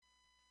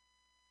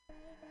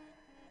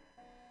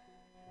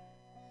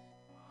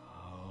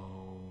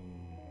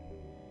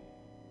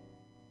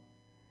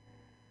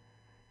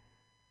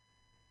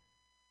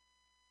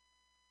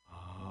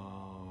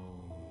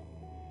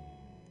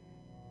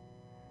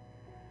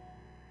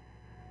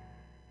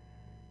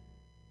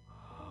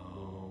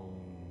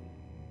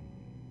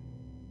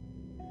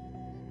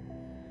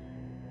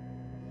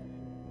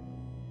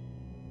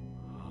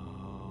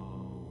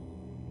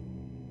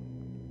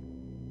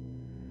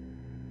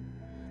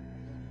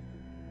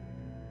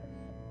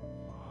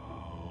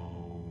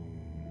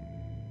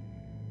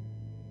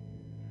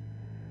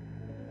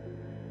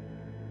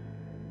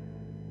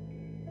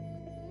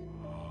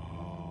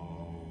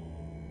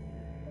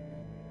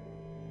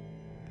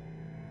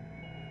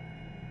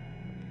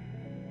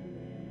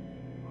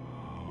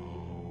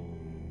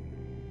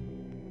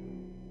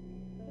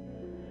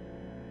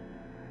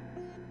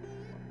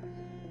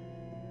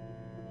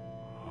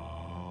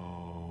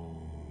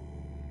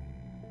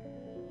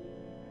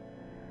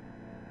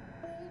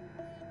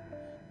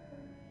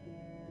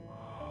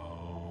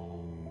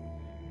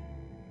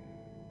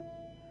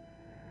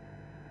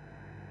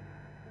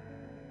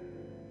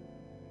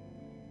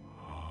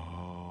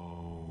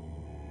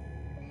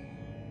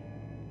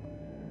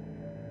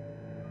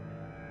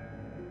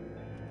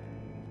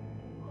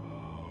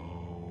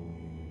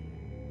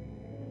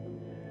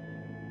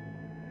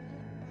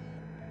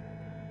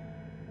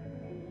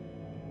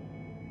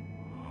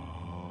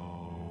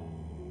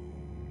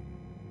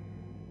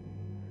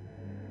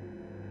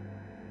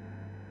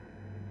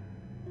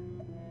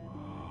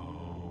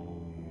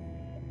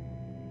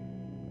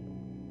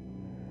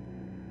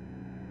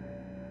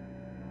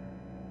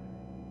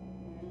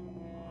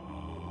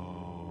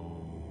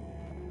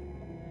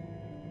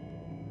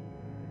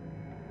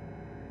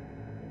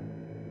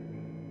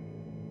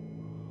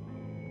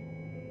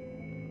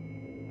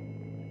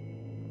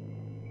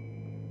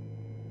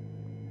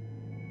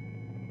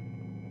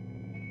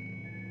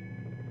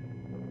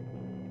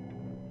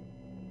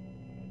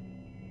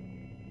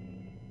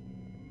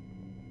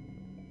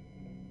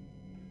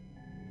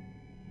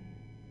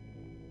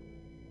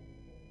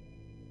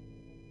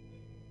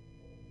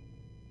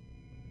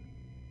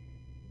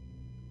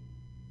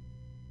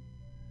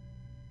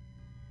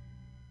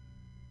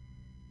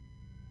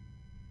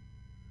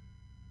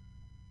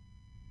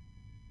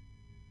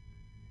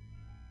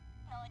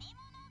乗り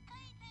物ク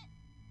イズ。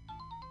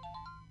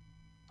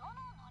どの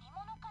乗り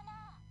物か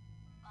な？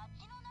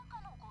街の中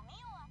のゴミを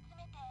集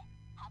めて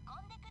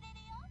運んでくれ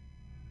るよ。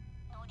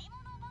乗り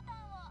物ボタ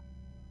ンを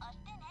押し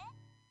てね。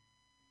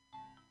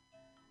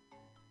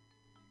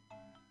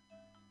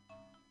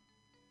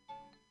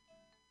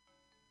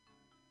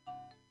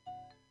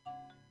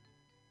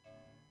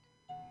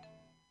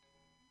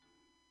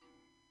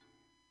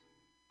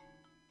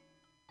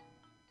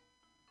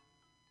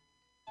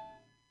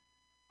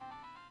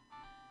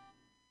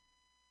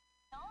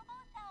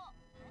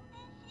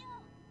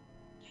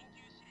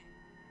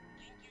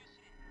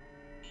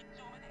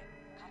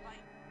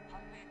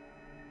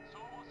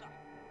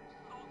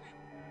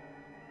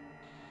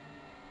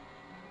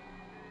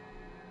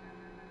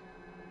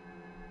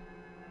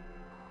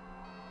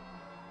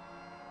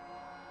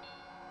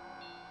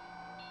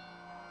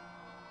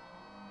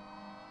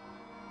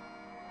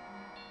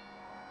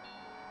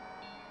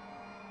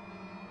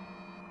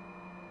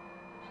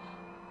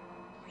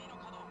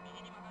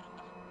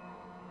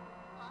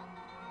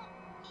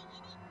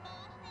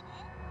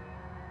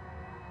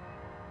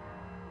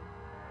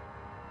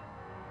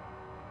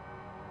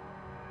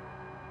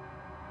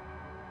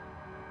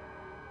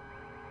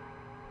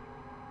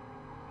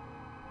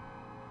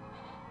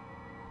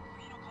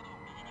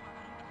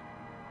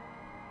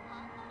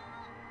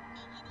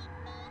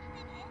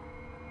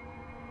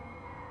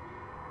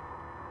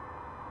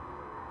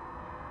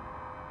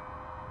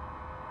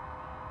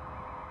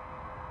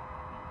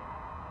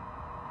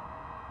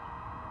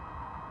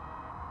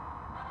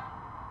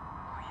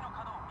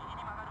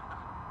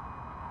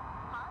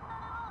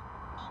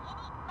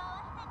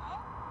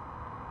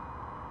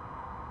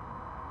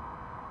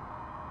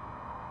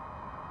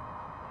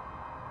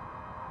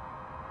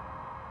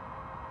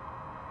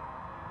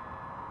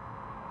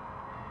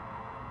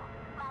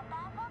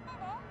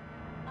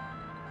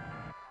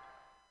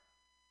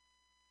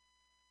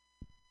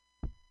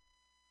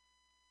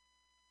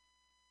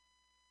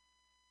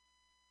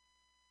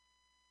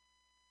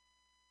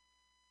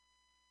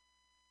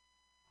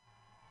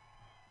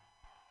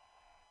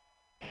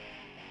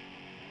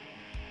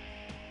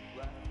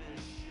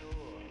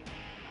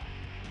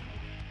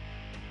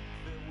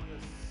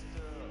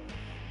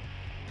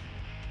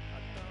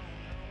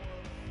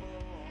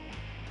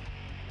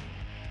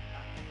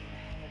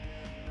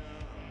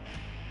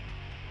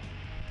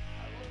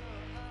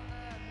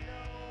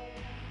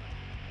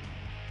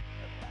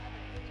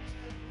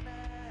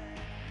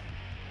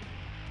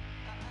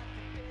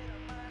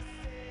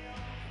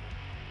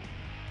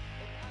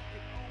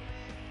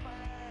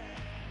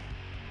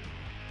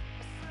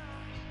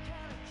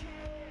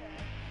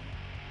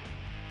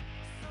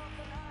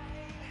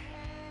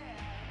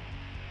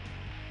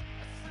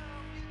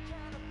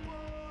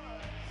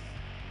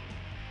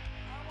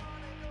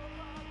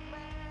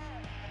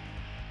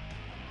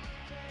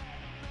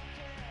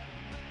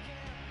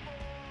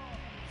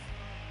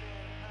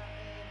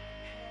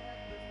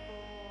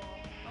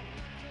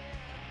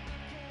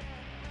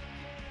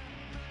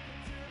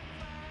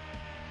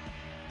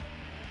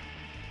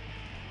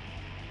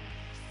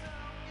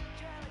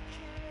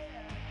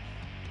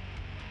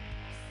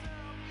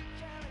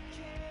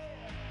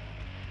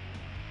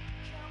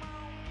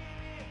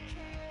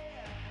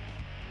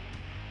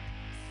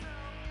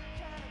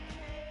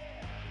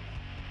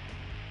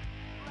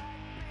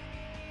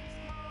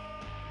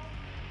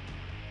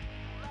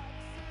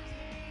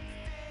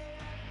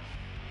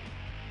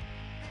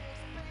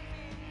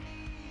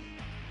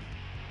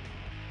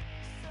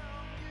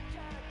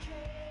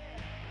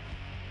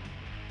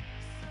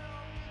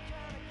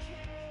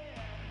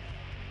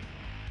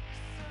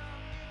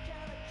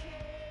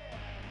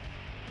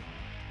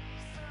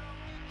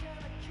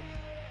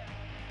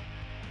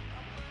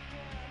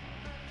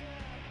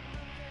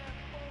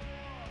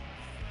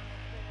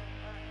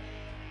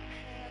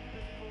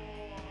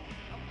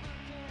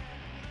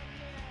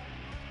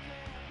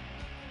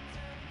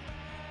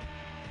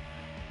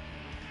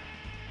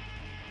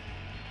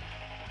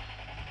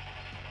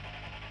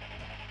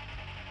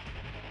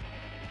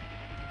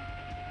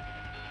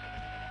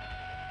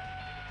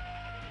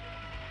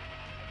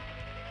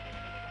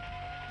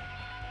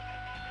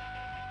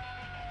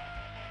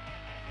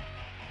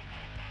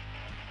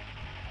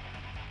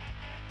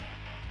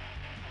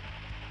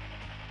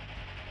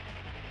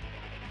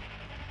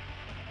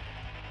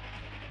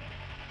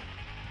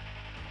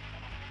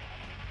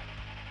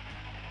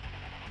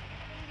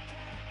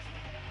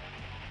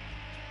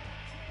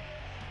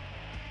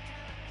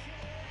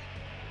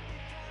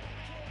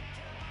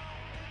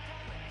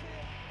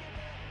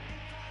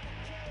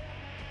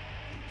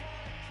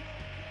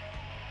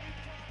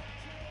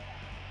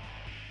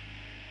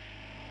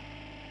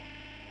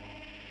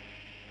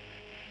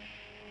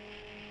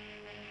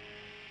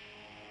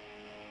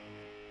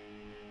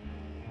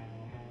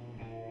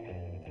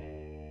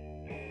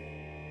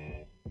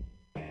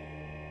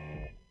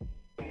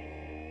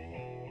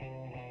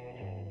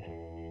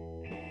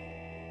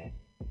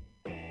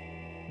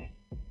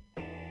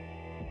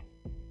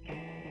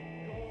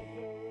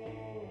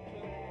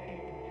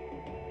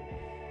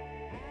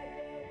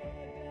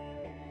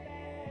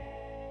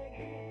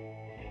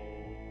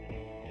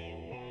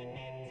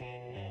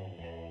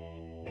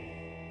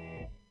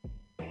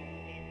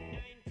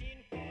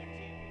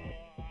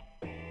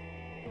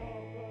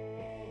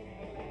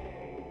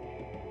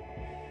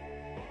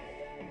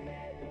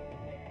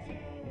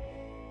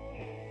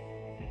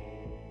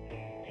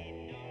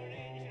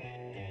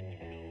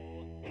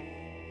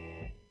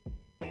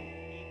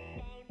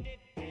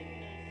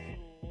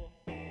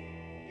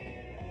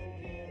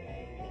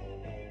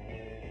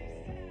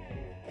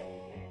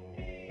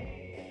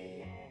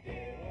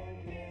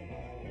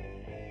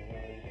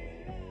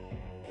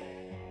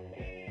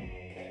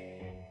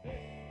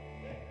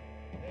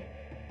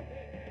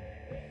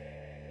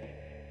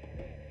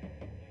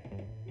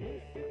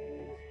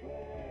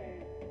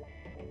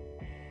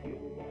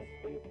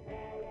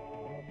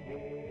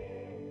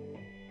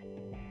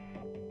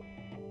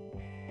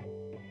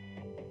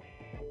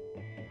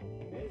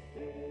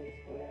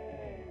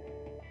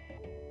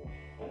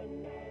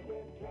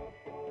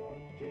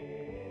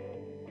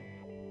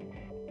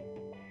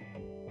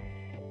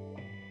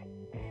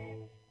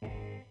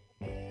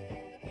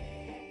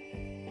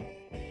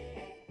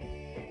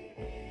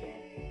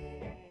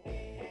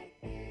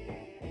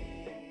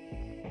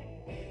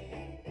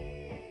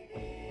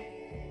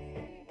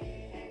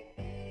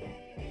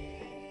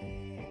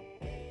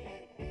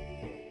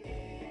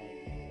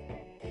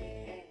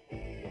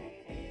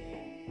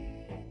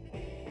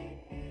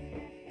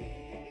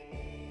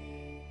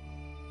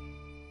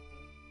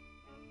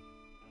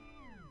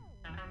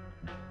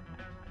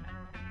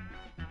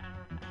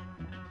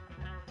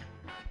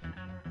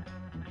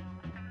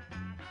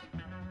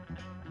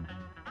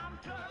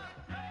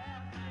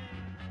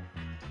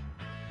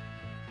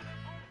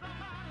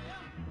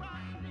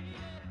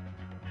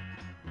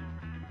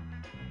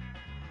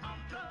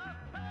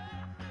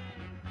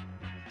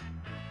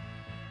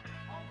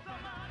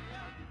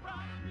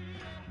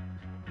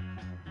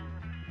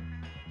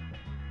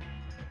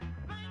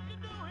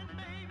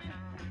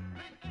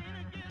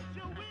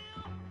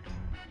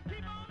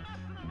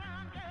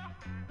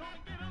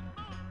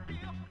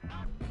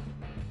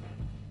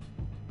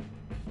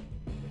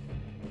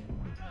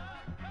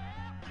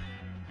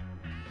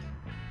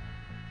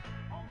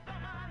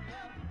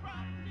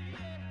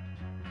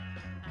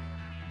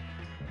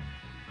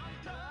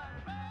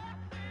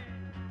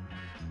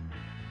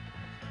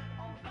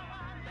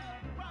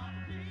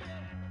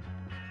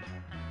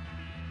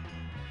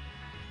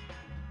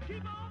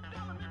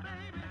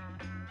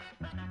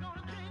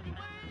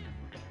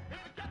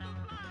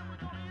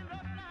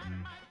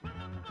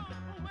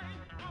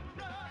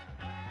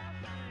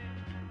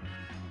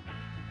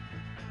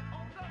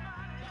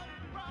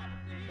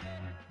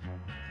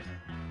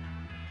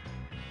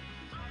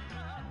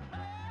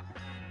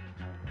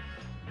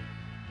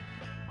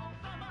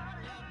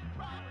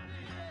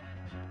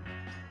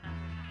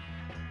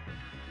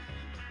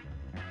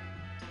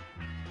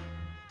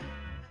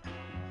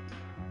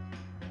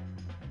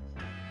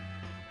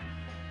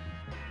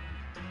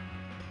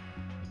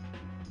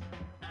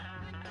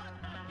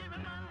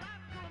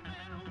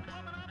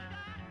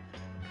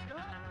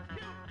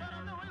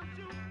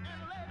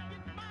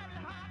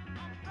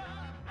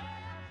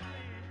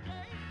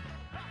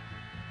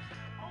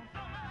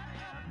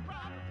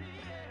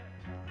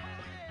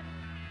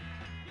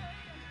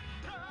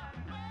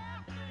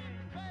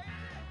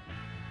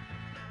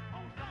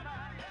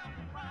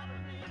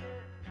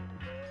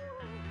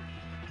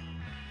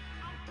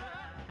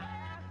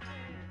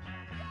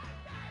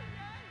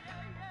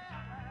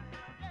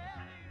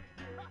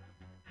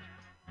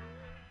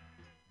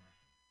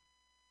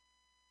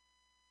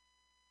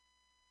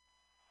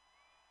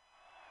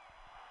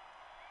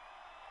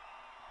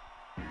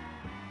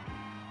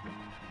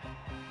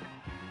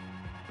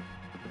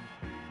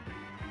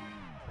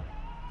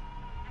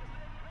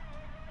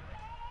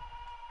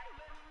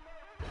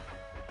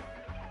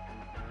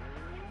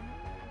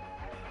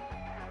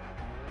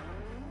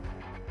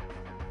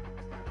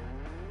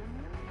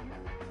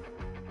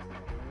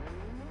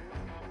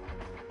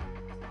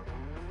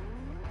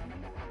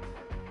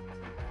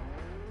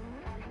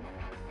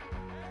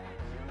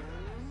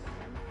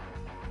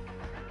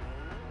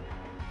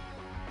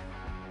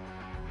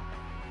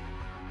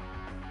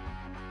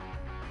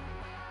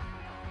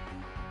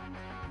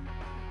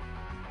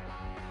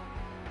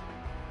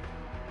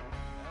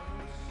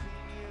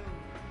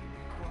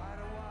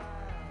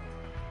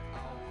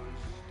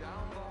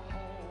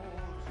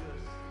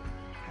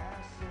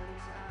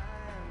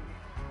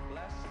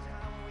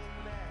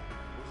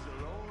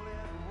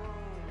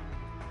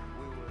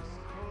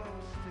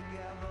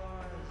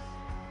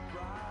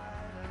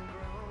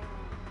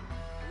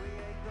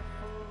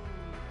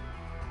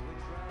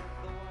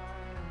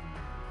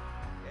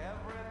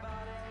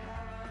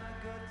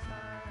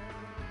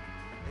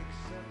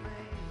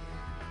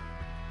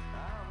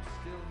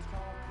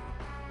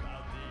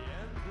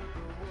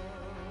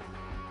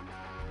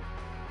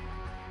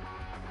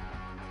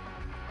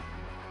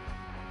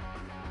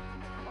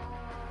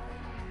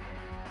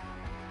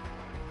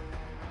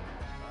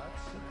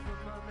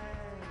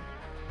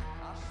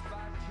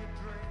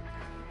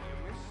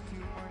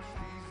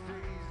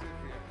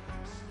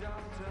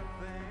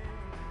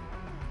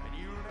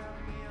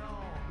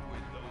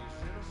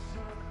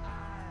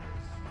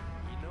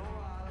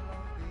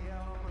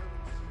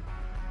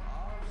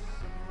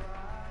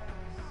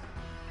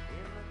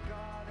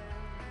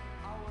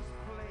I was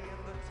playing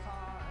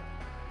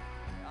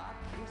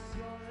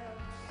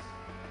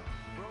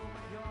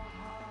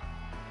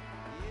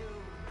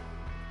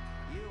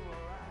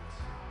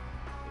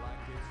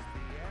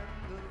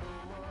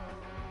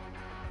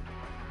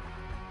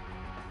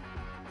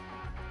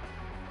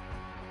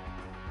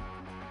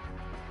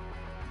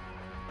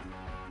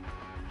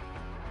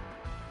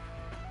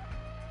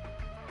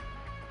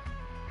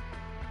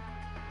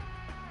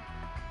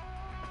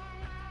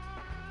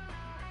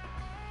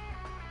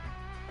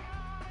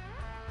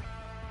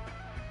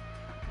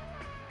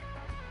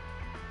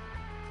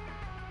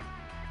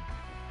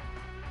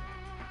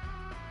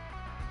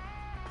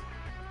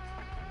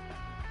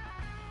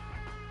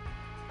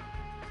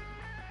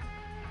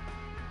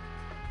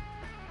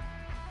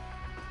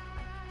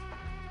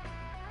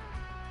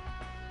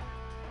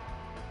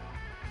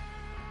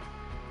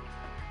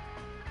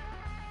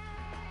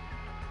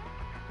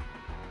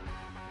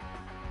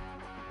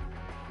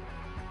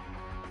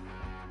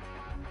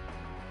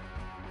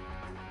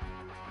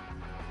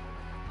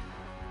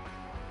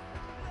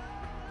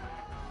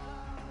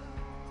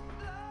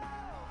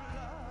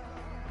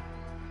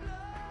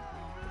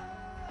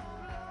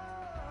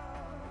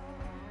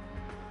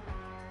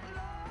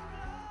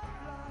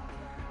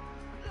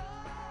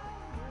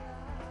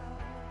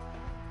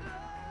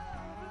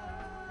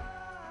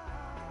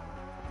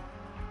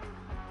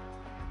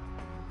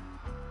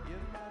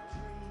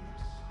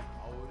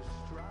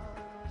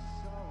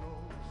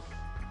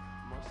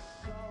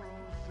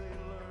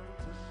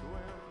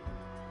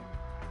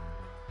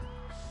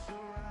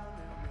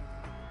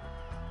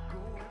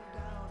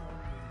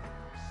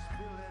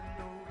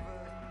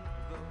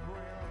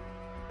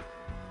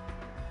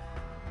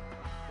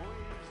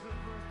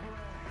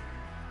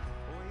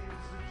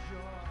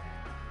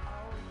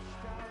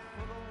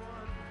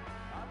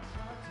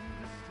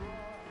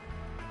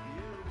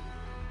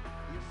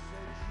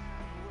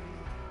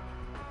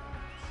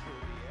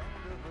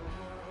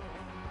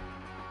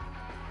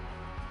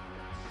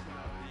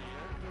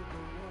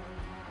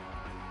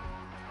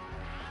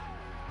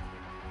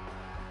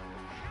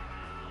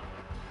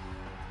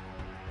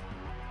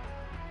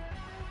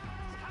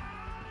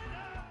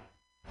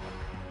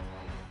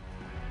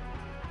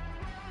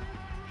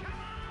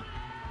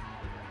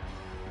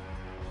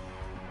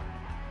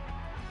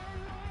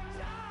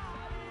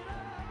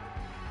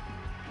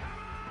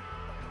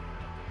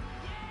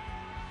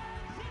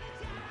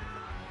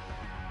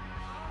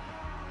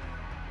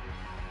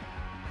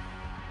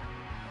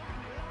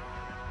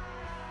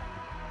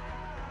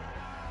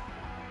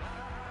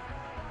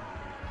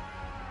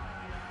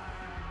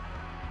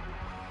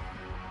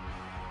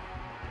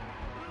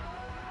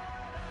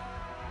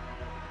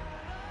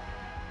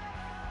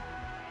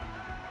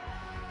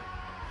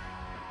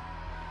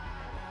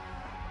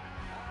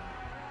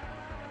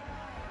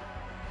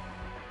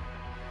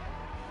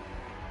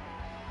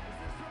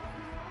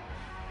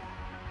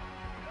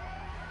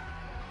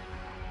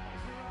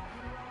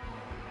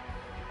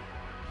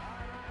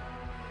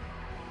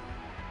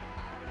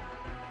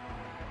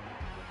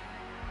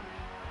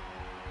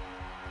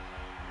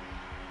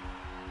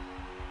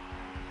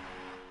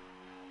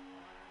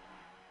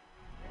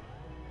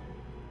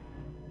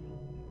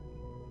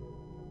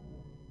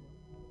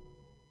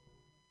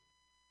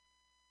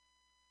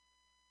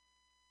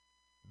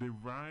The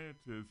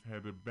rioters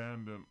had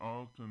abandoned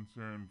all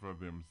concern for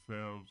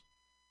themselves,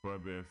 for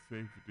their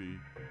safety,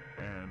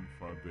 and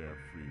for their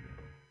freedom.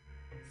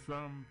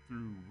 Some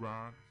threw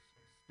rocks,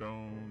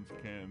 stones,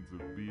 cans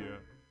of beer,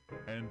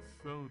 and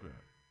soda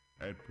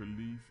at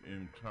police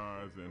in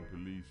cars and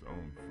police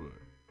on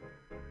foot.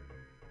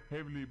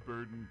 Heavily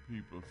burdened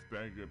people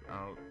staggered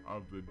out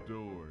of the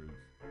doors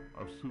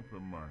of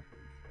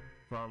supermarkets,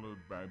 followed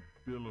by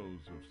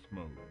billows of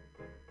smoke.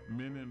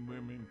 Men and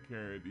women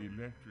carried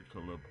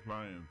electrical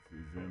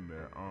appliances in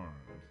their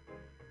arms,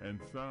 and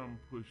some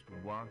pushed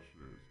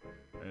washers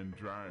and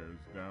dryers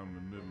down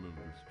the middle of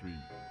the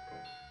street.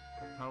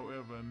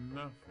 However,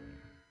 nothing,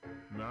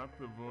 not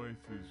the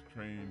voices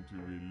trained to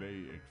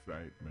relay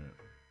excitement,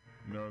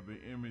 nor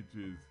the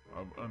images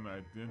of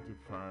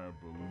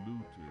unidentifiable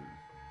looters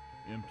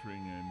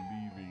entering and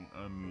leaving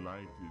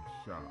unlighted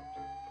shops,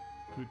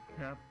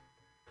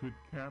 could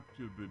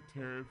capture the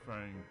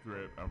terrifying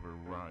threat of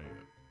a riot,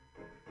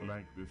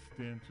 like the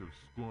stench of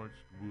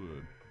scorched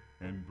wood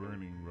and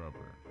burning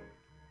rubber.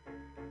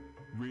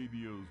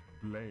 Radios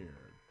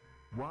blared,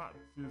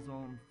 "Watts is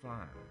on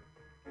fire."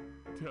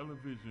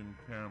 Television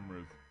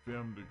cameras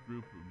filmed a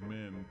group of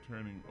men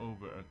turning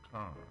over a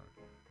car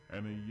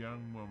and a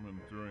young woman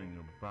throwing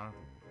a bottle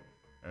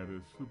at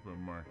a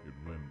supermarket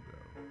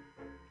window.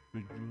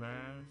 The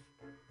glass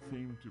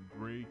seemed to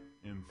break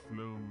in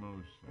slow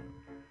motion.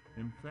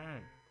 In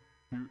fact,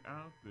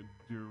 throughout the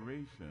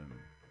duration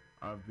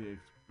of the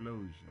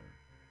explosion,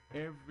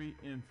 every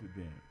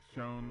incident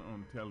shown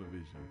on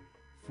television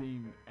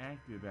seemed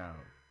acted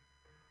out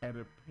at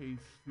a pace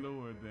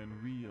slower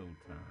than real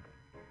time.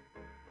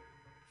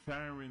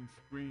 Sirens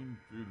screamed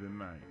through the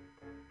night,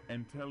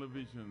 and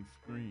television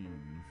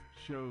screens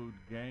showed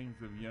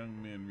gangs of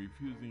young men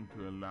refusing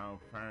to allow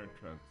fire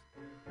trucks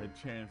a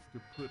chance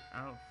to put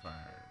out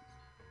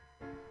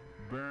fires.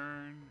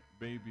 Burn,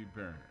 baby,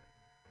 burn.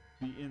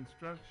 The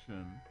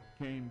instruction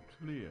came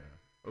clear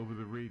over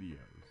the radios.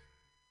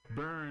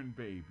 Burn,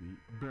 baby,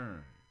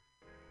 burn.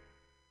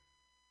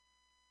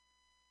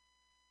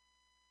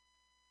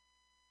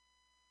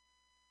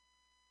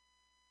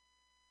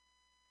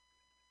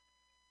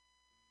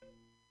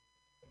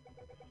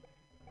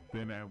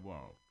 Then I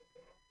walked.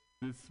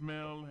 The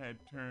smell had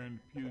turned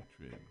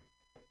putrid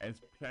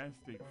as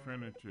plastic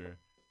furniture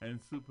and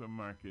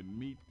supermarket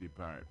meat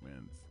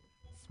departments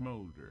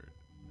smoldered.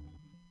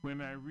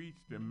 When I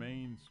reached a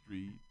main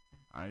street,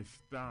 I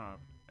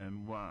stopped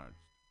and watched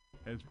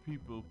as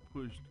people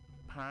pushed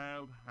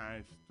piled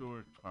high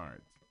store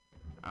carts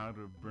out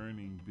of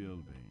burning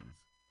buildings.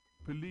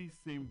 Police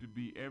seemed to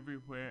be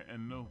everywhere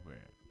and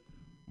nowhere,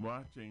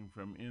 watching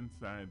from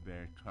inside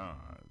their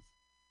cars.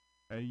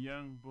 A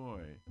young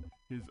boy,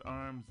 his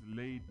arms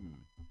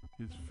laden,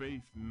 his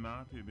face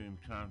knotted in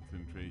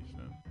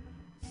concentration,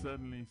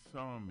 suddenly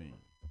saw me.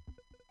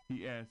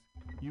 He asked,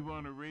 "You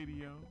want a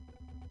radio?"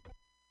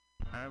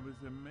 I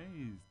was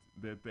amazed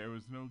that there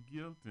was no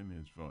guilt in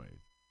his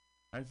voice.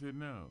 I said,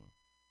 "No,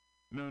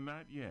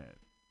 not yet.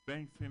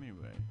 Thanks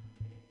anyway."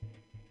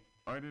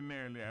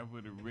 Ordinarily, I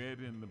would have read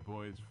in the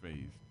boy's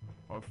face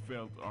or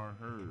felt or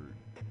heard,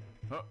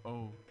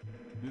 "Uh-oh,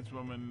 this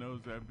woman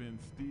knows I've been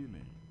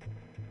stealing."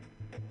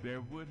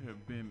 There would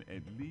have been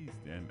at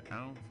least an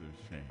ounce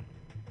of shame.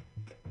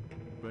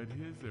 But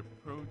his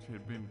approach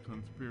had been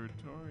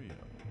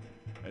conspiratorial,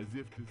 as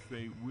if to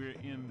say, "We're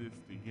in this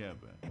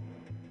together.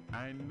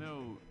 I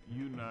know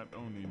you not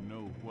only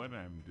know what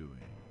I'm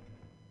doing,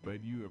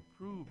 but you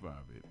approve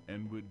of it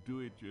and would do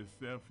it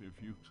yourself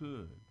if you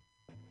could."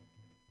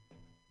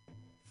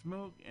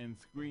 Smoke and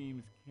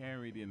screams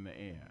carried in the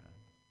air.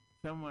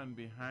 Someone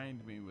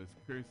behind me was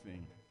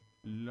cursing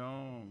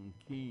long,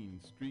 keen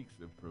streaks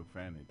of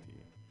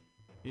profanity.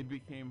 It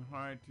became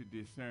hard to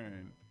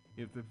discern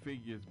if the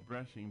figures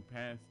brushing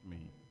past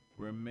me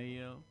were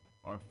male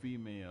or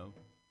female,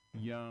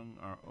 young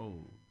or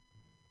old.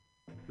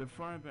 The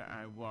farther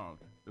I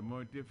walked, the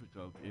more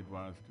difficult it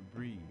was to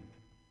breathe.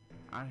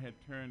 I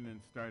had turned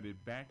and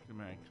started back to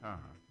my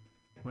car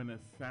when a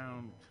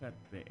sound cut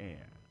the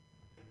air.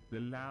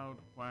 The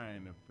loud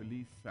whine of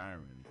police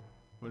sirens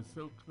was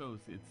so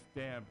close it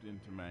stabbed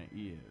into my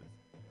ears.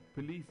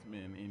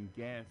 Policemen in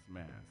gas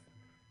masks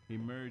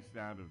emerged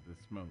out of the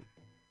smoke,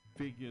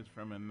 figures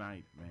from a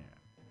nightmare.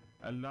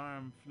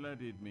 Alarm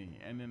flooded me,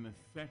 and in a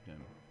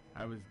second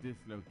I was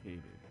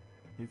dislocated.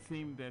 It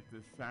seemed that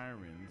the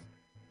sirens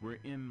were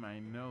in my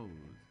nose,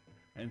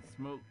 and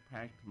smoke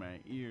packed my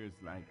ears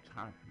like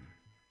cotton.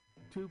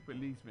 Two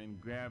policemen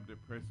grabbed a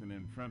person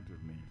in front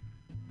of me.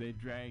 They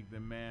dragged the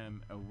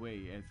man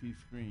away as he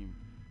screamed,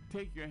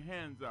 "Take your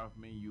hands off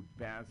me, you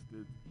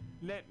bastards!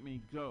 Let me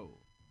go!"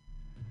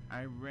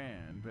 I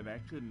ran, but I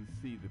couldn't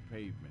see the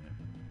pavement,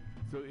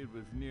 so it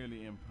was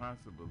nearly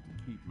impossible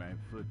to keep my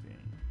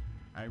footing.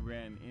 I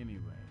ran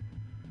anyway.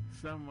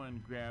 Someone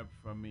grabbed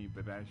for me,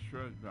 but I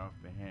shrugged off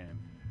the hand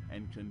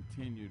and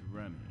continued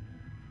running.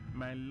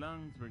 My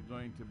lungs were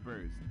going to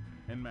burst,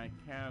 and my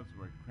calves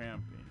were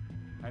cramping.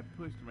 I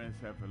pushed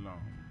myself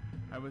along.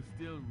 I was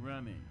still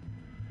running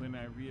when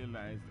I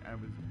realized I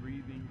was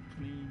breathing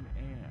clean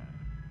air.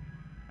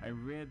 I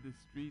read the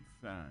street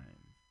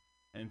signs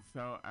and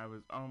saw I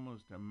was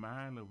almost a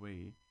mile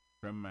away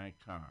from my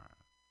car,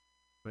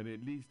 but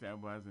at least I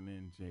wasn't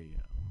in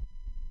jail.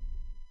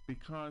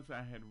 Because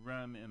I had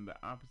run in the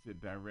opposite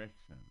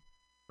direction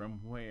from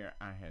where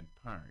I had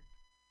parked,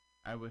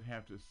 I would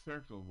have to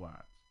circle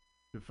Watts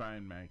to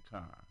find my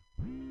car.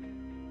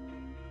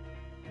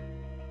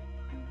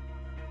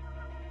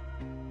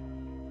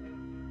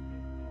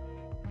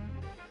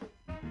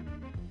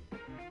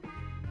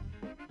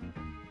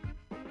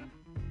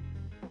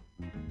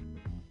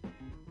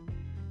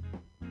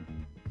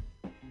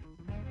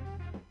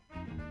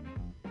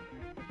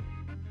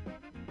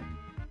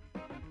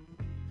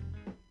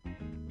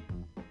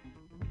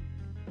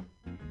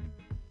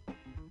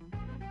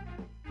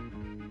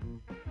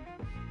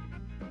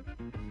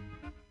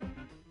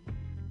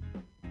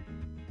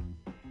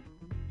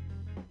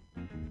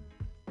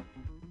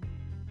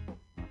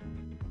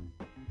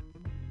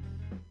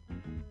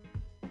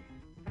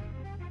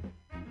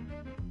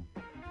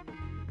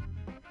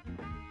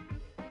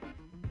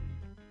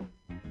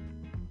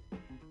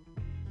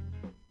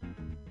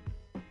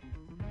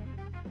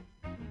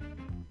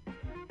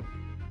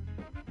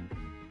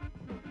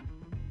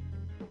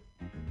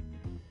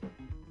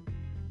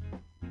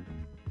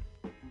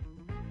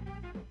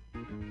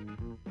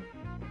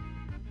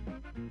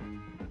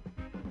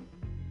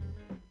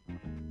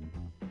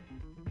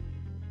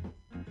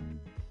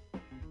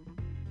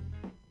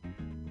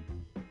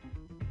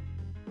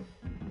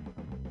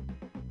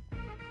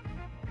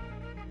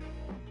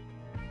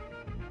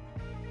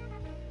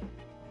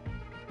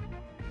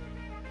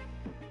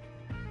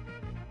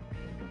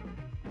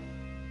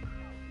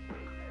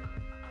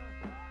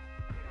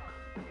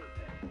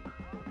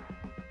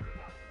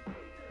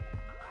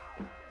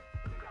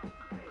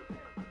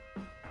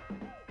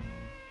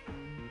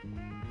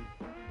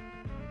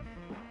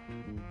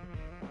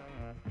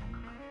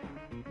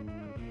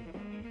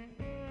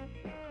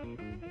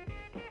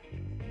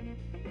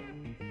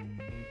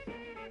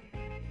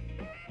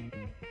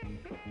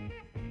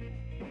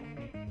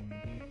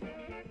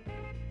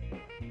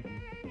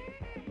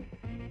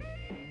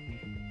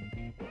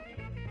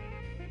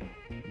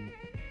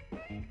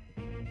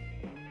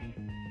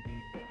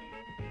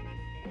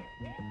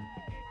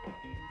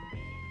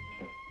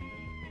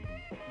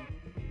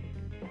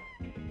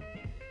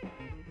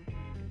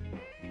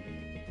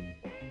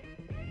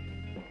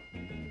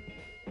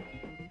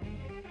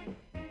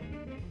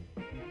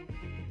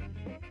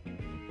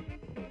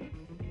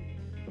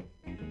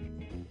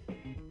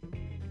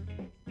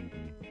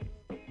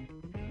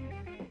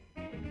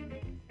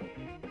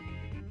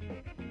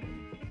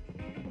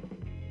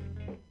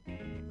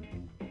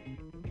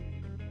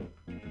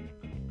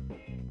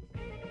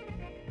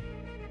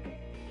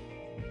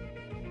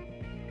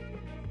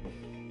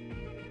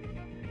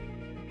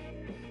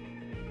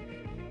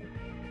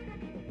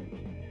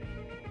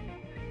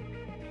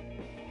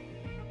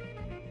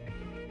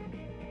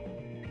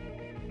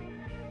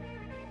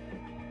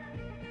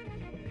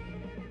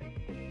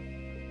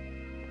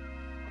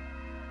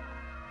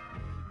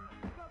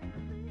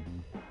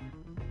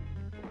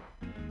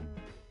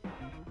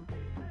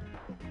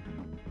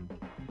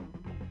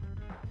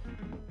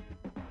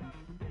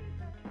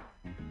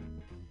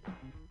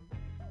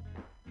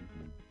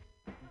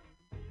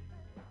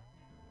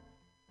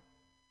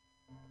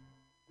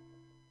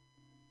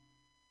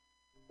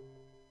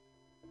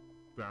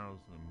 1,000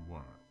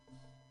 watts.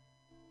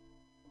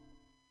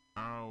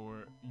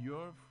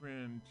 Your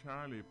friend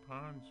Charlie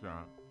Pawn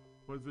Shop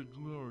was a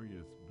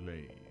glorious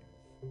blaze.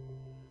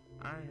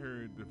 I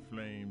heard the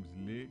flames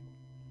lick,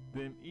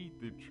 then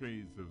eat the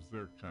trays of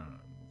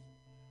zircons,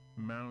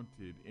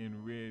 mounted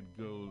in red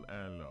gold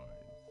alloys,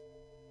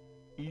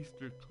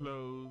 Easter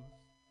clothes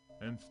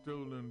and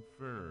stolen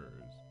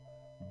furs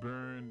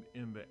burned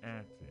in the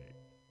attic,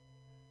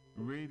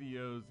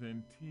 radios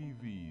and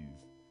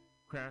TVs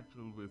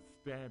crackled with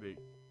static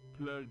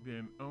plugged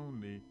in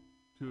only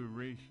to a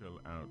racial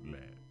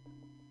outlet.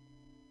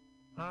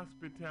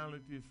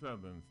 Hospitality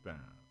Southern style,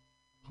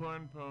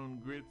 corn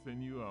pone grits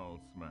and you all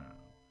smile,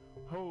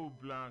 whole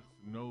blocks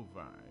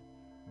novi,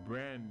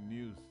 brand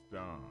new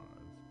stars,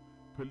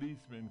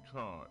 policemen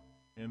caught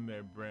in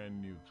their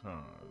brand new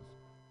cars,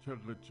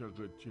 chugga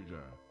chugga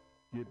chugga,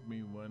 get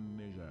me one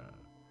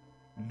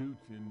nigga,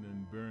 looting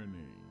and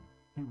burning,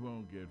 he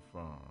won't get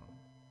far.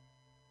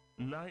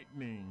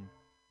 Lightning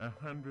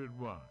 100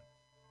 watts,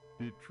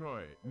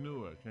 Detroit,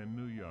 Newark, and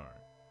New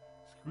York,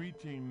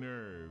 screeching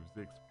nerves,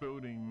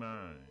 exploding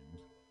minds,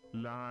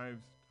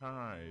 lives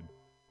tied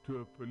to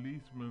a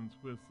policeman's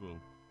whistle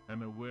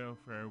and a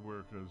welfare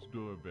worker's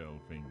doorbell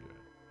finger.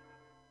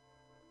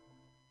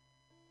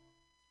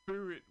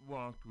 Spirit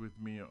walked with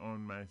me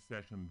on my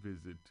second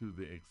visit to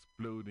the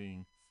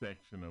exploding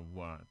section of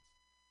Watts.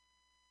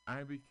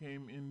 I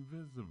became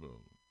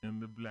invisible in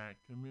the black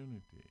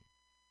community.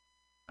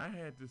 I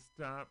had to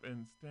stop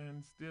and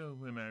stand still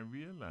when I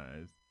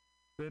realized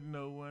that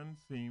no one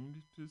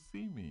seemed to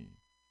see me.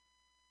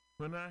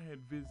 When I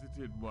had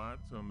visited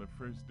Watts on the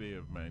first day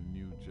of my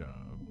new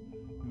job,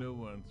 no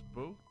one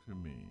spoke to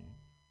me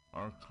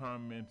or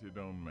commented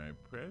on my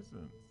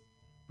presence,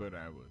 but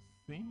I was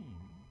seen.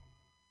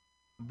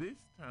 This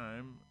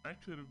time, I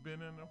could have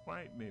been in a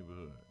white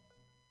neighborhood.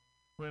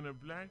 When a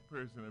black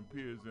person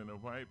appears in a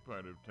white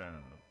part of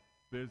town,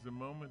 there's a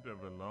moment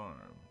of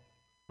alarm.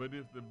 But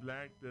if the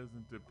black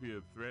doesn't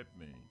appear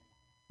threatening,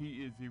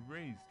 he is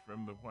erased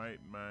from the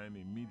white mind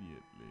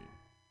immediately.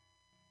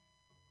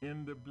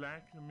 In the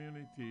black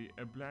community,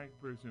 a black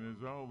person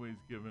is always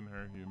given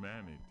her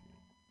humanity.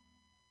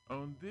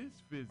 On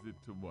this visit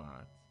to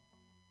Watts,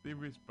 the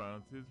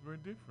responses were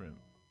different.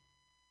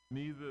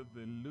 Neither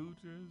the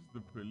looters,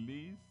 the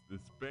police, the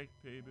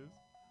spectators,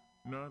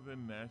 nor the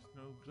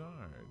National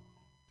Guard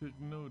took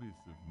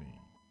notice of me.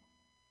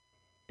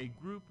 A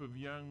group of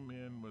young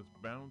men was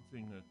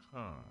bouncing a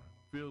car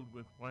filled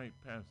with white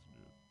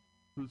passengers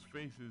whose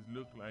faces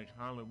looked like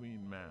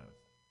Halloween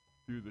masks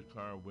through the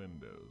car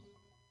windows.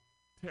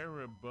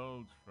 Terror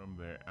bulged from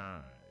their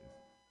eyes,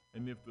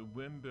 and if the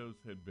windows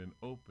had been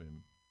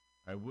open,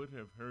 I would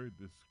have heard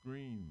the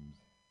screams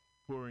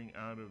pouring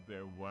out of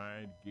their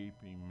wide,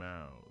 gaping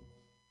mouths.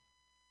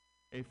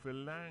 A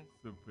phalanx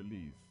of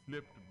police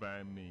slipped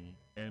by me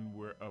and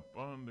were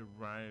upon the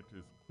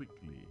rioters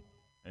quickly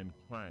and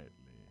quietly.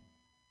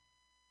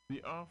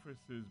 The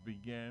officers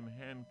began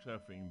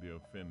handcuffing the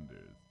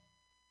offenders,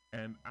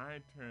 and I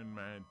turned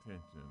my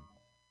attention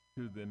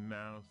to the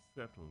now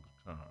settled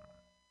car.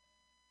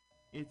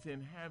 Its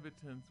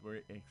inhabitants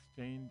were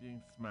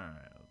exchanging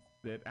smiles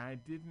that I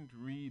didn't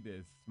read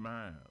as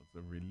smiles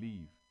of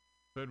relief,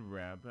 but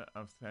rather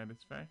of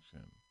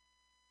satisfaction.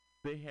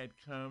 They had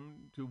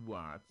come to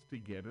Watts to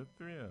get a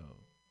thrill,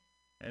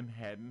 and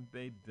hadn't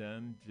they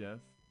done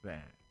just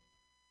that?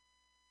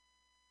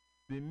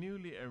 The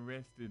newly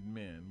arrested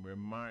men were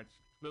marched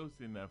close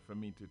enough for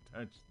me to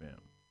touch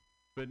them,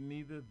 but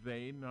neither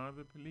they nor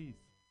the police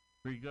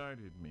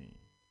regarded me.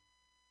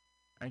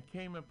 I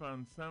came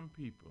upon some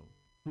people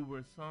who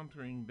were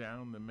sauntering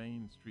down the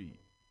main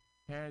street,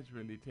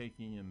 casually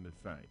taking in the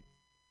sights.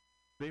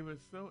 They were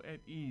so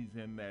at ease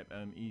in that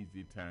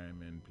uneasy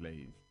time and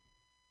place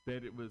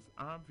that it was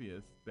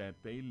obvious that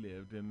they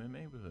lived in the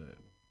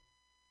neighborhood.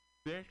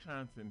 Their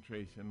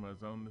concentration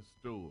was on the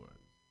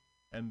stores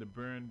and the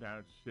burned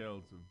out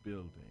shells of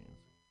buildings,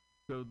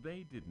 so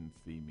they didn't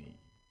see me.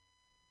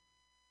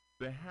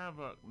 The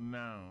havoc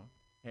now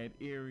had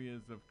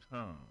areas of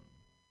calm,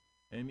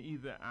 and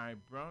either I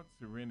brought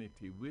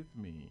serenity with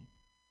me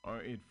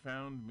or it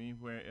found me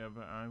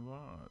wherever I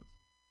was.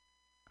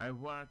 I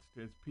watched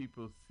as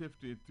people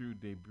sifted through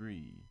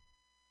debris.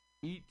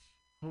 Each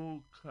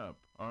whole cup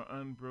or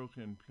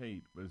unbroken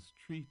plate was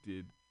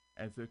treated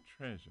as a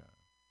treasure.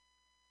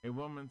 A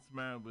woman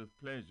smiled with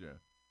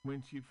pleasure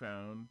when she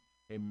found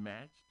a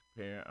matched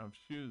pair of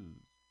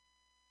shoes.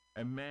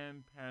 A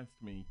man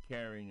passed me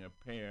carrying a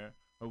pair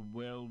of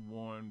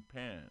well-worn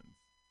pants.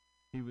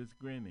 He was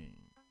grinning.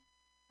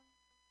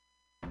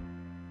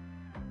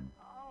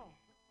 Oh.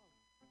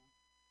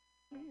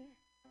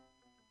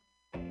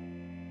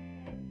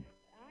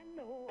 I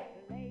know a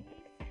place.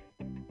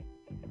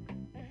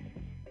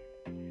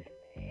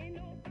 Ain't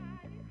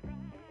nobody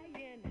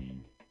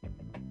crying.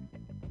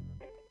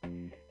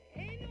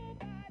 Ain't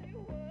nobody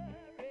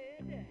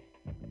worried.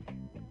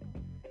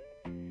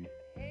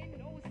 Ain't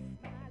no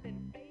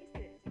smiling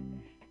faces.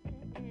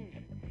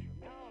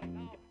 No,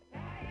 no,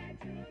 flying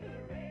to the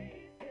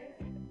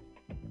races.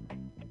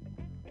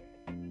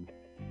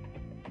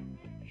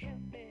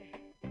 Help me,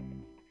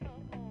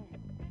 come on,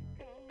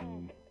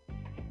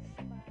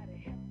 somebody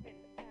help me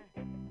now.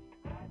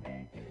 I'll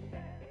take you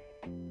there.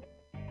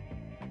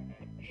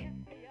 Help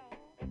me, y'all.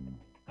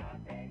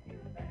 I'll take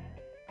you there.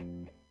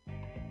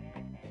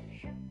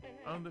 Help me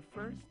now. On the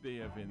first day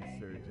of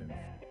insurgents,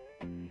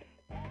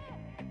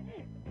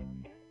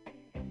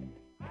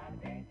 I'll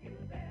take you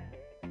there.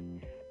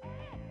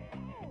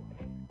 Oh,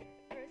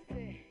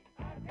 mercy.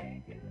 I'll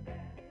take you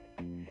there.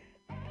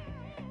 Oh,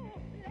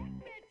 let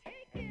me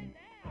take you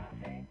there. I'll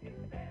take you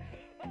there.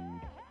 Oh,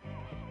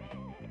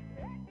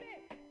 let me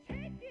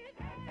take you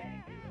there.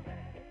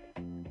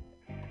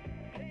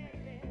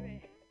 Mary,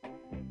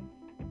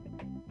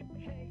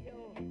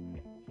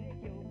 play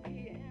your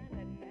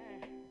piano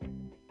now.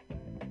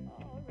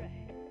 All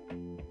right.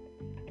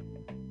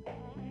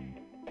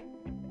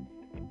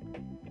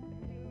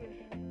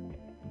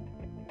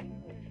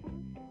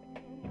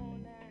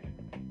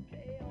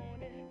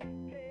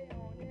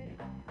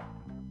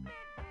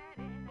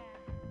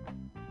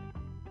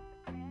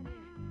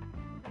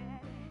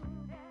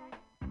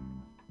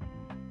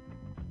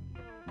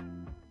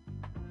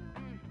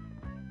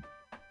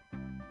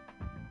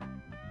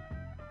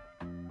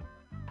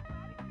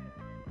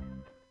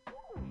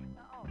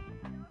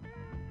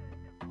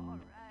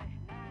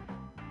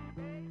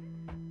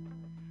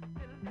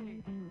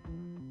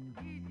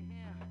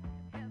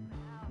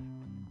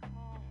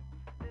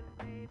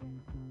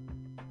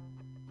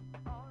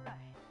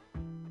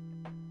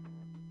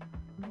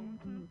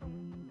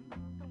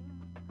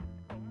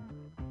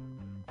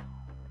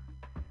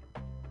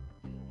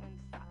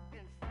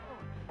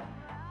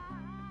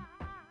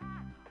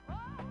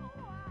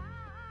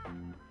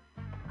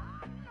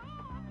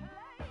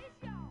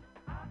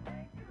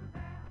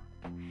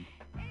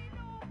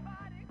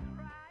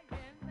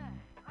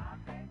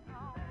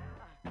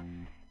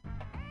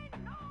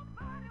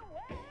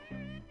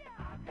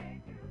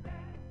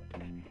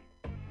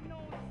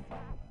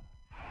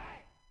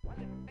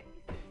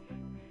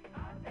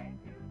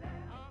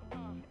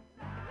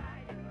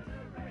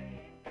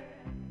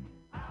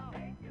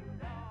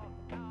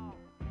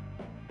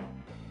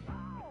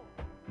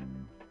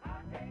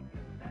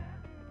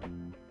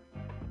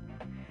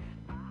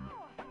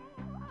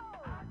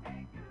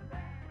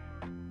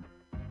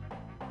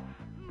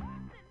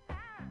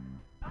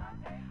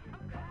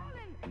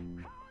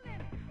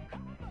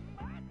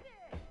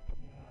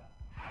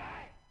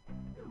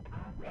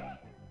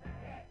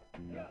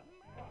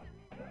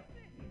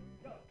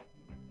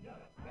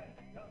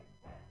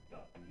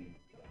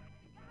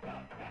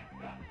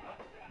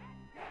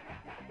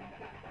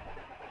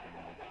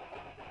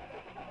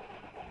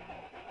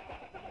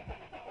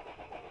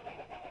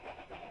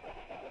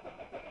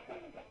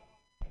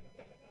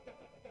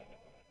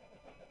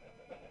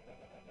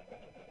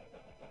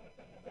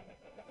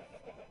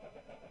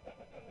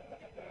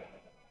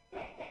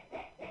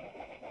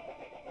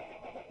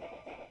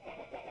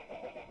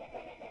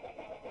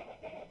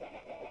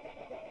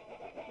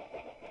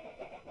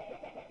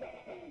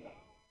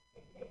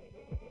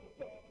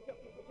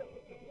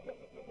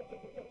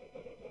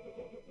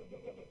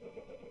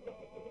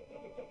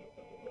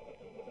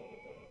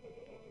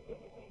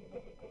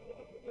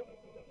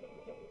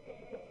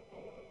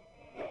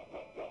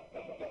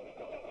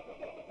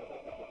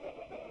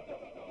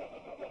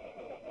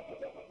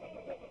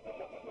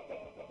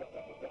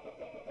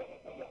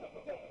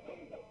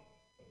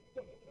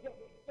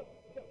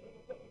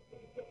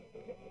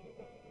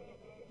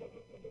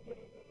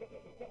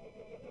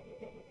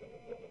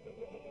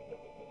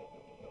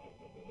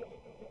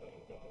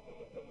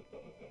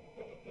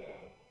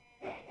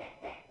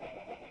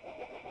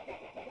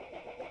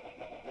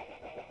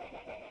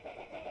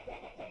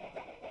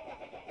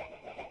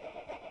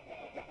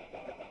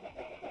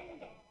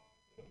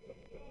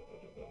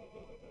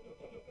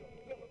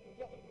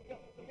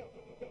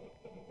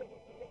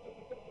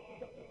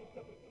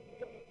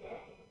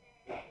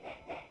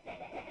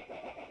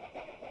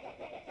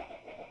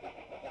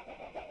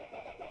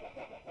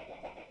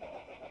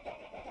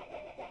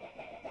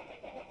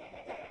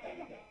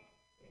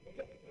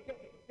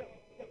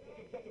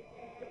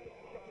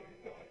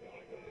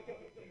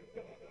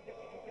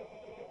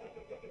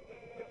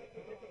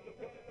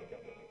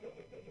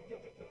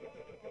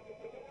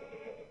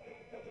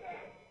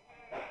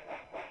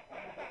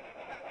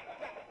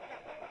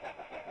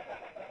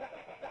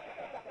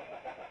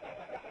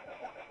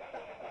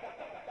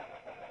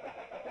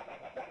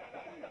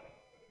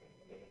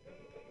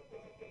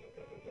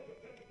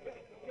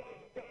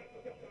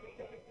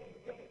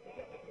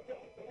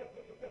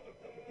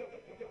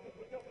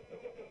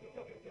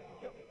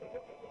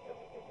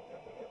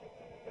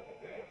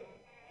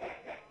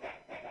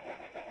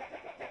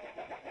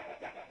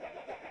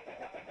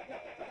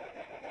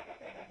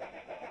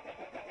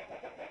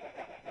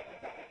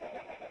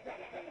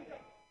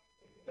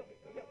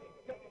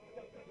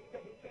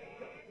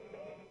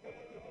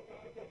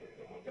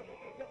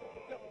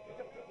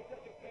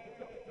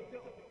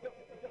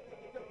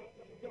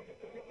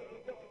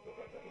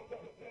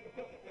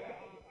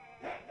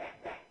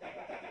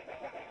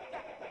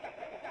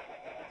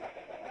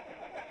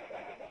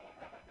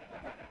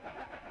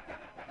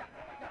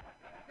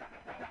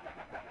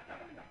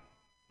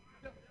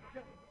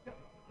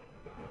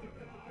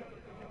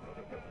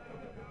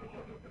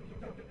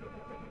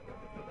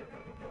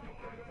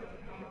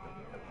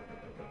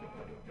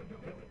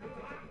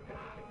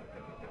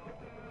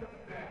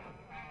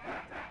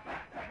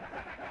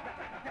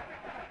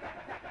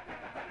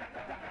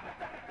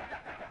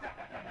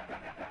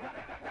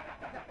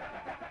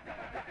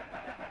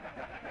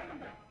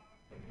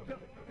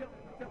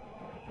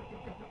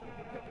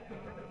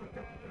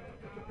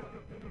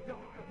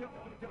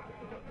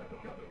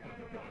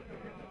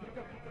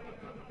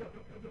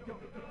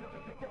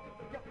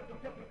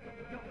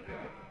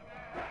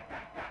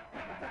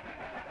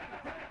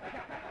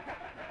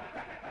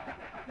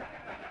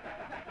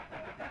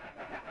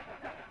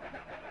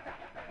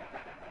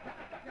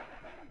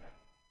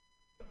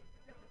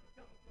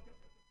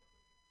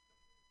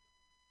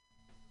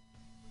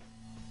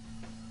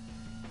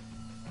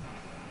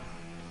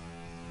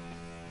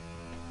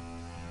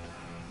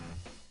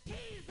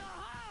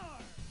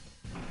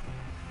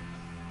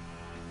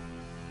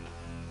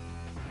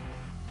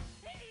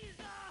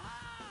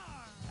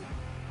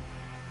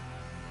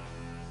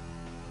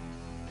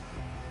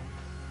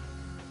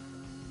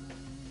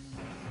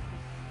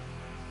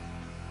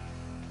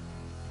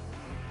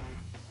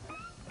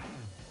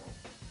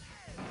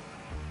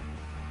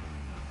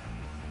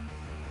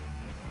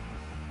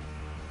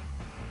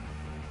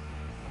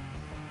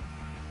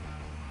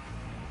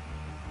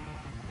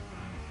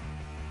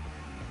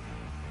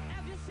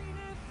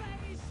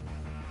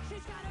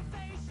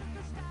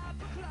 stop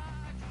the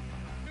clock.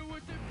 And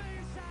with the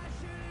face I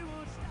surely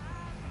won't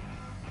stop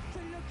to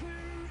look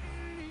her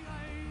in the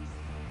eyes.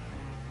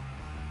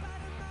 But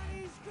her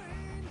money's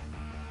green,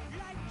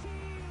 like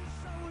tea, and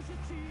so is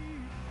her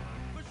teeth.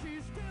 But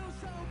she's still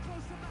so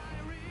close to my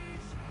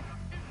reach.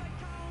 If I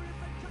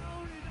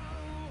count it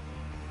all.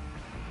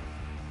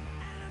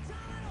 And I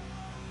tell it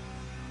all.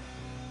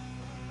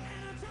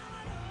 And I tell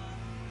it all.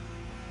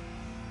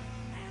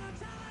 And I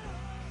tell it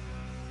all.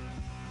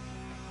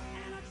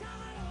 And I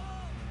tell it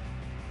all.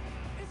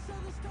 And so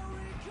the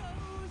story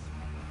goes.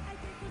 I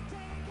think we'll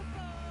take her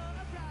for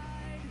a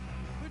ride.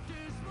 With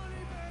this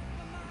money back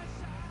on my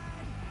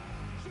side.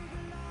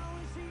 Gigolo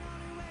is the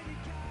only way to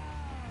go.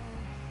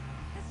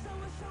 And so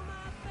I show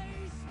my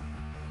face.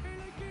 And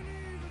I can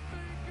even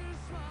fake a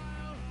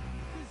smile.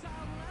 Cause I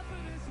will laugh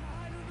at this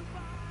height of the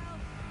mile.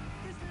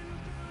 This little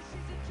girl,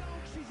 she's a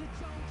joke, she's a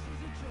joke,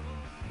 she's a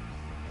joke.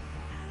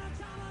 And I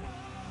tell it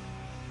all.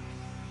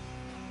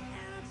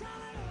 And I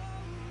tell it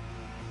all.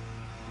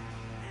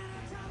 And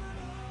I tell it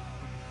all.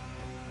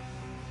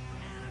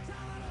 And I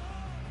tell it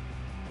all.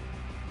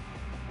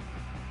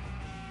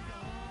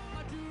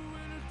 I do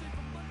anything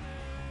for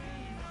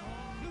money.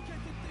 Look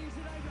at the things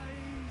that I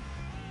write.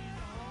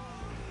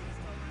 The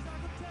stories I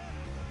could tell.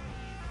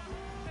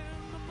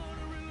 And the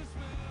money really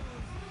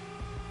smells.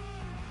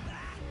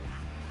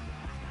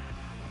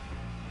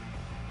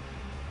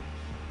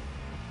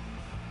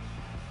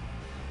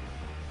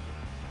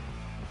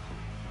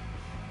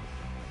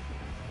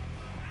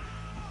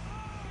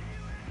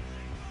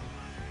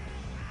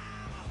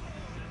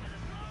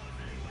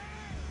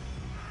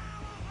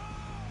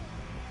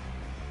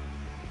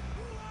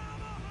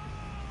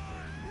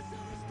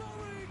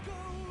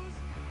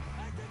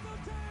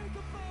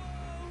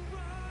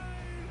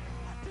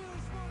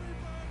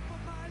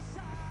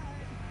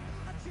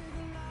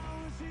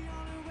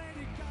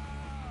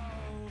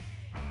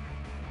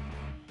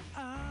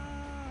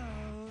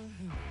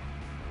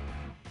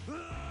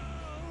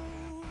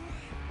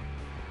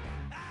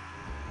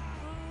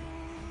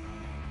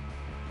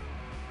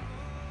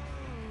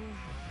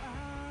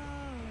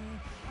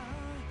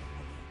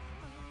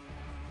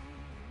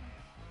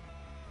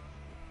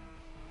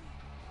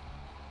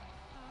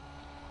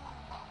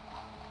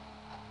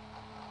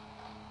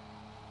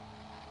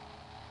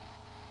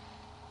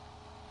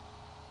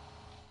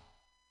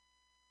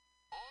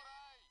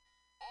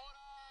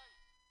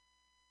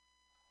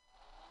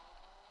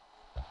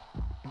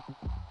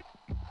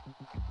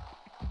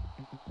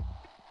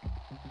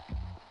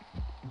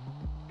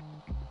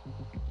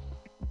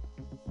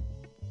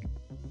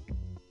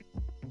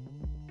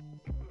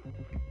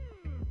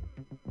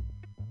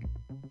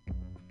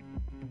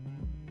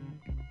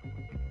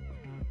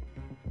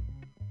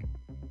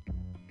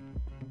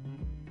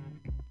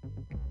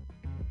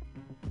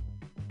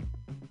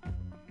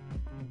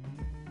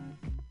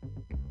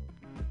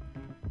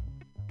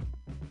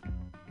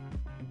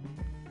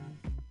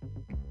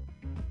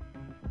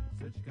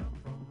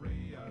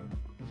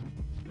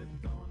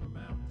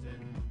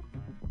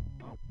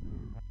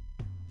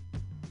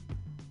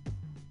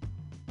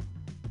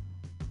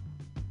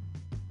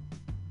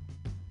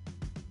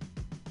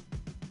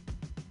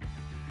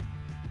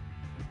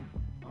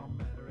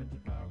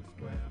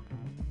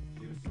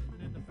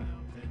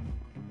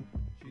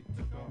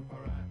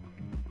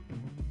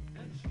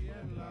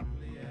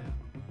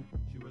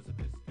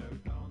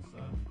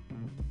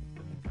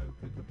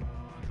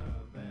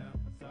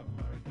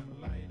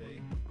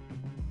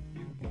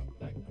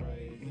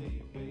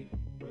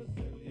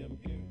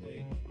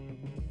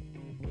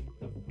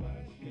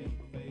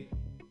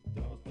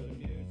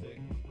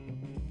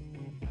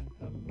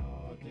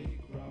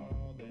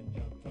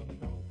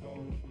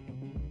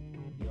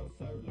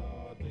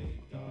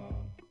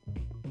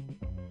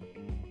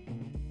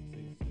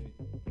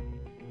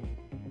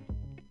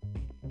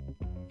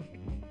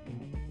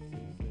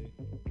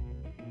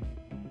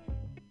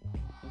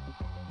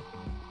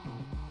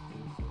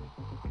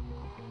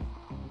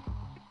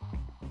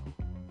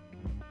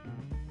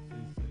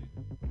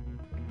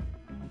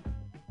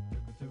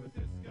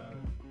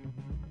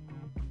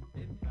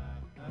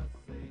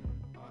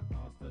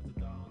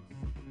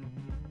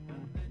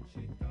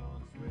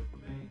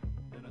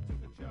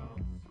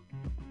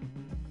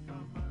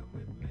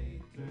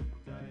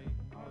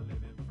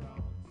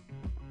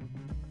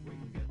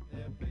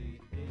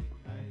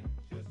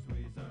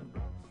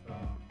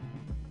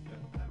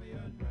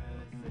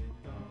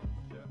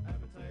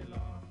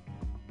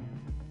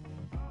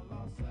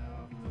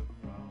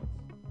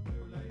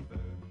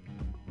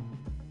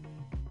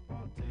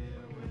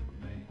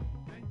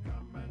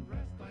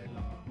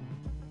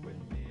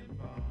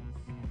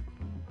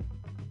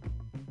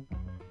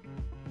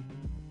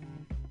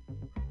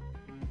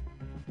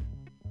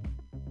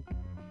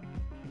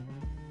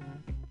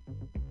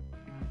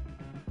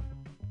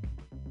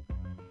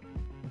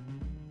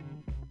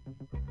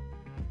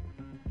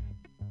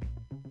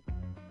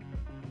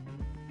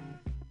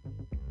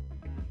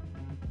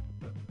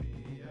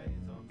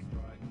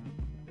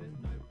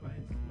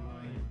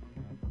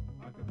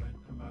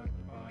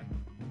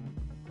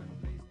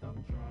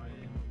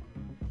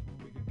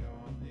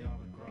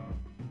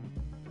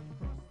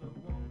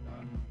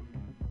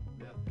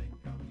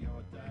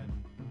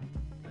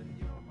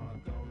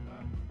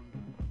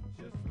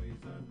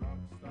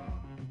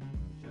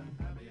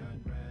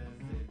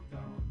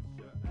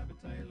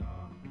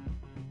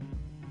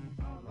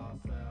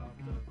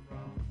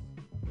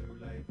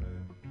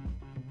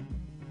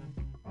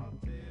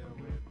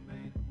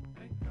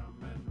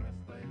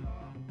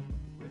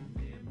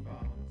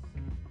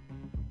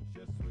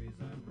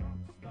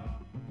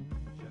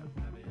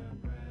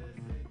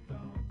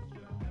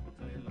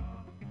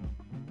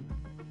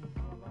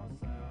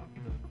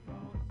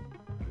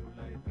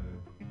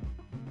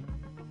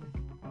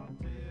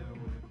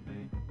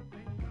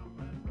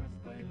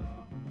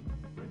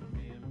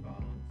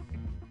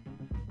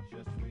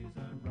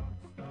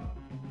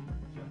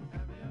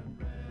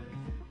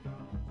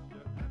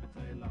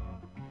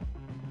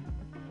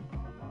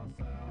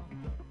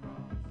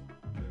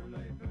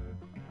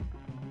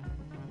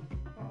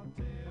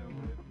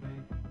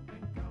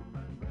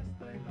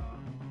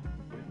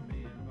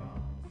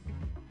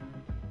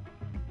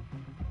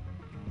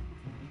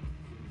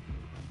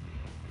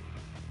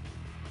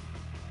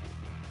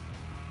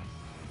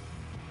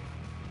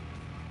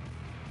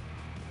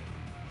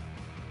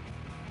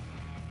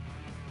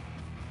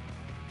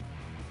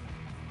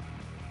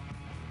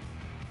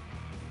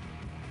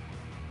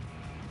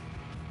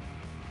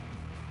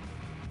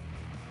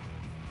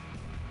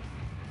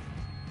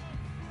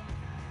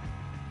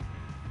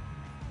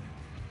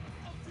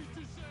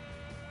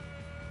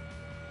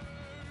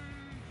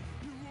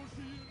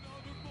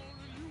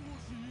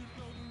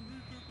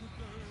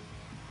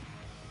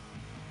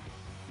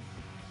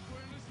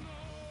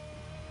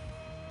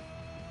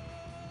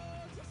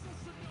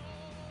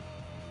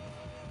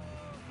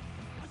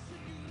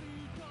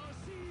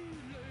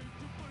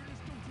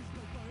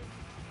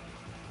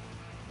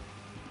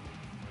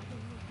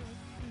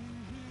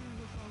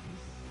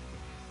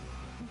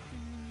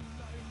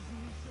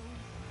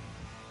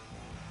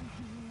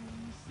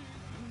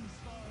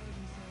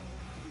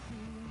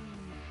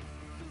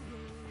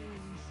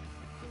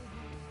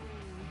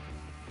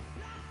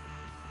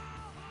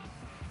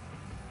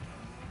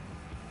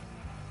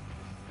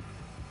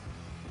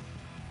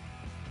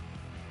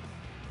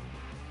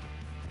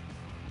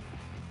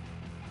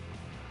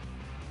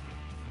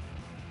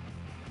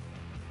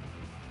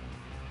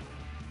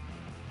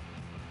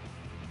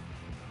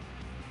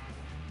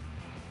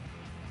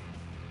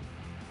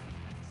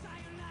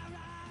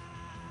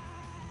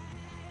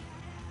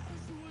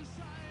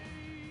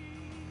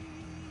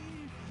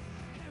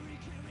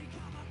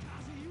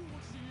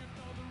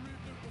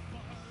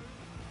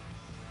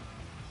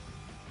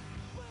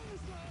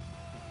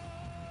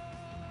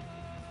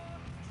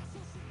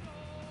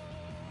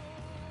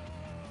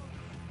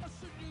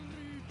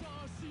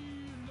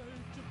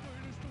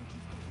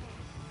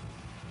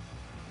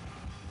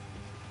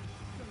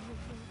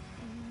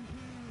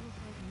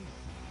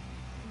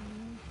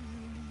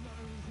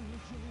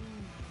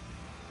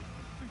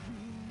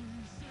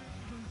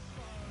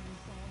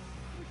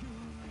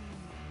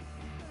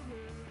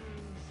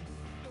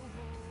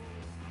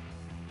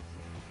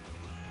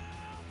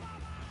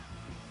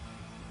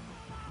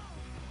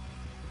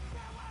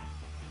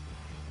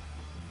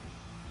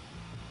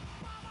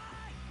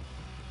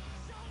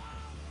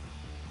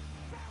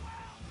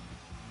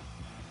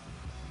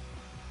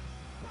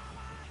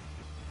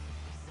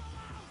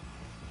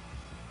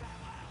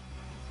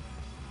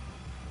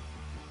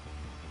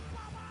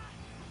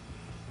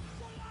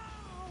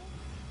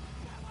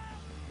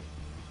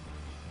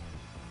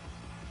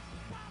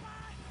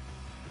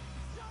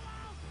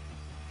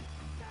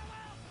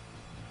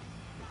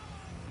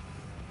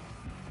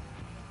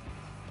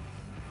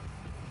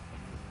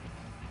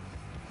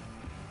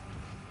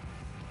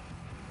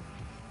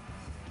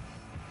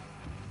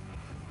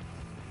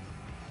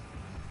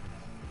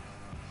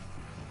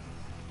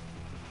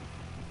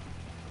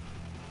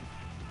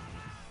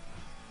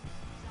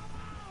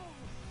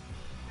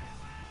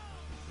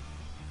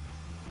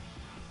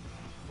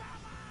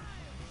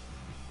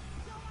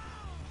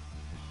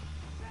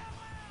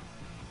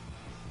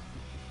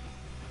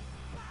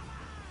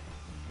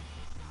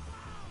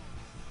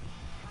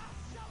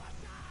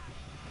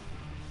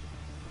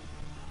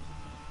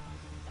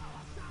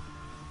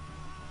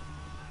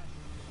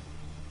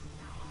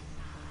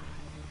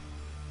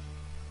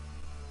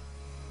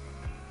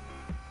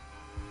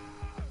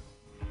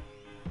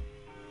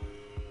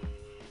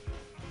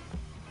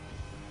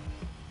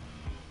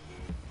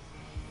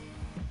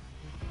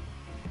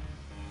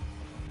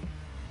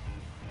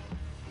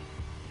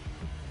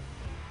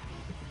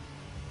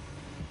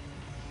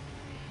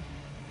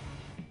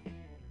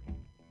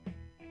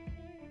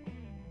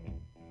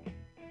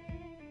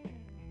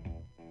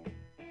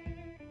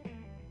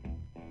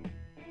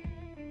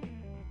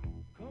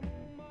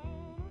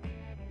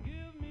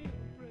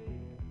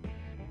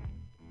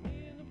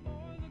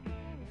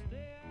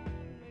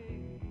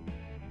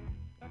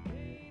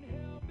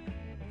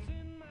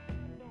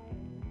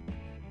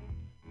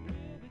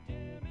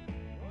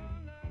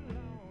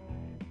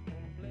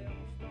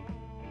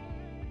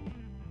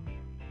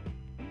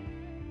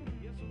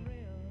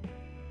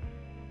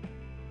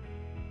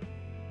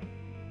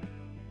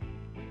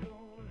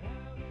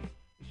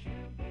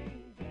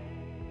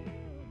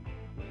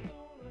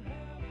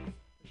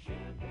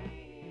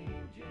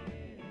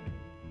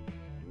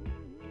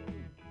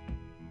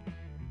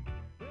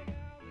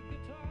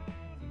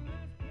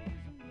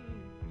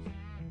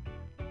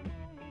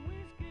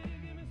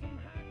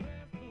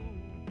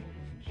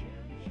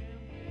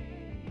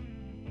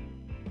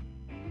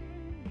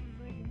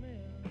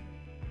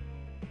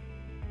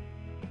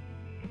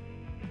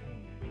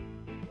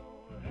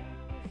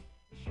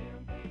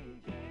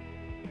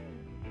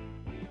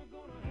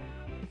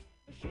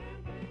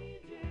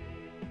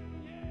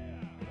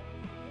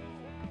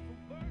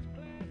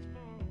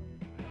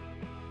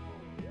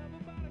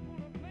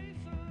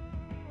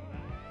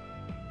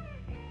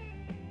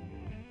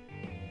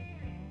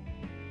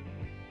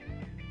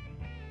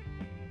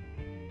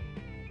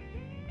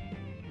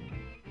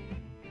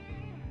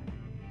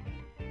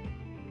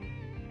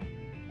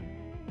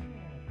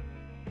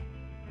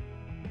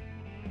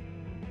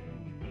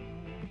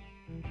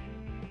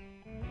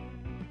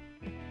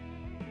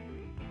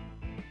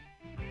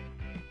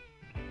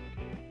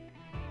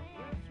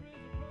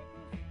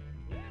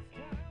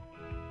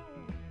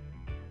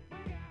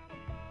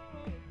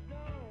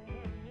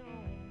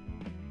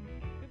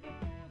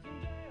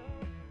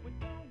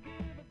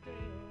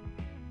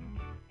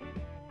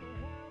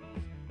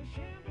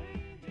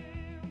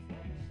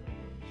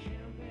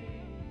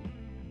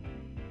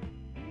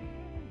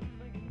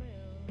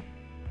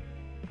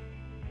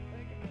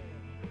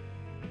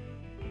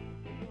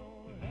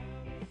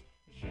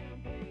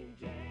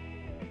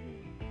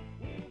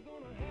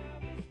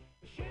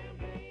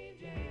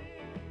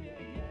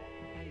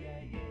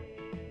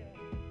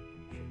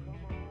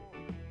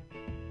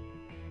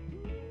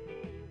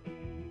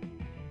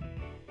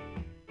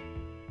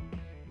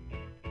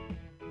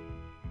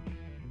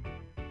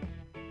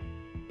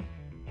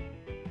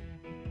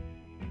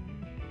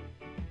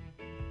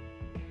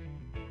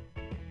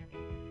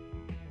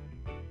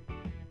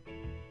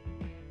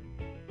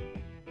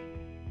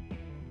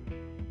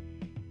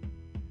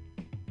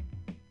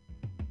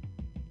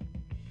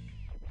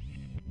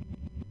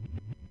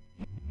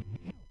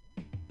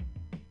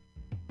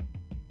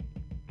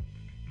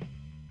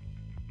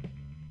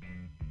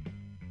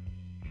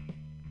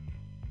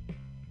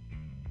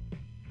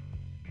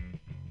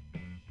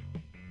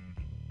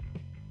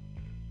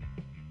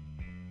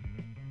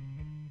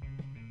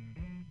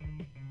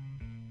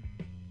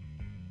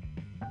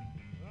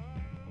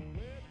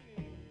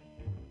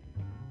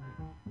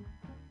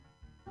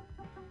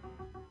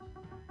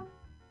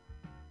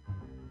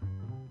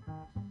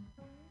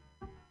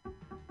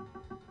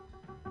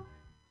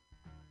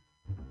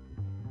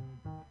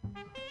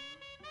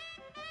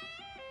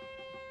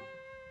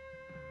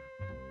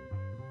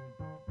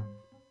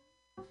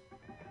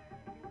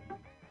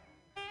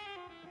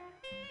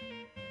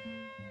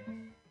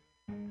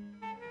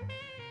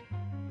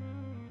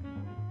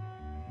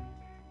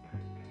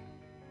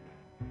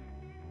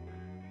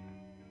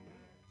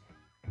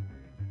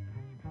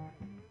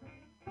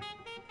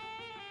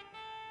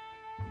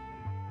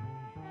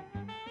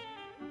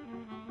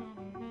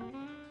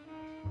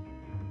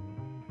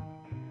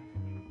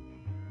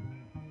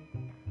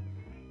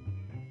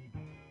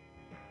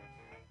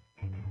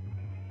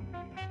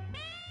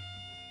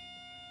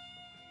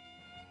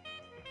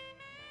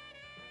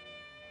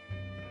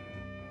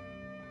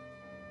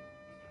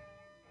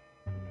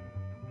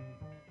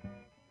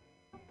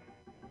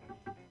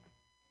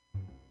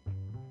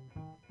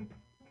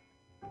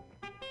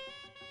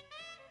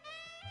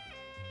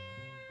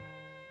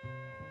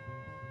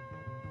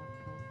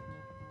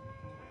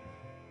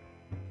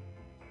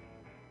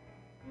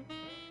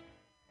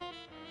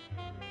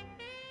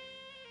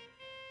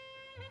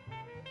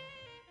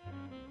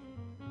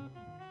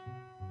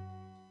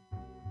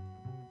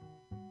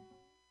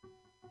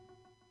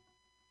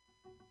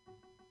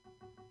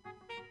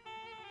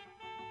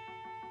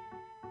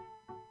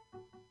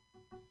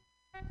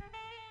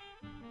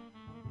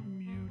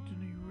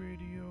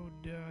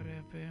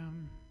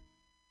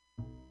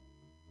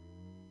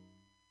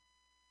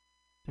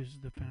 This is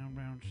the Found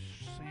Round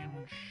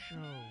Sound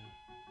Show.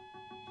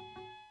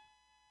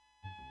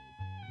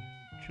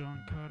 John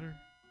Carter,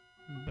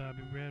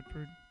 Bobby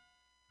Bradford.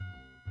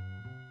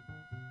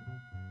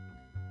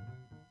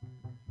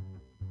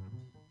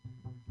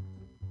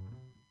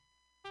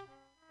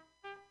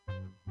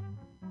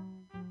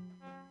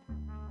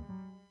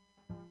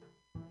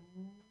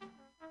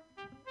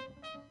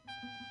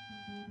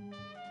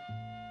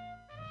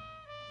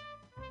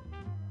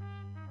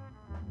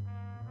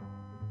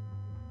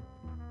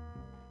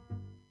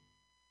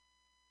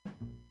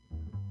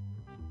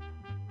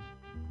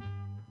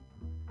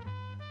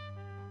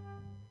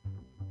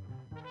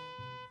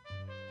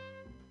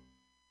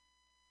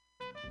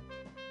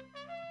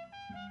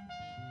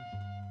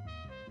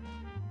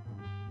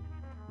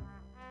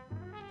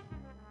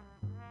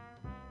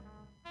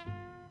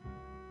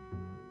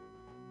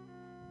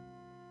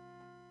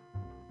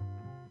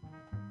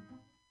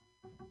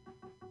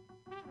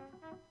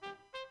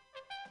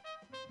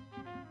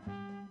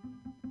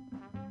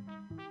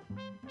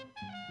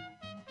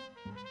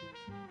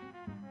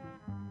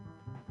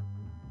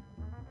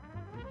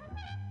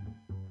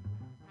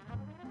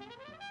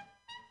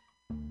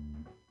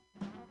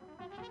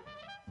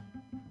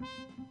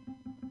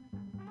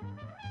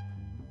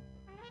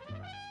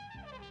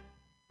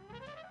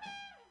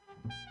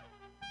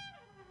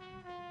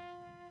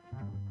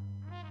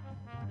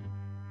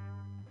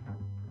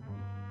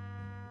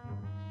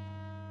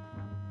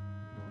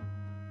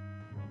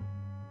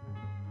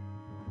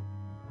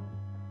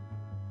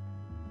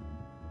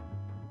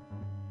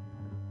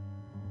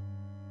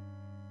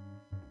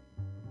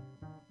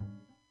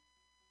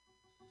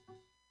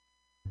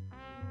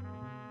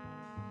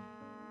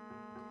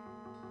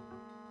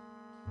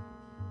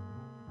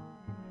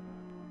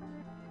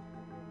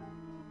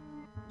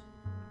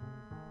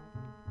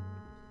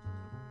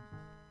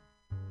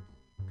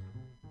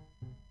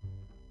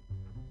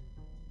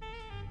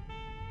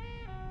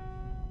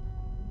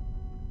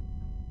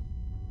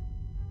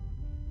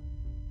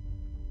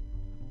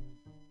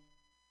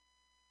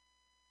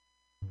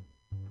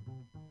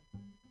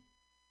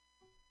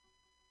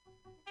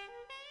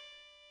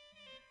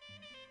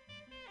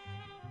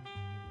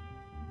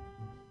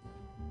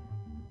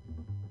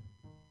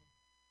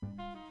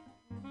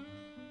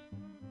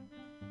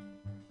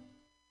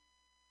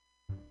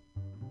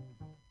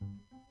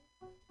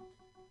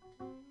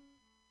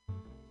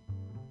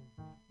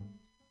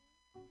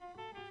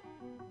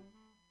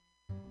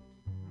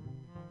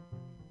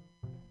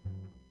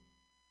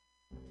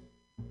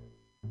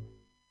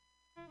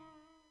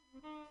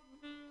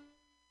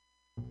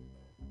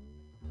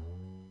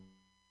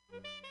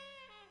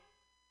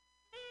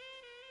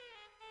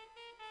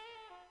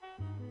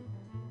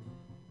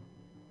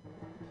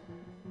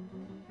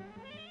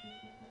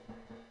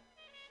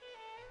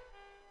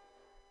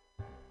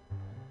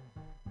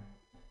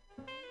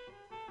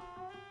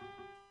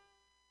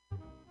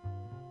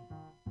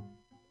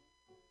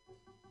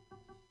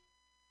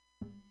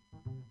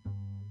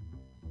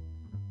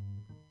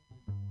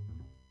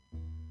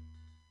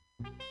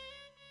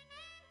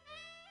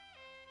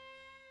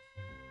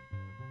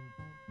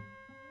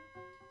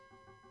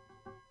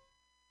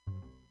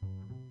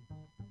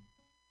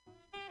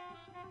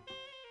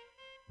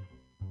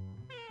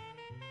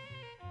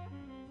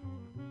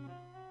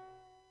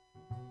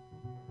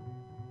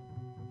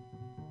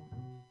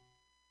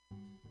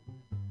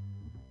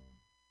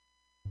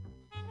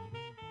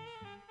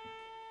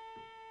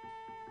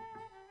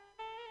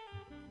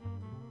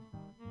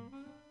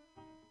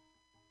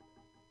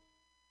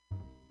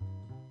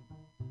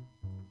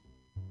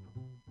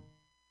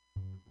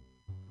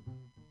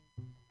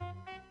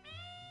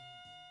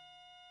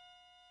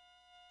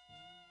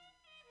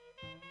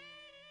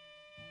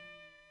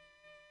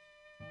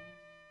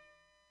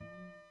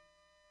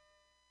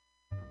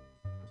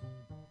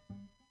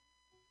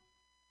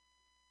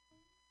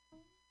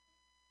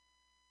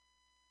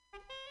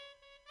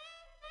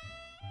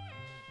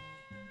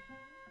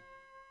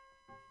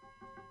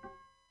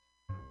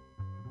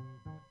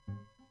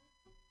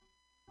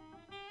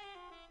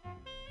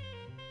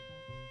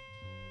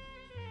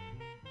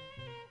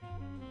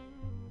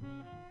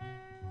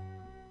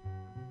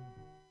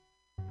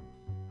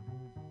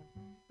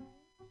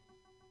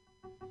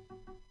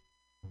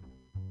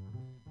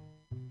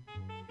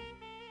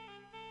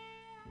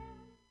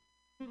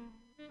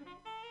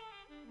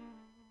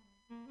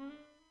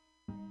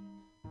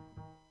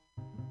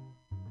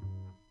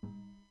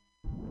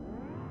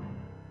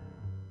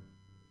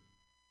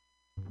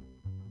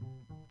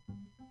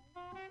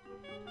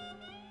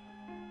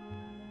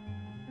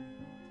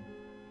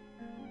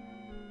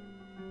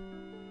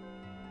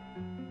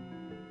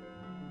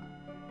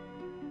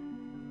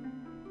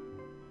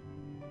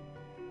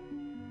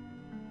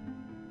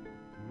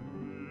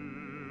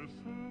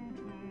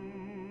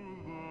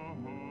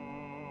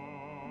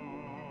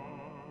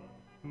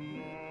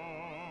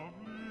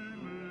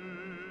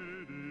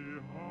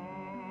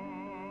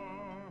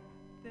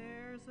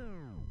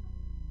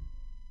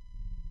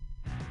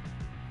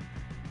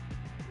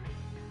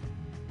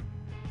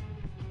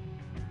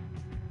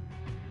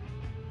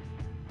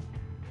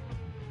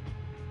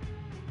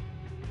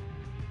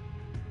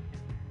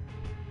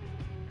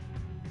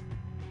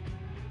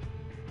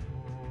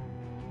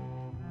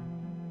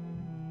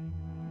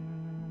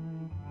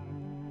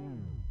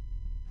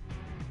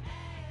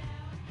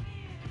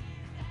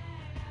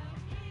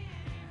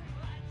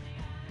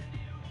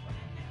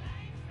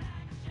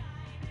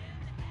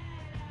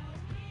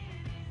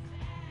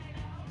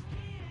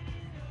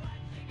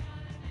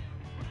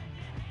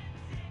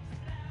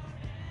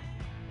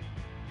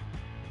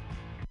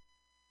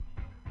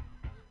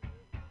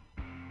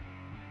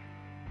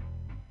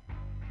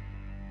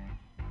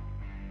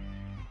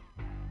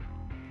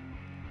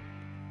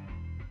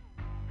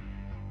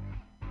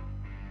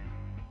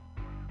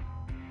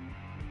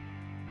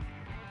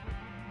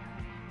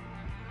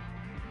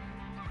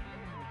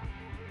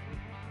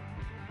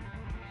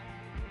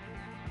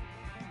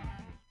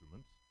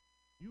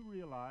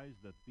 realize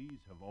that these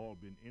have all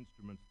been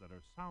instruments that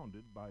are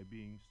sounded by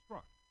being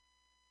struck.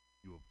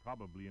 You have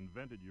probably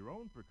invented your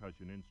own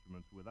percussion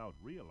instruments without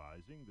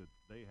realizing that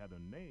they had a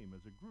name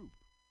as a group,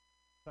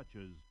 such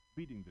as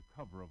beating the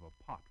cover of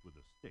a pot with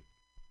a stick.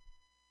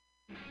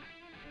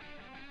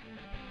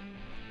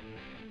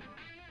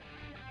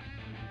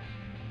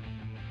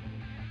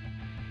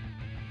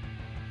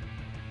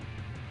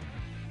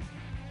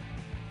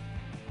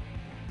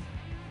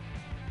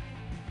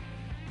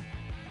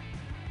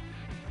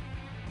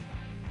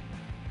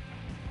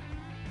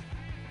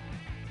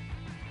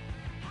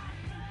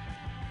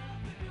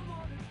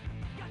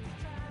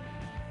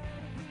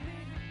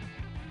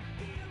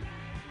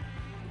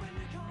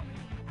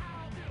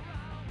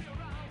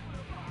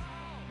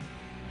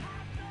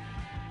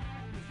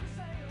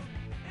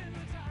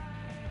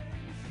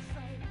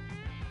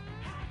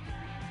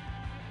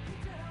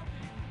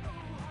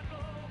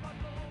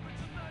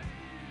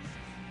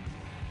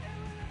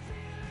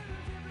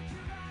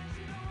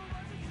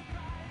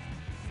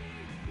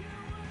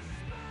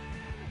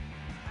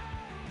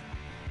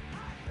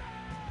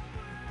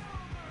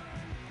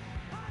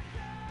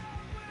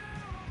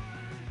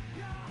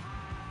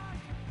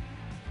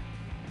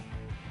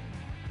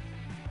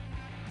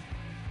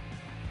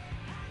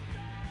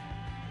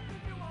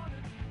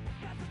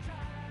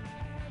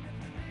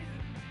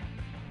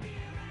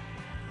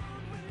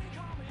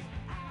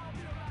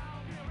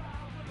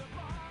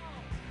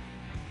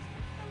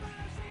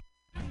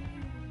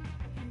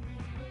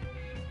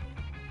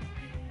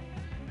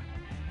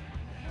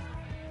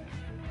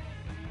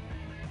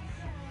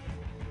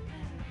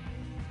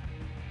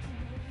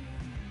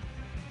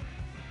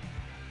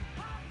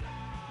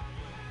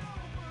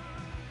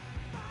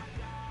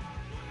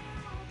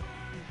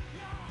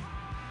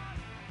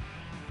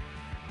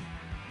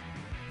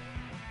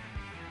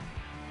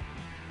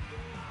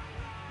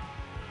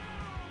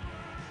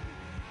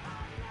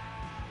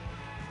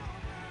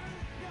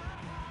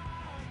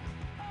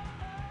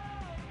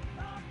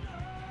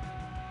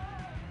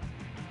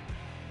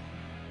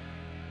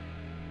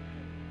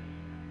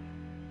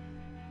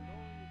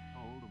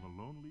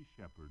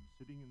 Shepherd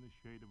sitting in the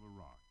shade of a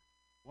rock,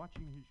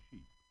 watching his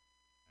sheep,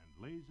 and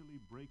lazily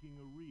breaking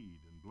a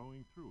reed and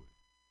blowing through it.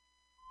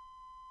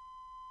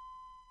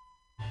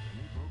 Then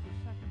he broke a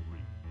second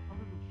reed, a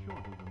little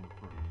shorter than the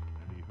first,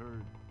 and he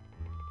heard.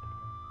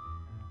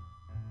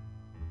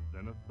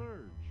 Then a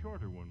third,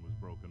 shorter one was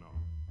broken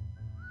off.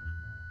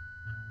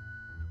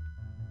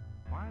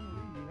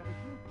 Finally, he had a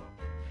group of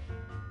them.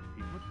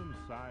 He put them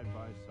side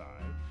by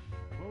side,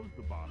 closed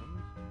the bottoms,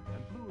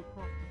 and blew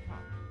across the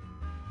tops.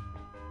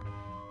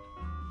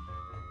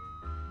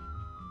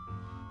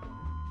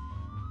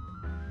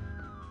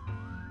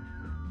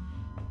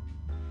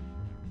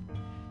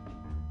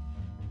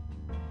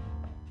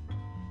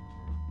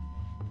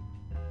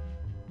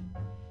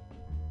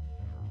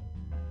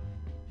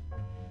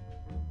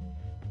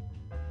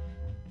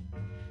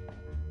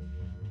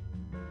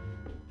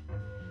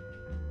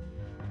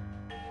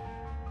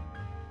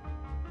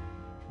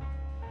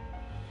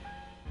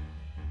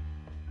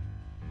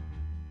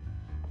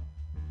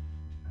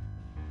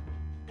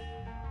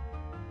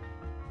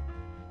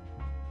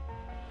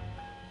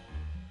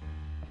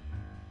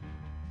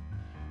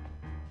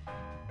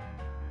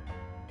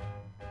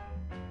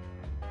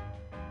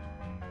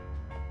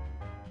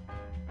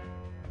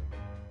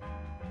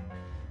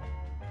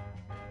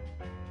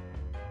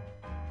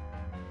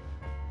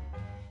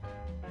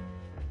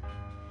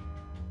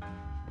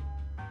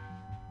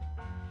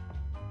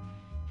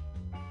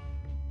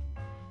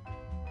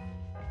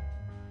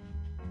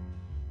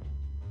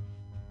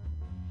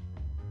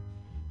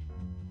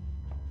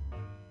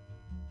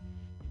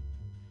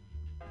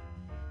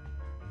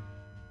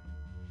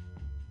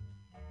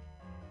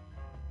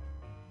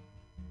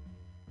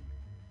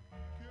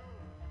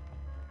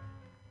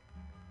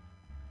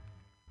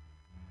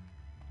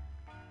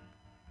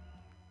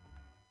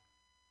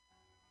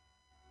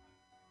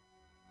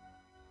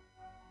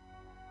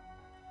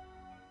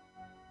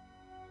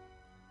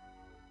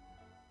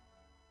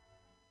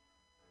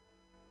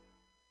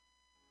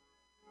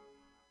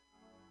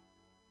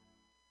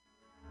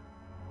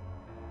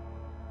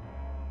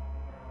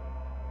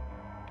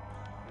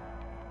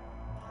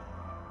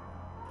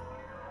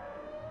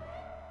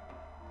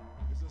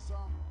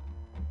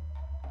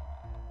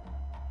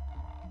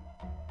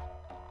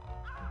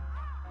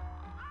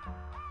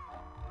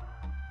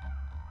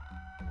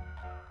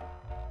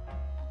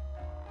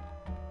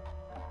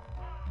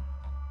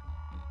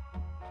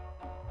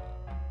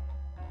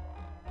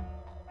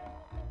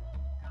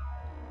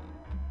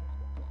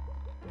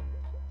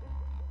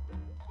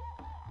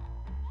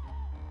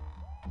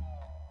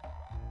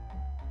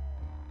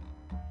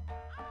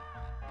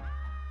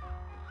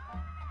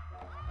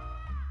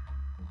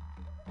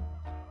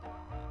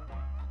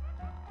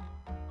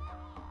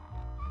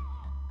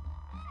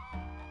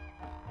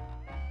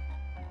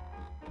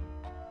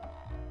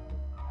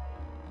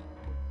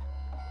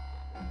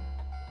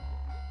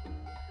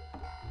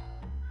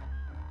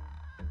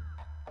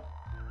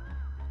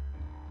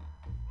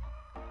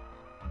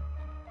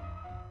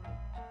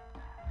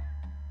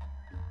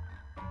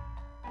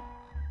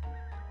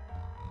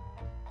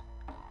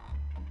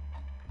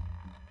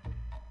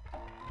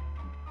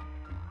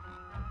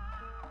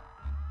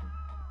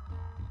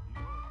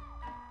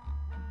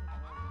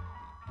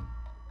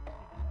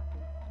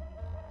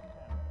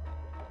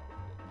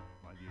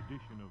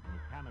 addition of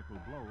mechanical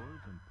blowers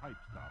and pipe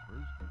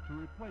stoppers to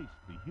replace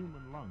the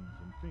human lungs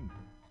and fingers.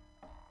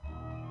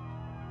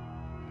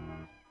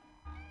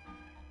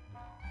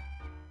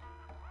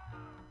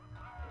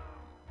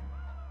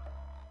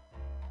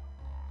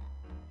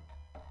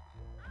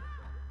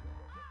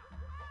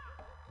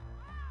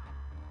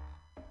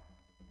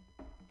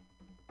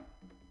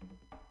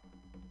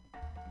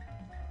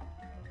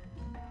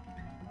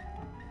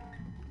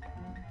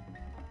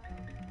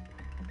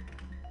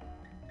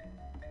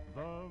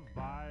 The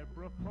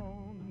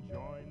vibraphone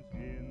joins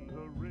in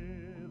the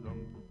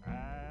rhythm,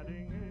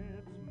 adding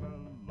its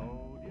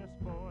melodious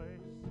voice.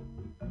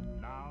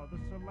 Now the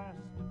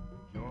Celeste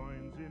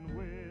joins in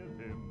with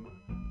him.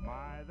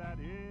 My, that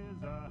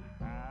is a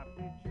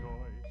happy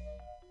choice.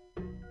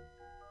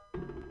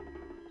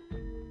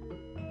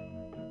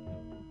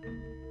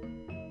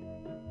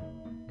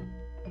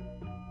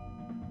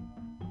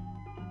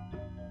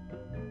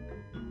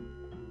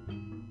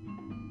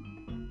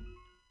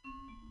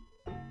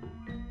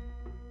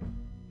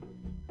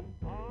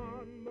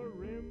 On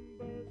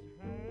marimbas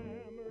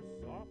hammer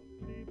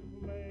softly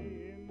play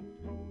in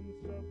tones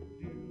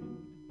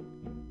subdued.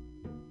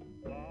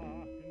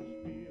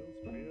 Glockenspiels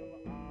fill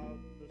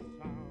out the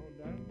sound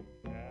and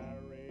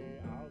carry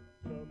out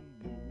the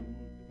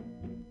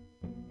mood.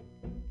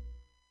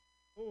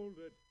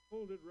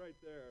 Hold it right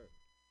there.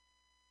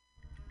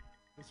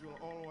 This will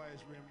always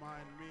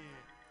remind me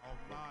of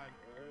my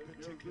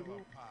particular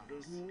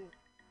past.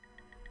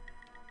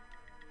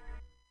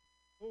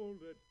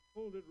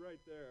 Hold it right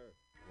there.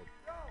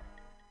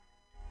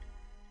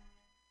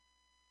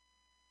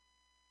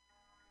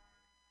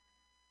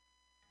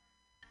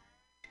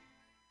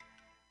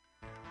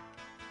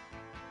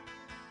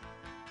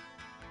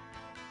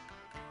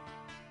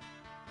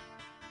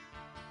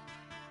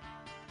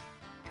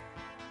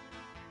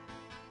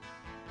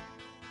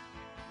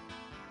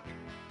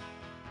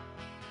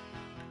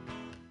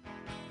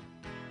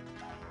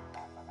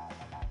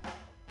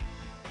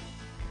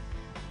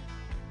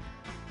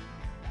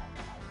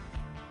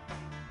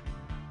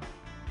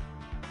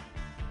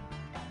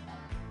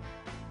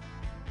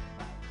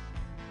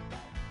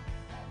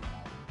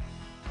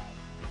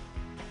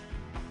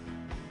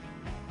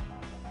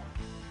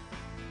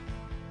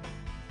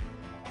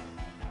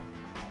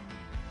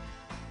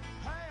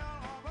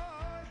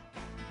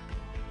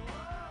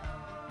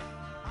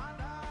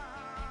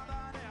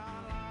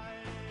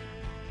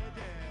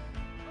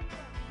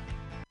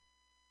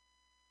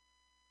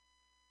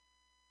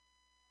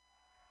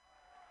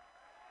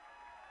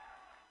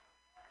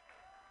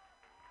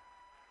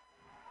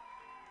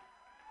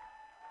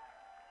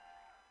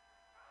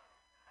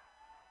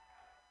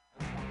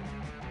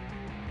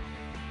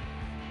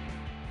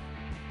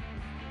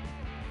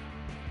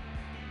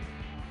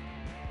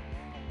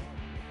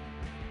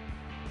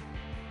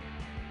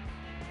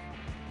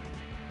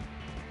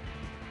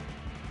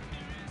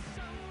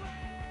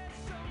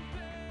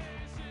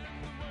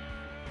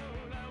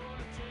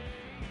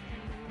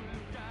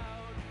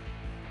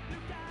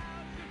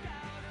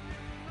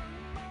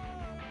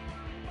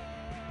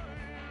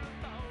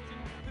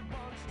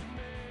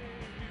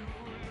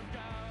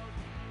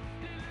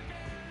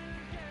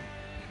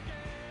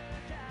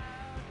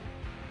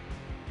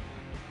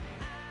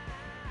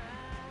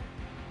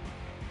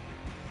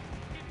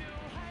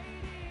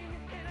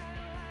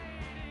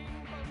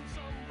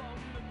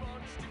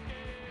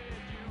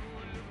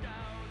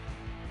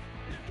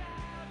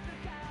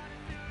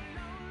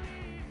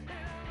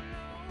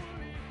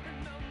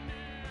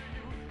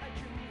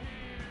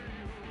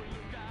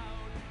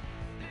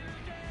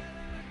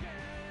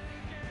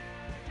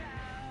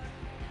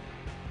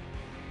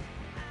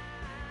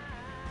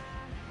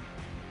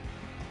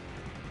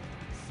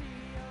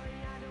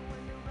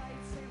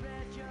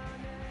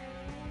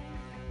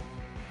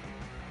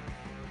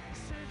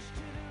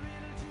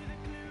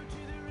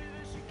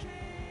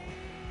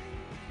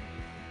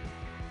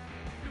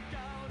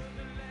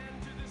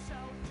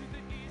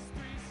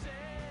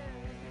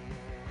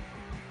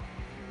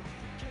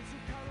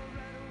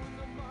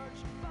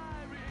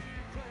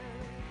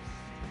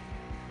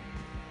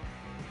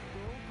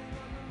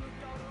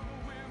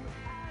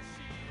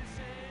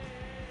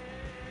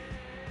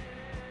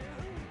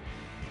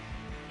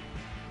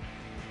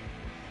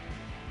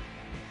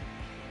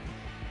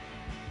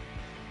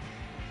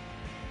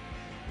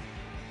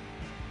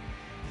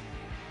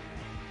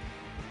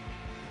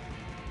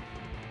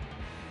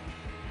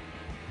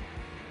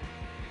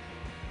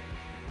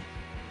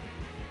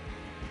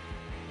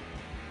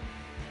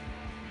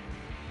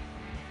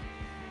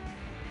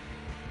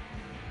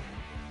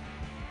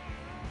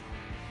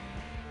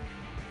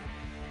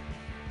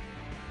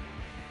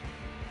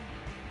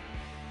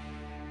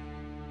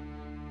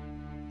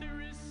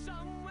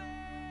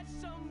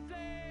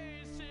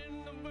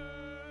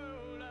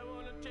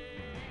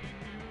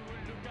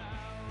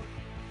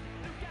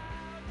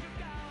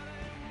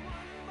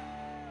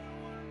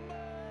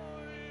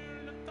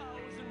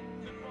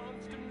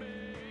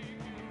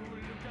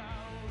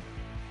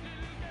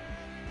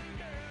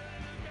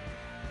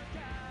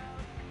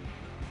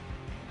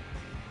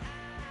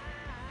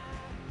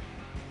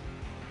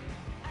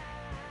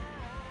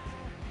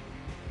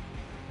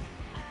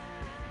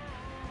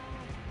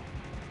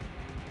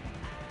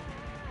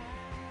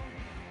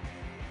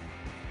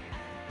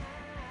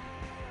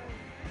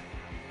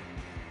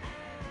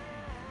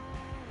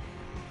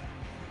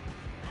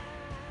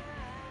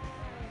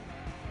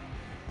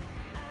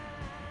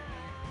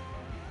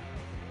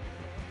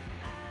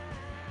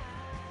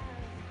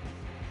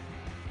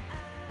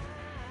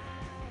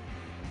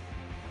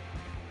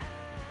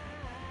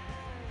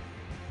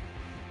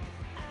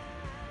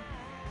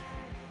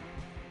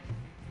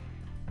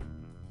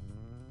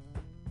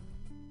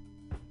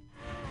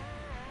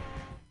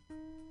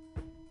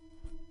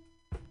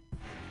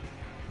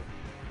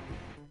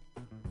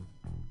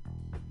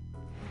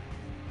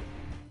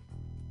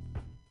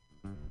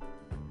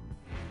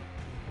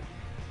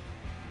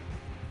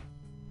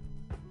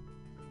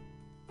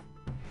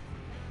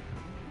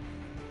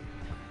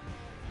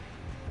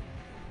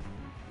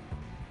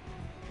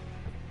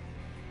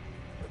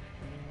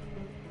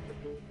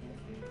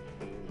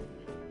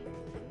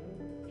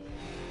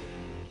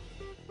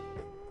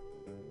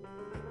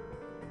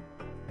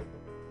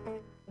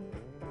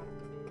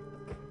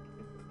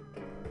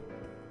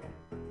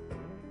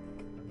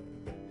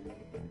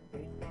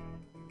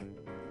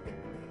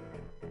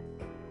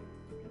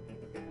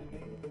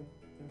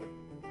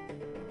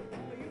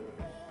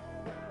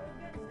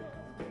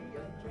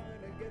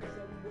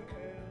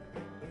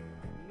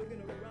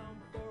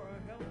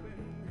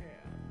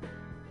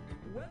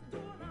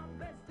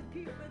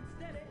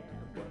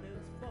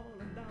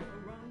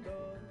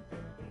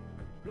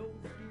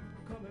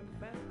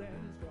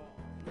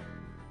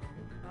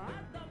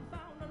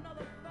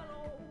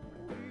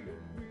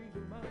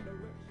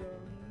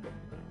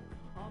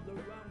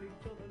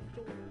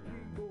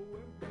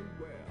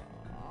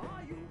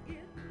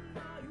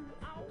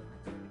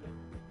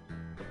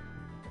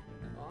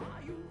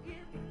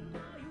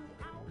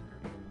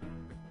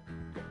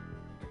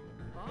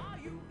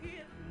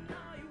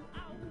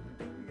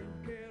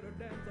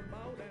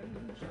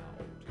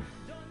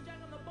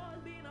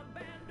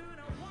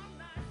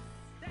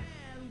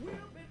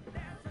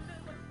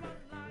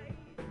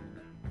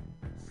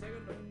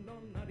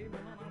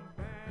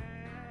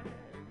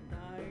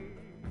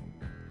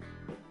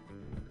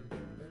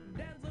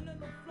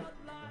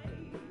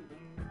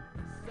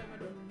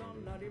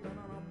 not even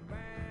on a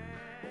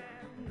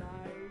bad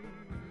night.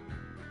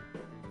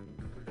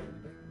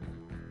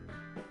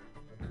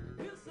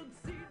 You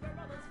succeed where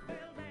others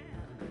failed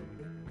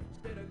and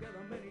stay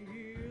together many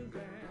years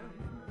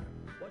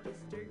and watch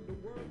us take the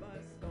world by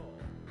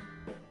storm.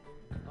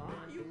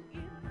 Are you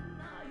in?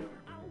 Are you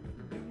out?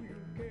 Do you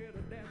care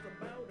to dance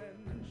about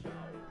and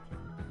shout?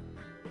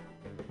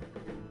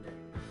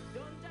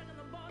 Don't tell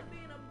the boys be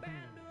in a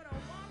band doing a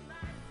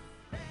one-night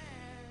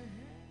stand.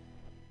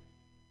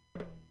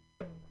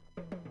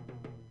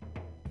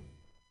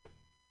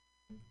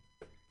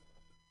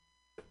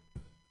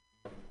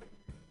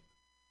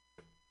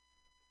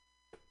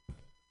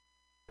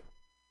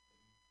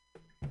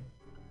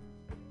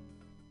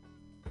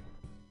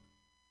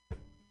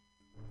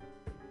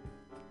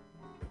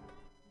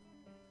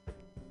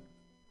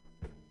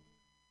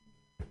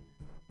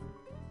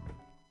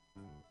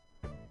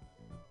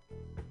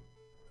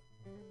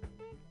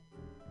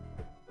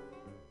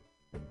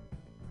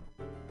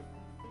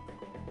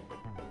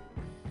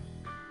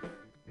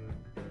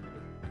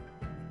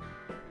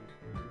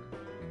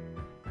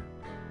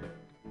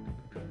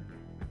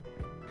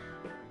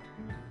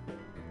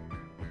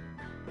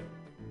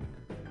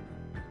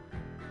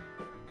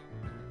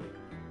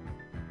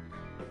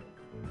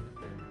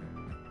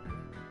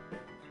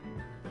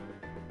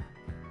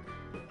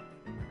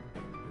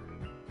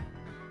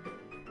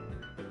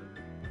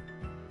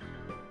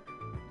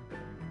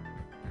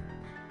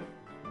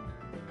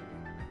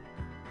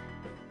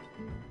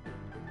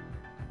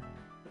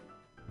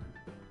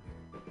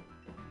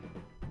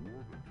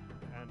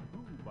 And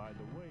who, by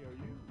the way, are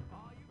you?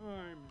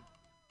 I'm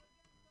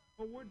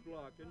a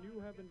woodblock, and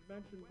you haven't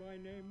mentioned my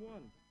name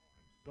once.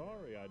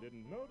 Sorry, I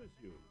didn't notice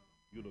you.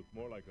 You look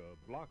more like a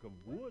block of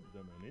wood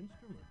than an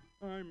instrument.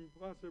 I'm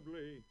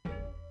possibly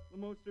the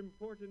most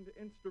important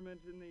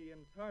instrument in the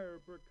entire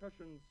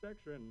percussion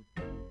section.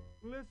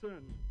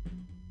 Listen.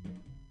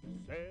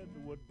 Said the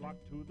woodblock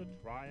to the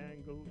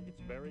triangle,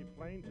 it's very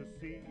plain to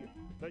see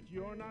that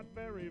you're not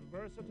very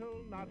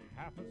versatile, not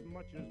half as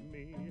much as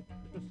me.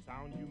 The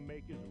sound you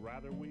make is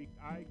rather weak,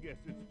 I guess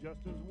it's just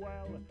as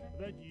well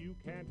that you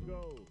can't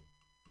go.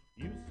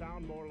 You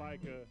sound more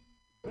like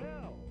a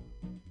bell.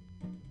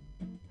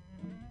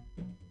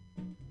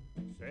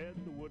 Said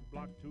the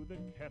woodblock to the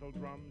kettle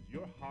drums,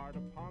 you're hard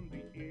upon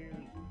the ears.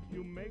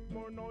 You make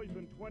more noise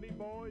than 20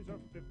 boys or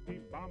 50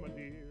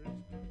 bombardiers.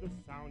 The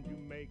sound you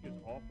make is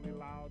awfully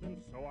loud,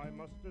 and so I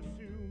must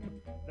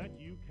assume that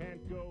you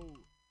can't go,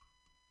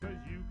 'cause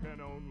you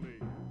can only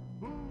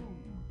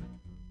boom.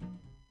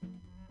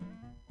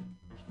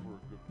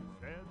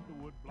 Said the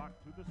woodblock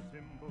to the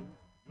cymbals,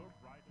 you're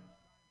bright and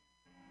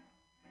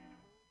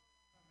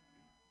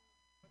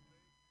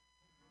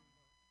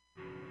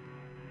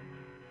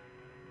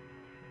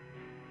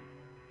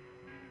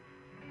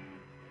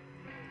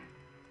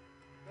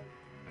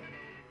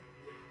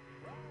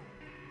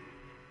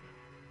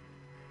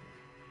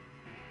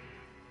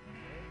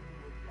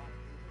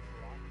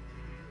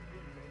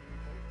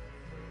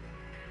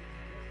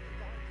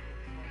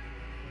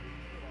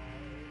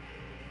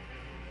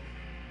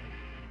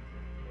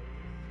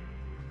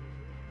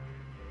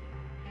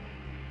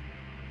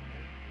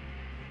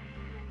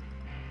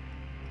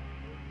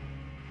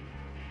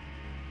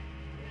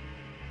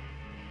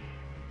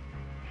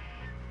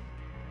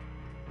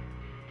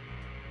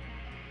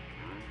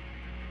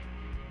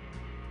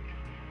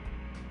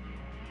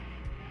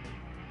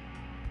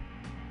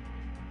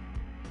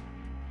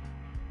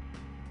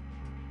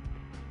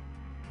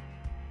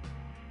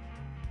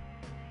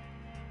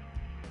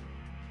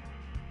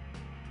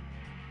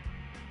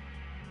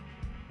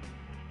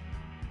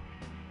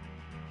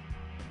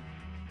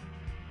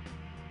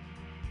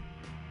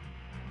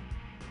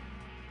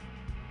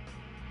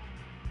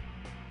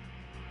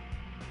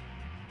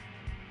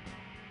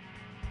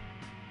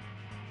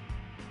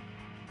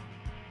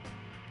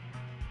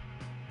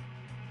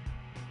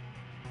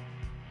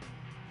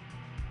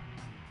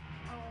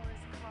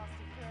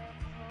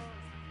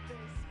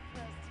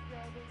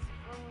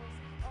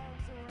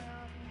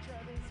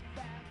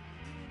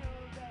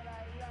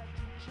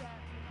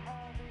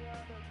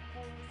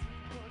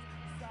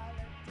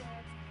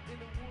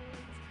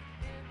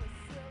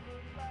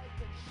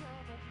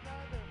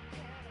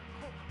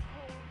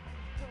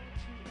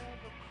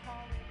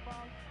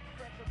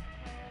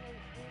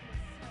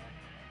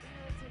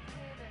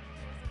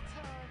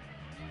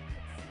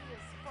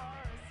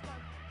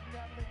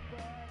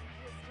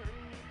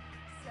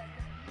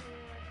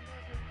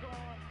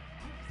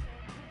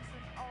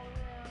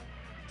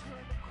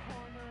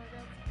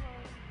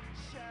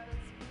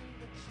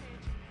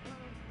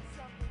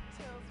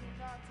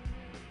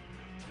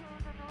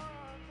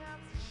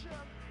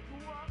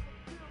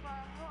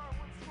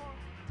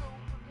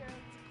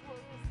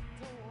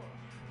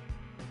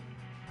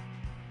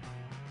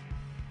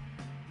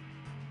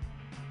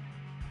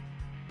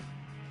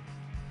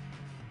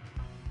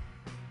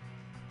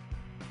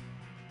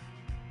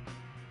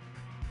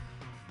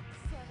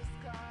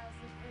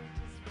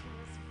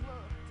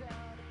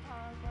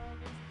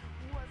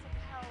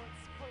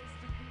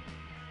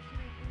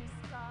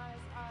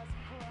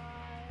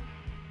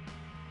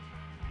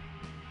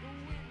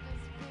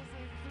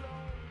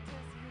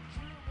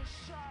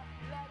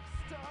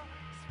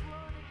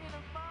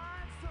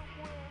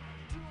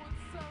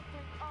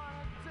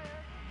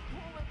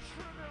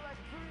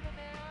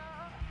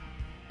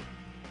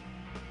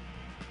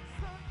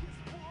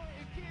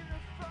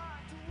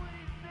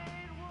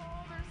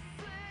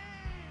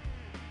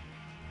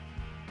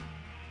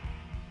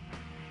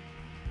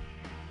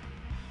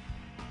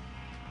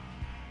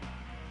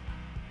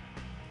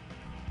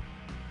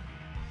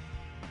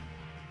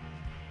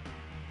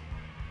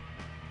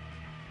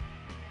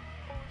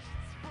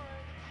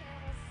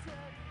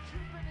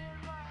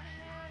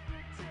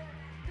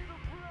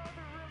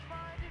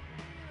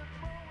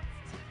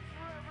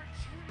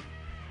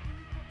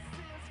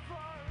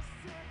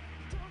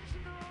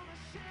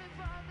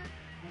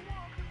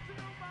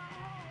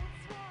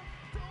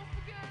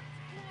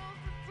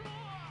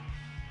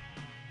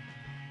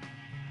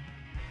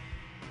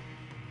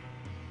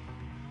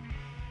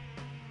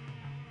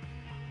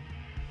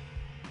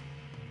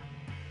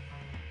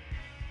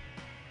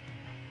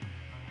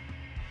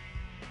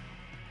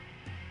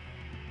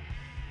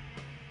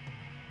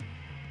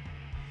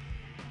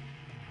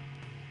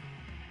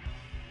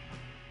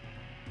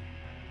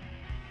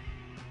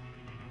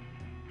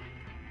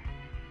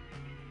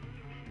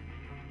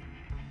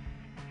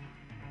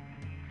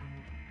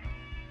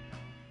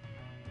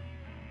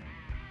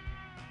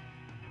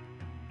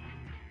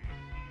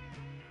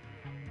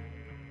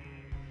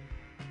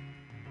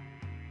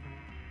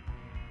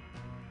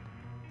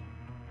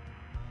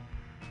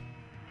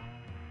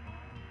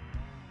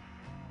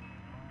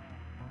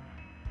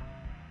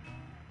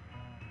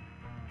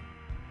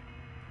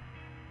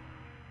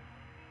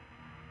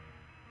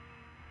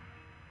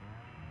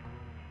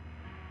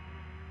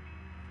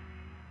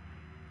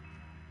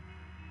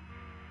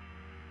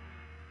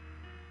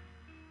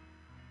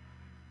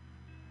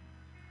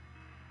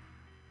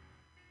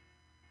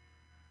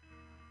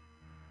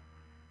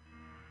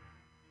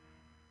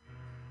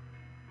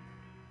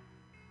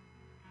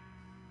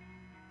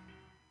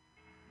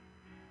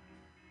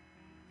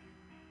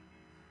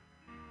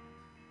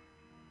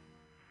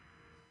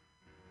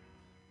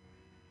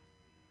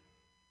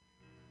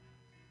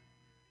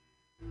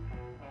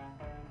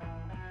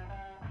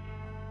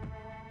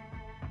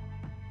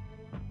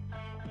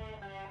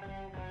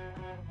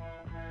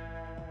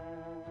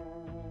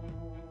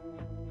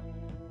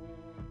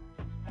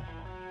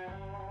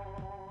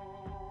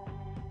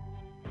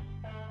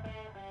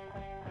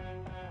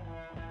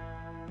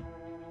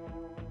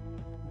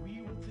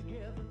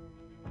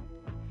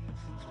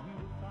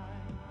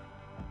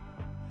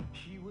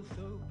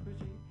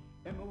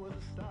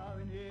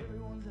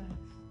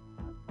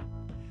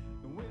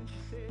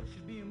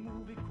she'd be a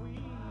movie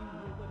queen,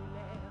 nobody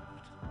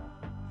laughed.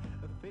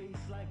 A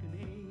face like an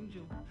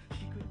angel,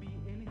 she could be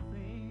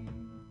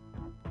anything.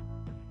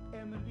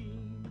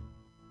 Emmeline,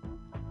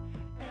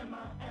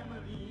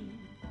 Emmeline,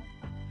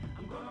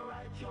 I'm gonna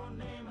write your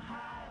name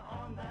high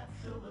on that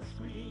silver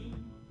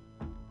screen.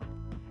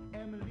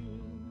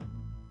 Emmeline,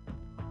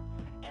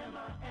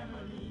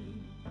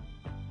 Emmeline,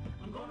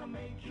 I'm gonna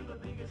make you the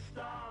biggest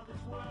star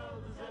this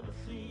world has ever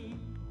seen.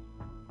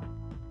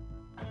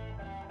 At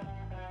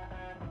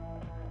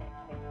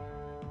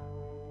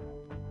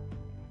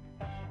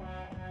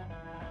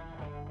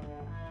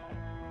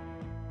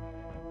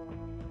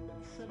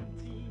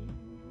 17,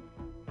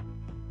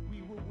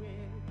 we were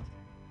wed.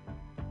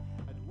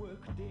 I'd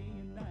work day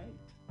and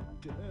night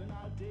to earn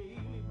our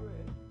daily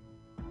bread.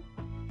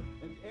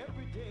 And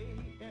every day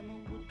Emma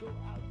would go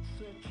out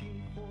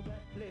searching for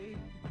that play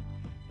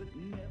that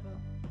never,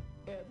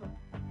 ever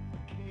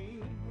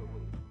came her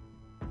way.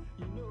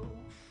 You know,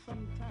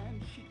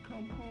 sometimes she'd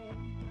come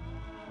home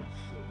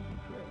so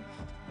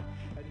depressed.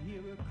 I'd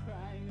hear her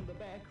crying in the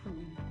back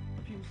room,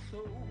 feel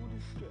so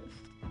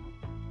distressed.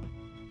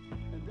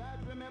 And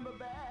I'd remember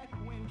back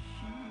when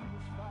she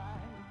was 5,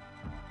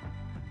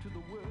 to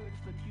the words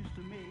that used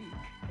to make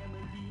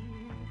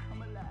Emmeline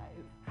come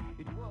alive.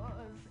 It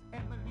was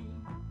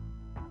Emmeline,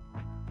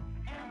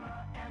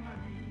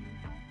 Emmeline,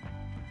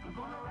 I'm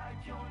gonna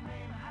write your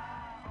name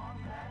high on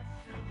that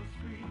silver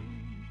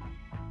screen.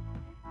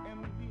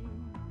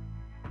 Emmeline,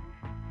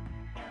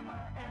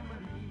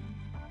 Emmeline,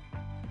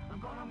 I'm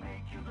gonna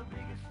make you the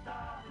biggest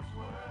star this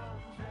world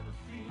has ever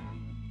seen.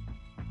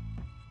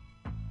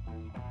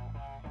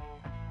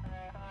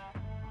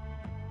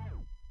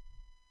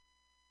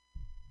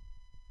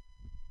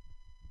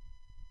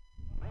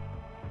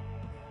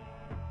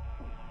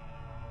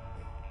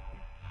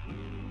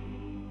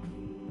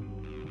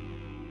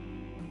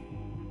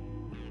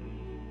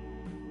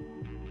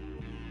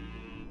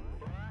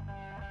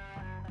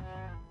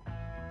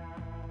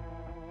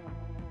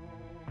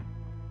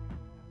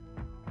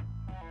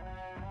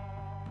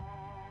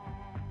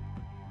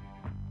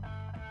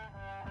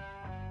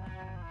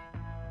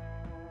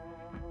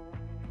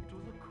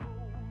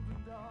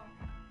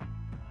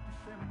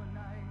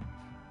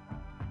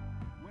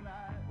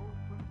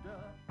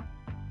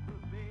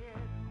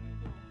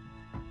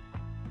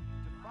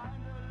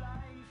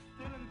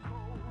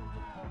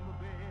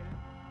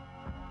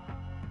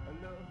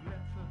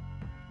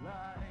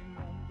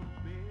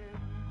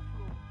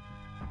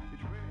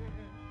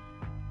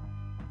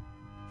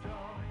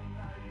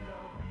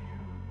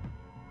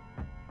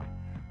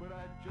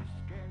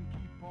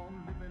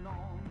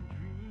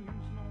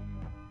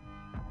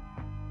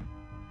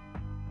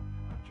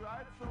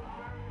 Tried so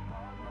very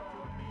hard not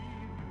to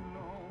leave you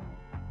alone.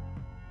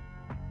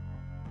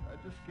 I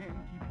just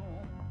can't keep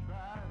on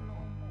trying no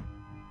more.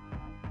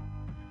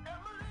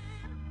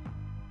 Emmeline!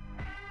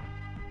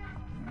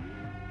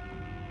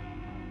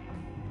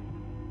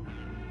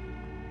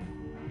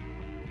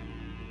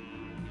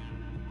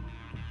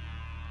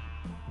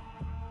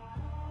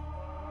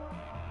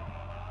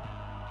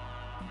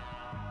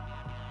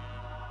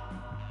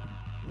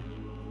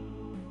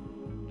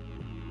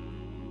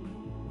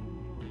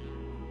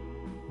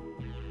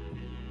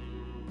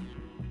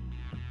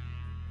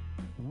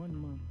 One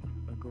month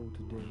ago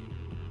today,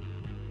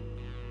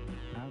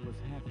 I was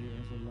happy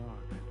as a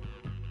lark.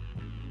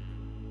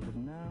 But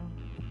now,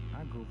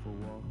 I go for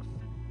walks,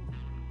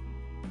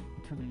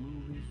 to the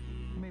movies,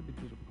 maybe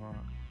to the park.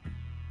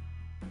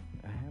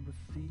 I have a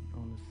seat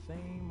on the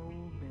same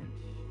old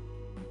bench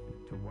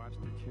to watch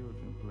the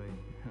children play.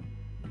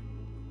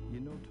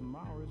 You know,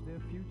 tomorrow is their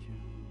future.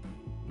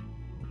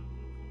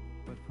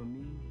 But for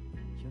me,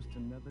 just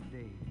another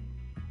day.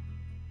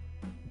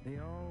 They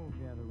all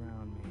gather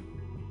around me.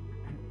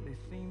 They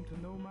seem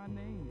to know my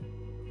name.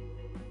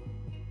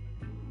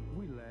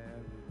 We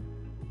laugh,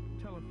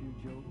 tell a few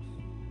jokes,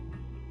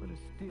 but it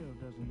still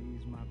doesn't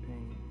ease my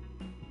pain.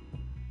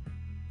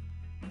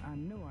 I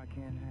know I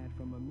can't hide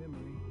from a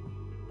memory,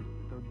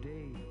 though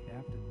day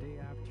after day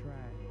I've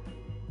tried.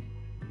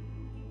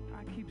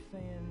 I keep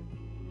saying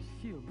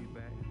she'll be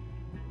back,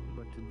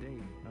 but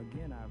today,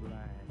 again I've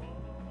lied.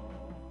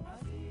 Oh,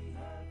 I see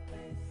her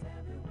face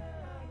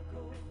everywhere I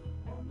go,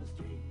 on the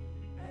street,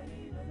 and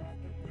even at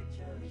the picture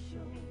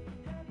show.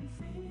 Have you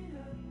seen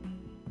her?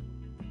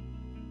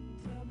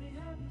 Tell me,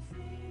 have you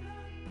seen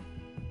her?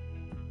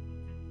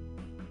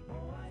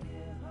 Oh, I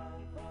hear her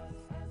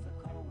voice as the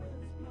cold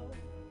winds blow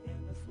in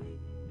the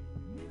sweet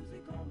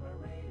music on my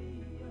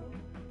radio.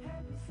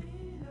 Have you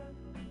seen her?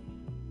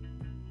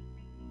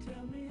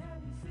 Tell me,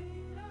 have you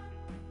seen her?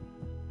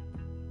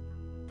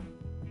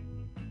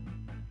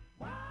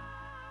 Why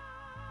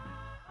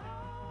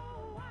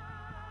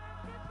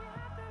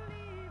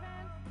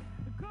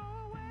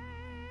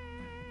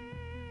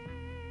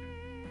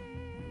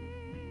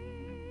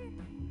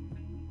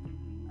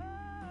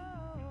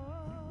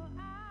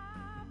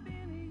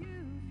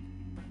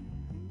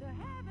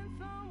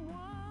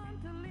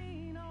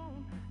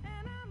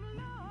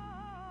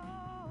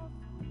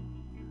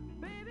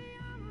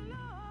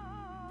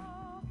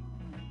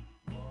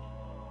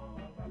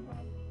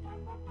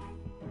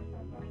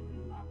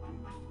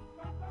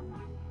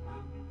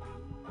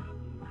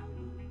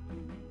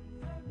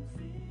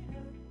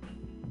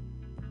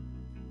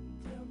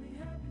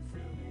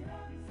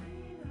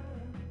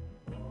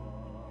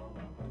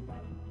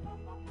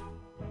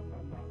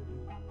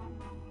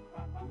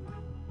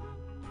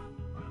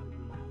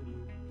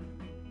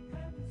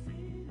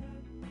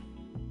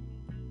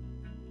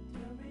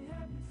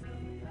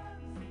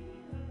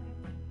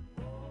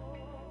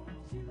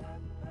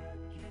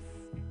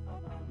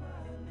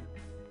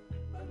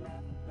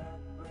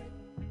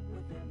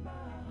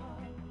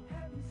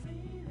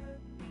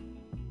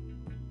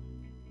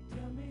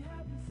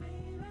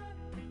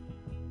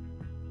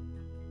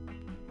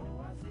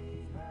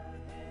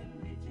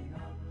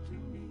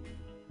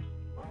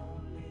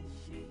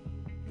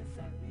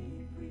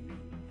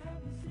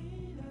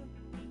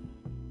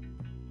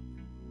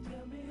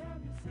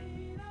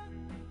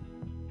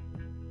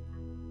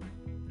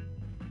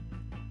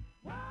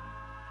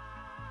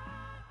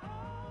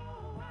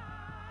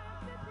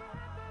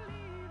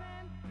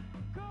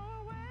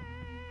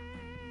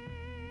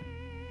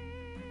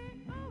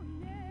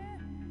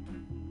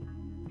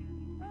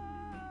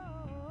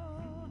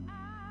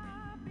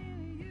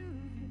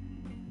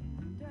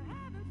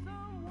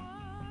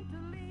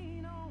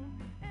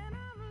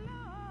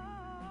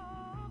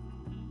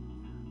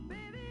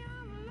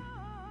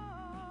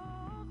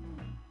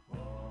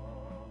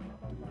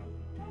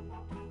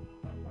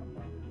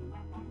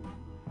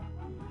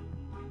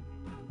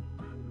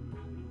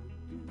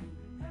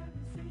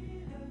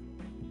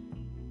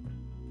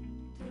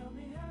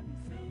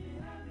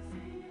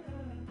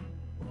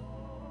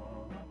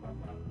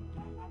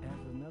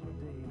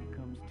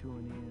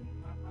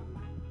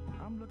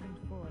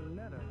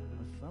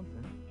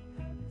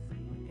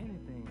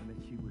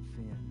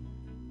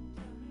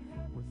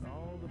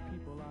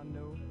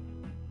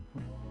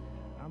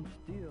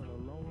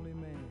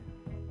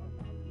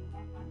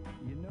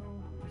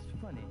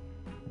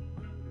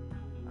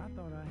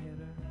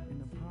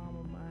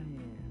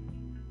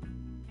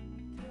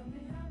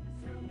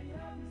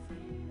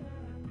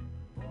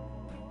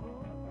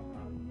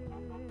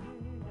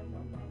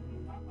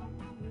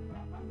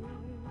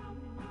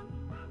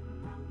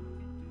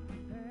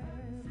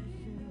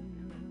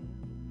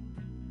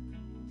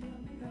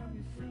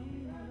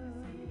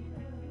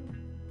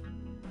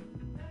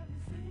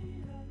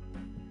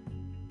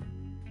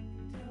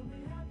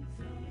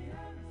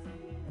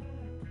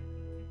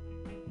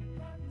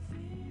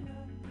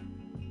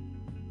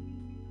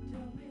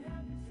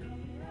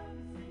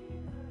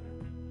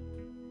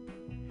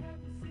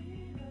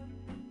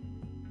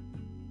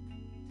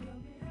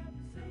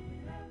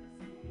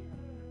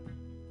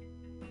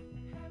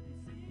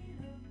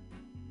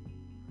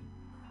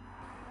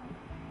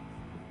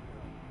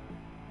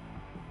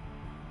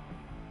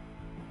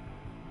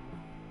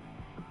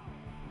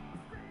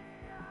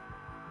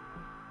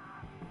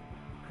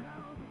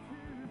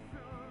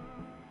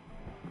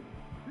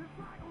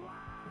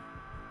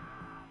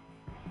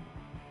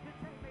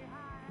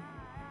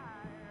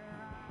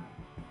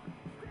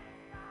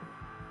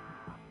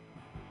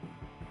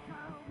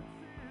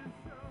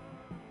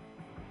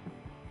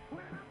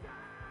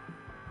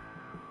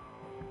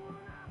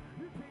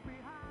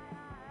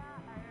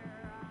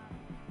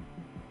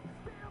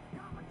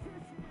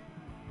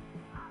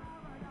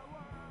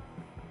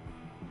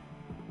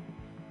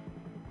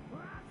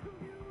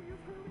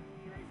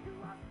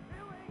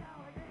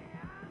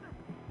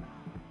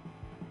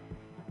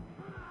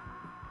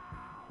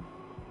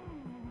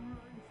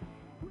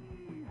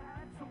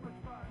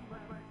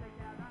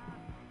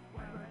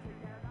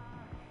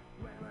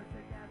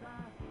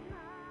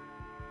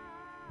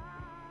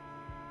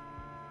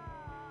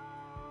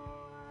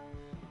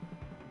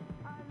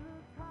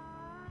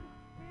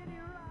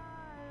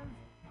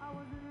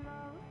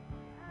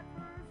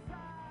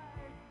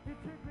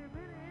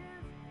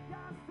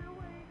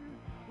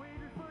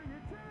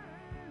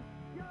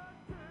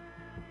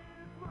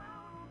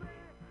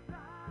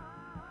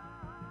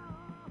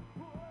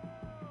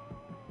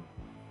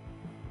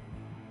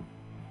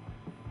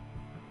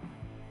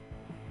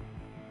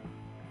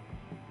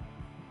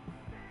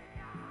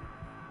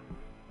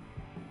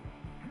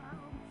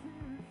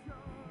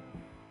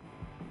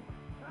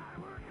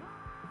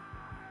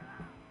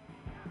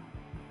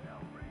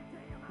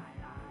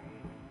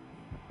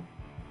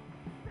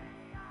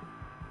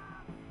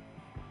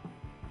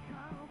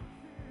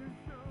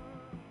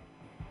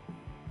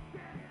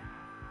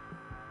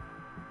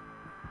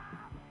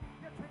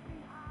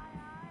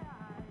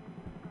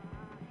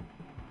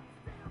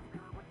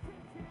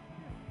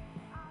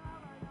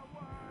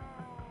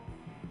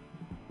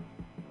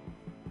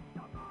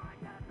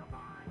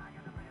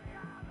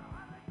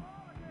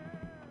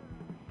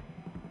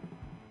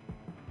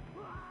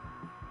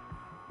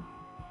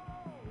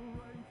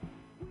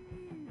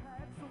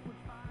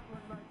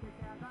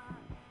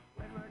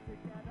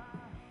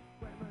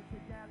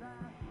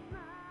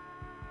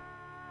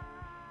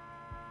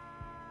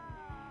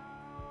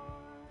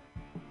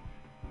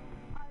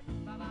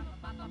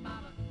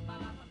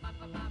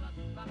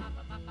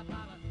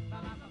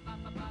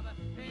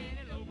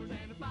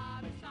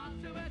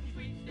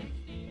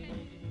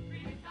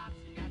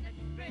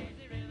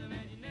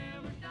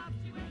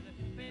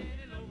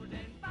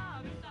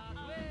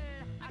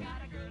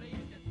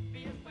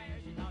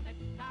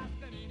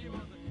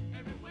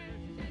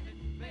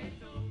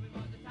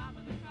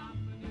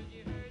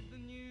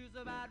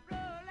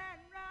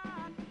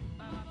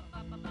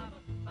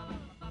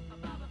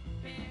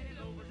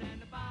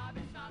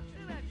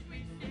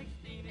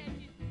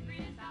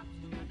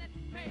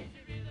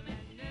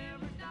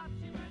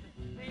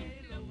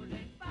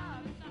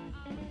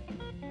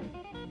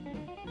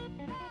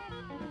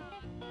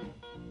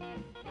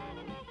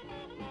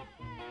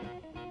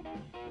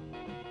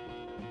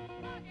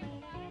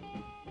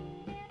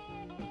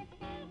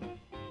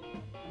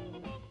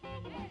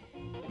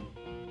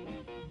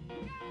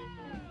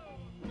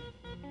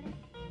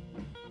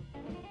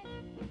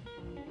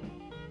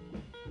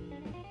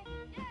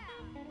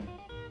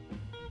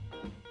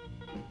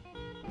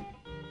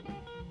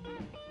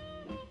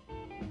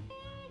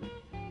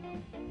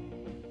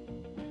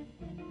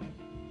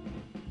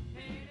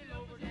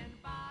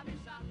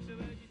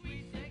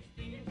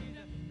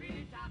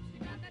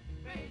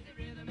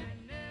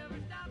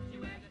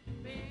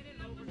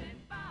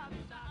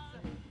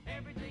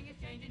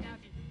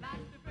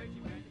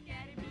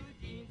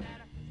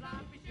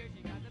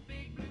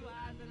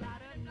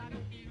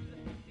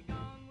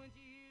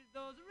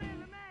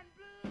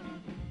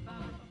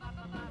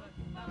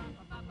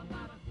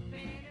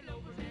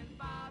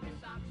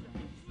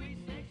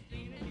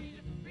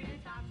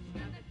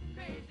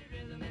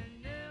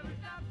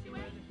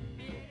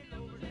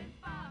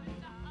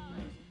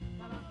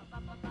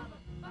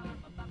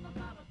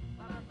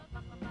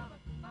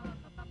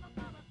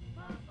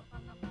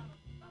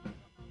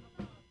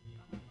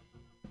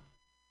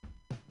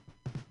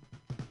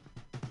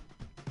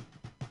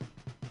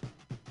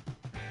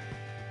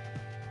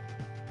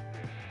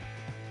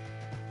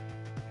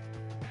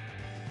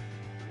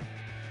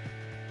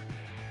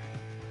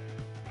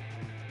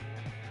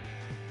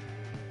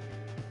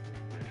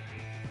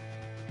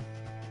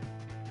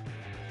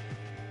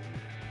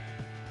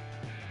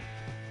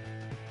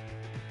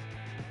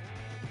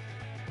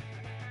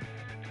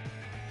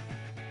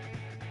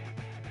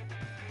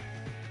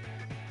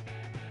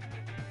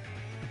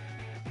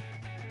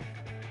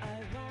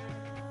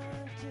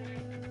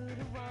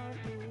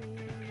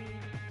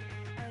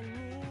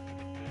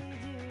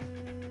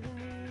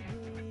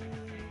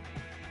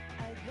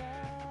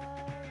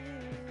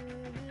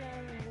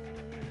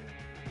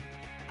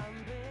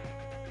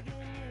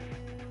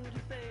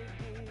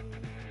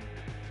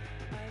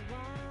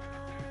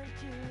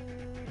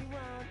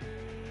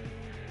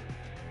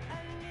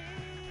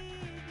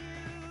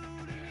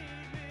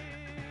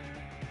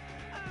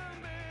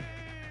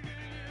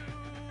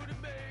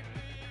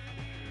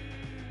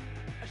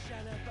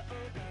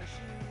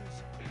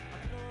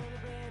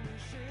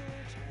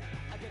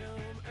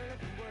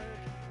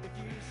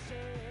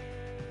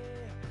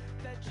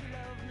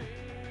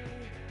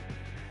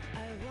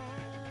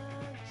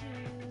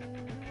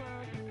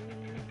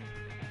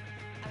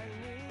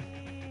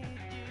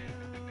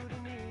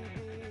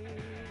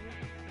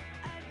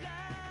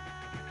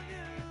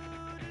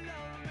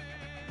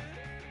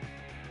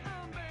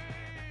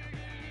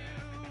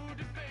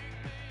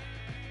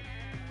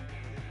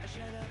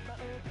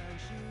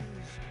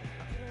clothes.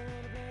 I put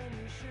on a brand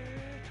new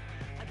shirt.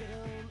 I get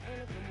home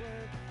early from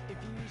work. If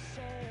you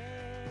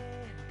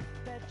say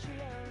that you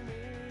love me,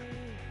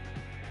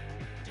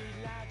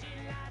 diddle-I,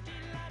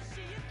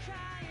 see you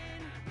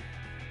crying.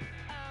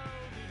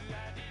 Oh,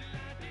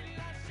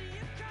 diddle-I, see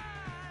you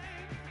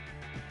crying.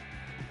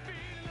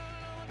 Feeling all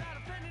alone without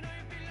a friend, you know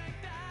you feel like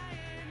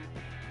dying.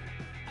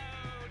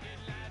 Oh,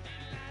 diddle-I,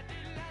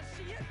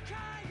 see you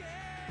crying.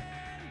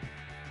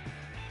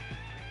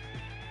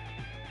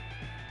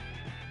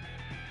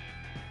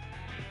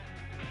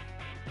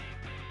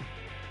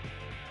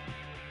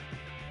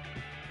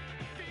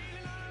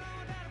 Feeling all alone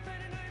without a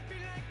friend, you know you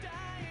feel like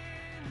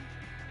dying.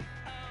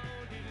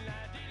 Oh, diddle-I,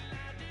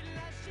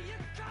 see you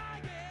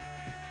crying.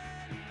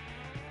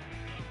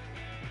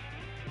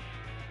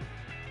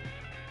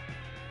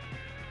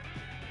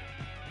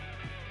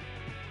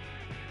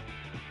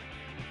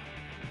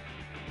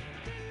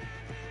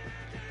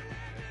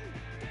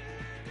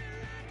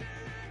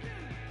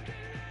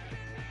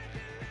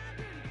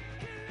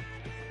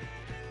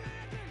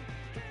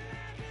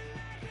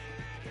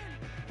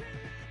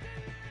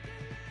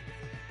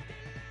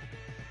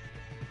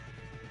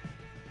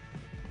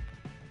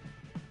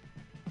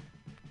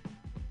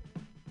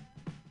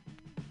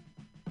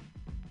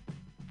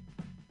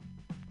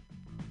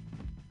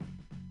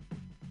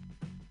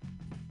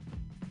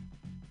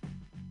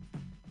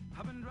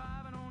 I've been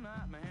driving all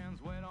night, my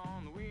hands wet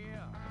on the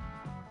wheel.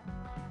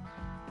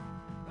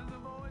 There's a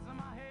voice in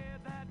my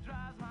head that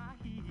drives my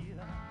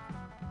heel.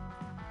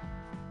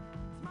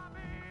 It's my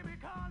baby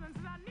calling,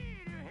 says I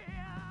need you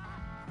here.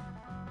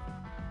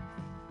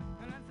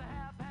 And it's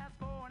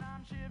 4:30 and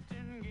I'm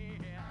shifting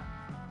gear.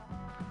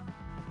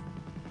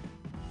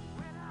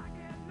 When I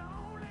get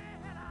lonely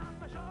and I'm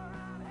sure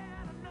I've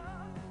had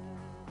enough,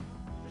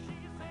 she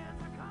says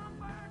the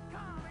comfort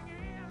coming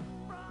in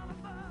from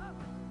above.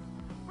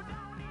 We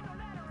don't need no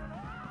letter at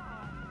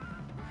all.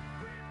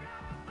 We've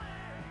got a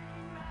thing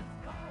that's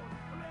called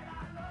red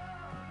eye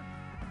love.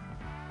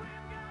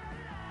 We've got a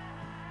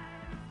light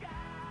in the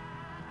sky.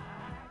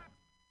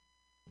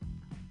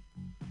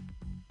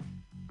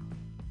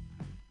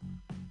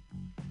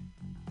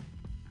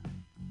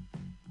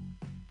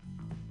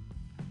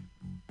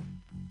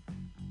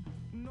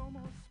 No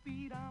more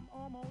speed, I'm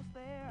almost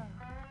there.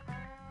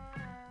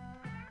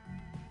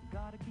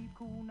 Gotta keep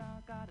cool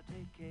now, gotta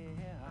take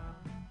care.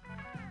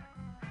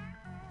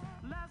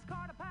 Last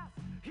car to pass,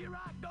 here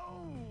I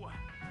go.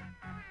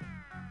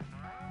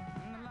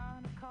 And the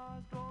line of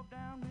cars drove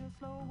down real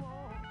slow.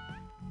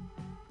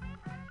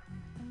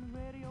 And the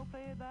radio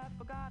played that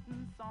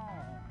forgotten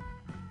song.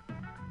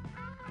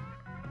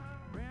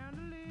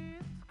 Brenda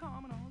Lee's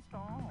coming on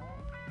strong.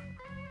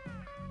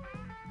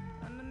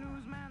 And the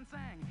newsman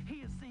sang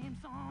his same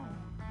song.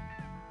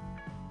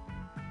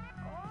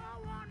 Oh,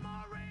 one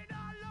more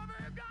radar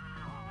lover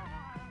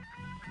gone.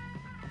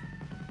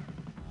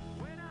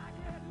 When I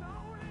get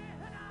lonely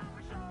and I'm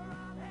sure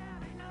I've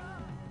had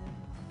enough,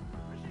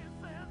 she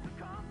says the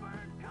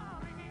comfort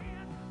coming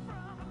in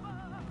from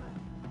above.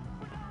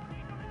 We don't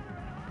need no letter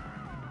at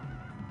all.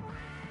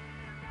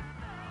 We've got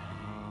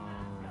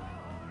things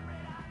called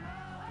red eye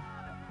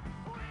love.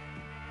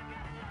 We've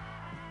got a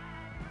light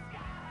in the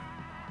sky.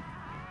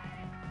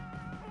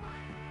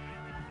 We've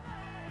got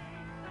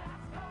things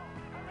that's called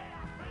red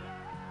eye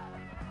love.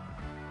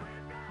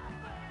 We've got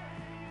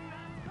things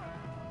that's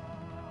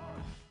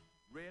called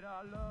red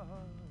eye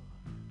love.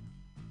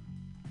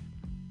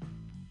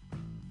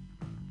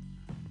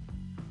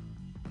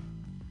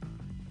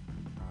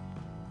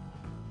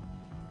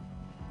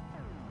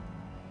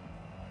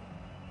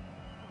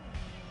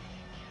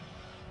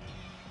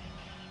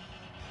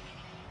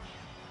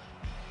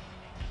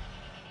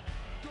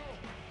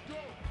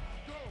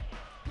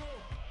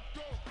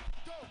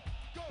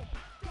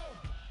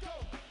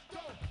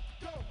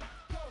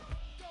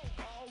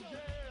 Oh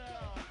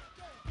yeah!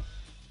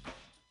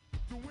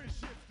 The wind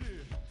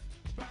shifted,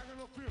 back in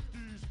the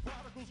 50s,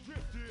 prodigals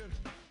drifted,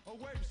 a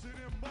wave set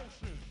in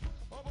motion,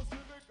 a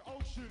Pacific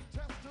Ocean,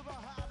 test to the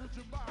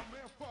hydrogen bomb,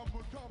 man from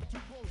would come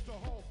too close to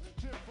home,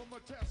 tip from a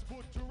test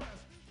put to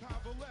rest,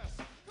 convalesce,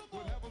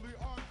 with heavily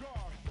armed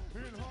guard,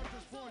 in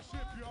Hunters Point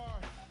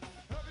shipyard,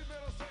 heavy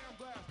metal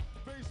sandblast,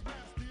 face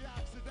mask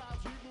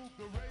deoxidized, remove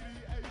the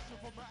radiation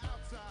from the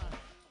outside,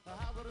 a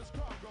hazardous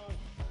cargo,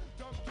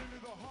 dumped into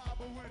the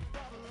harbor with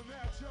bottling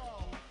that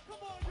y'all.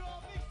 Come on,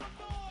 y'all, make some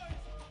noise!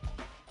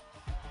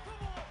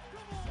 Come on!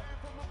 Sand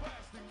from a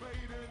blasting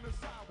made in the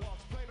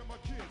sidewalks, played to my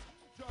kids,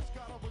 just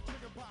got over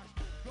chicken pox,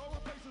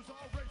 going places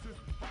all races,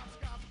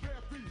 hopscotch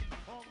bare feet,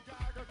 on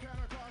Geiger can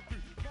of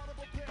concrete,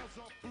 multiple pairs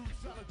of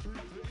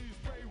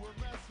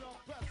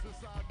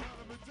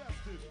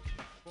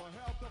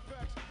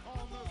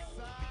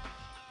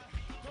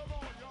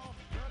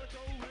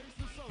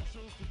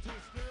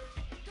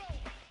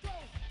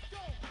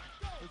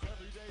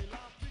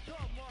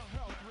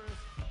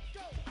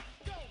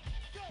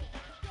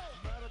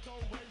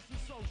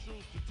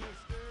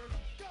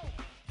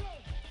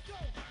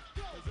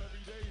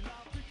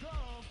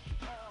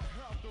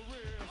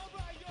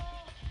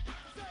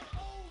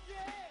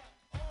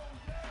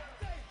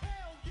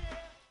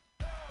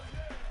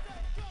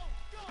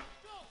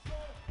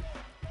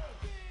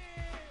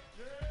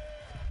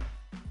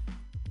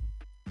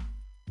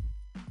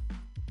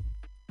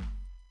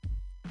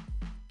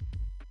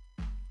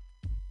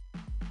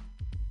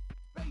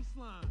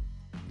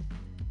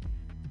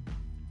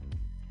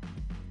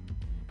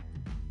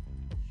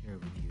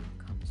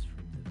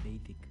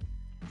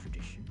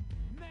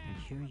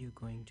here you're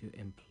going to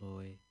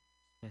employ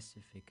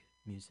specific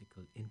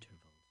musical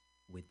intervals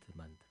with the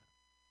mantra.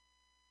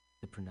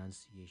 The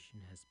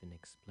pronunciation has been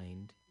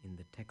explained in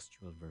the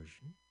textual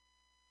version.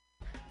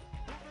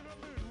 Open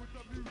up in with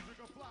the music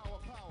of flower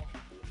power.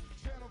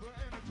 Channel the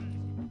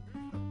energies.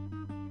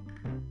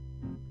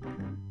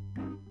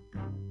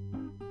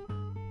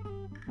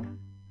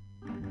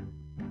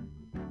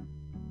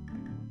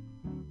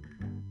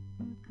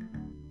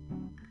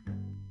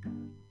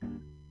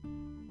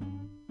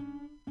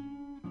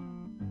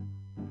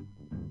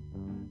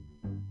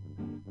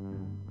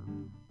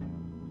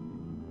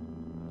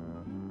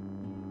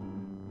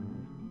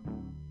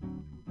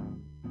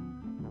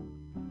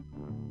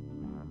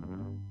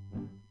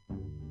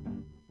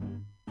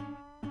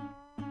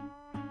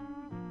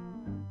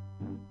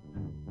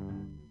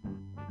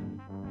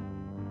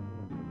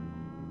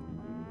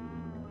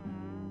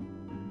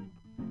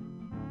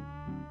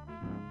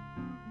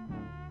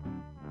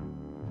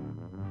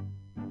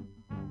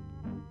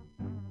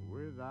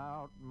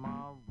 Without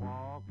my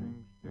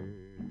walking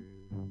stick,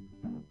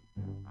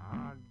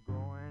 I'd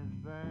go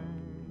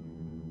insane.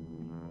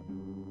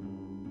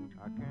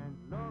 I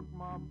can't look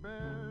my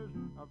best,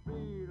 I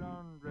feel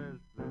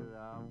undressed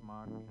without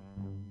my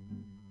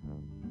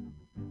cane.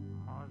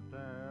 Must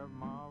have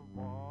my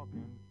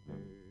walking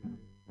stick,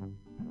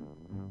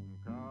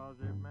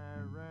 'cause it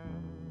may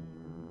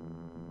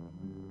rain.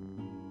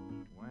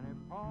 When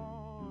it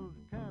pours,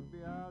 can't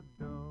be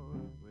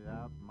outdoors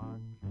without my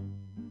cane.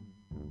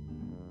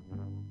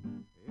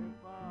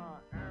 If I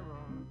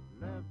ever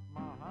left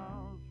my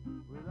house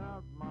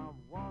without my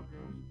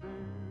walking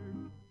stick,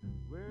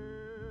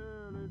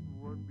 well, it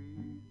would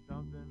be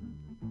something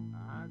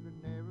I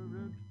could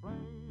never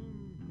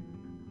explain.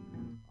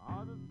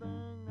 Or the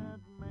thing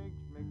that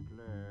makes me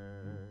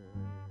clear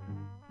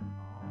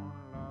on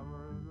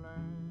Lover's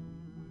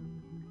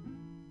Lane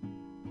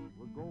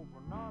would go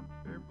for naught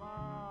if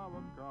I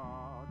were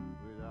caught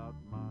without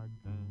my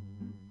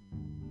cane.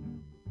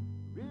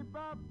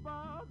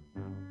 Ree-ba-ba,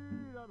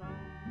 dee-da-dum.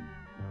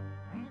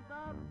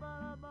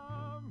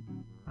 Ree-ba-ba-da-bum.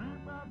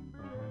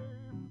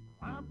 Ree-ba-bee-dee.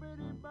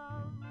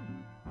 Ba-bee-dee-bum.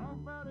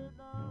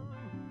 Ba-ba-dee-dum.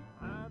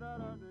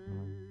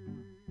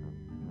 Ah-da-da-dee.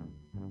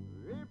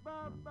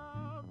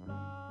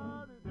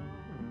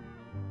 Ree-ba-ba-blah-dee-dum.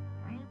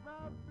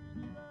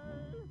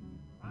 Ree-ba-bee-dee-dee.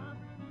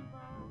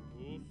 Ba-bee-dee-bum.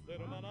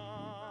 Dee-dee-dee.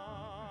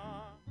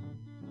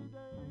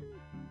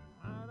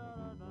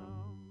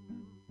 Ah-da-da-dum.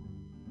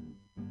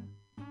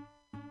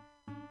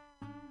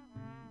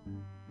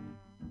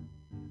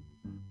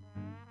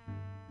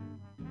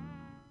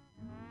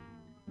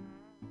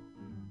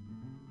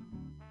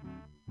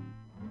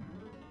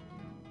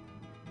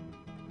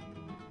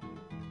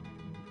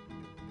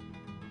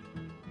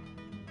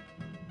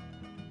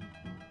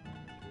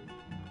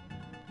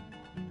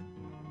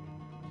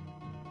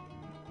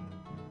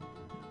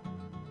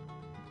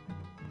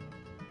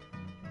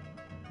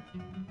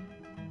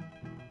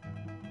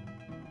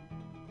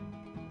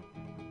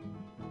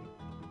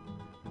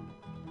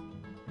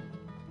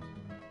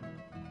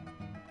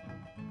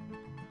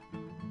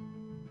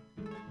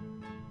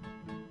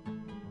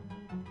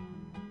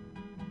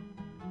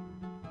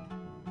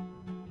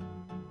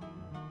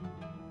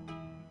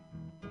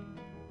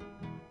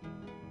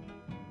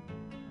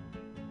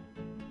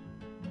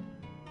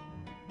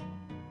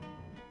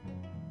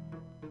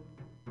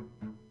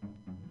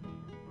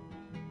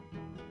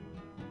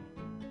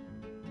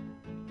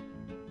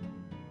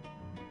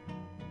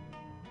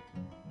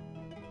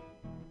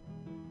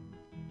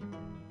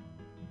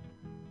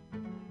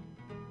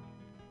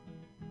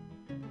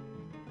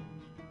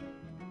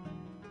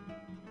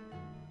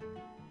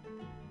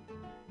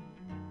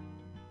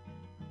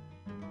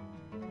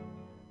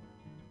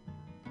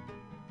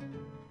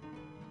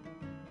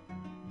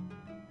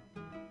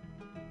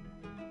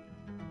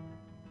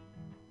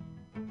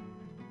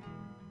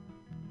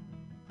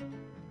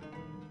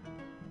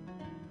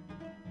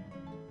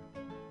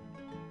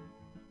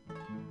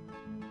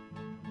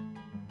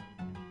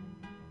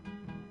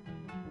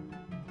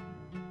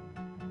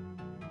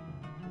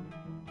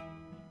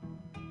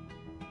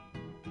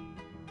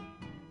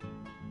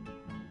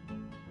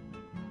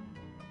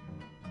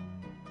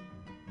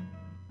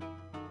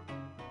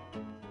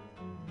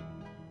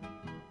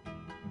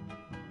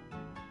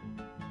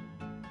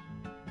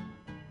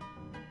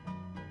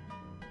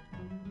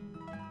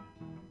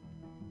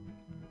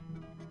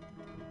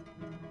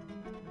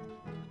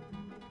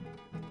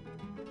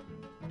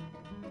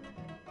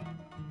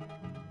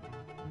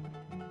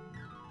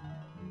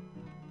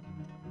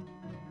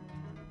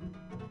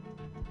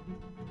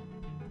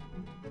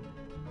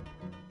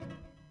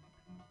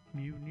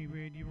 Mutiny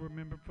Radio.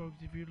 Remember,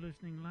 folks, if you're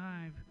listening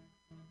live,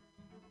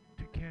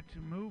 to catch a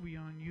movie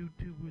on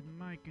YouTube with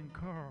Mike and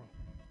Carl,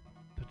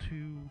 the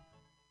two.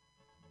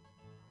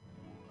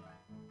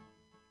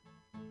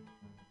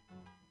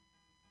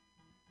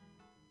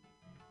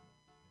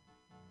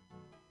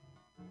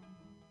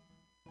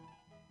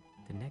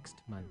 The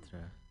next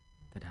mantra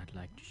that I'd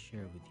like to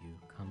share with you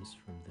comes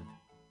from the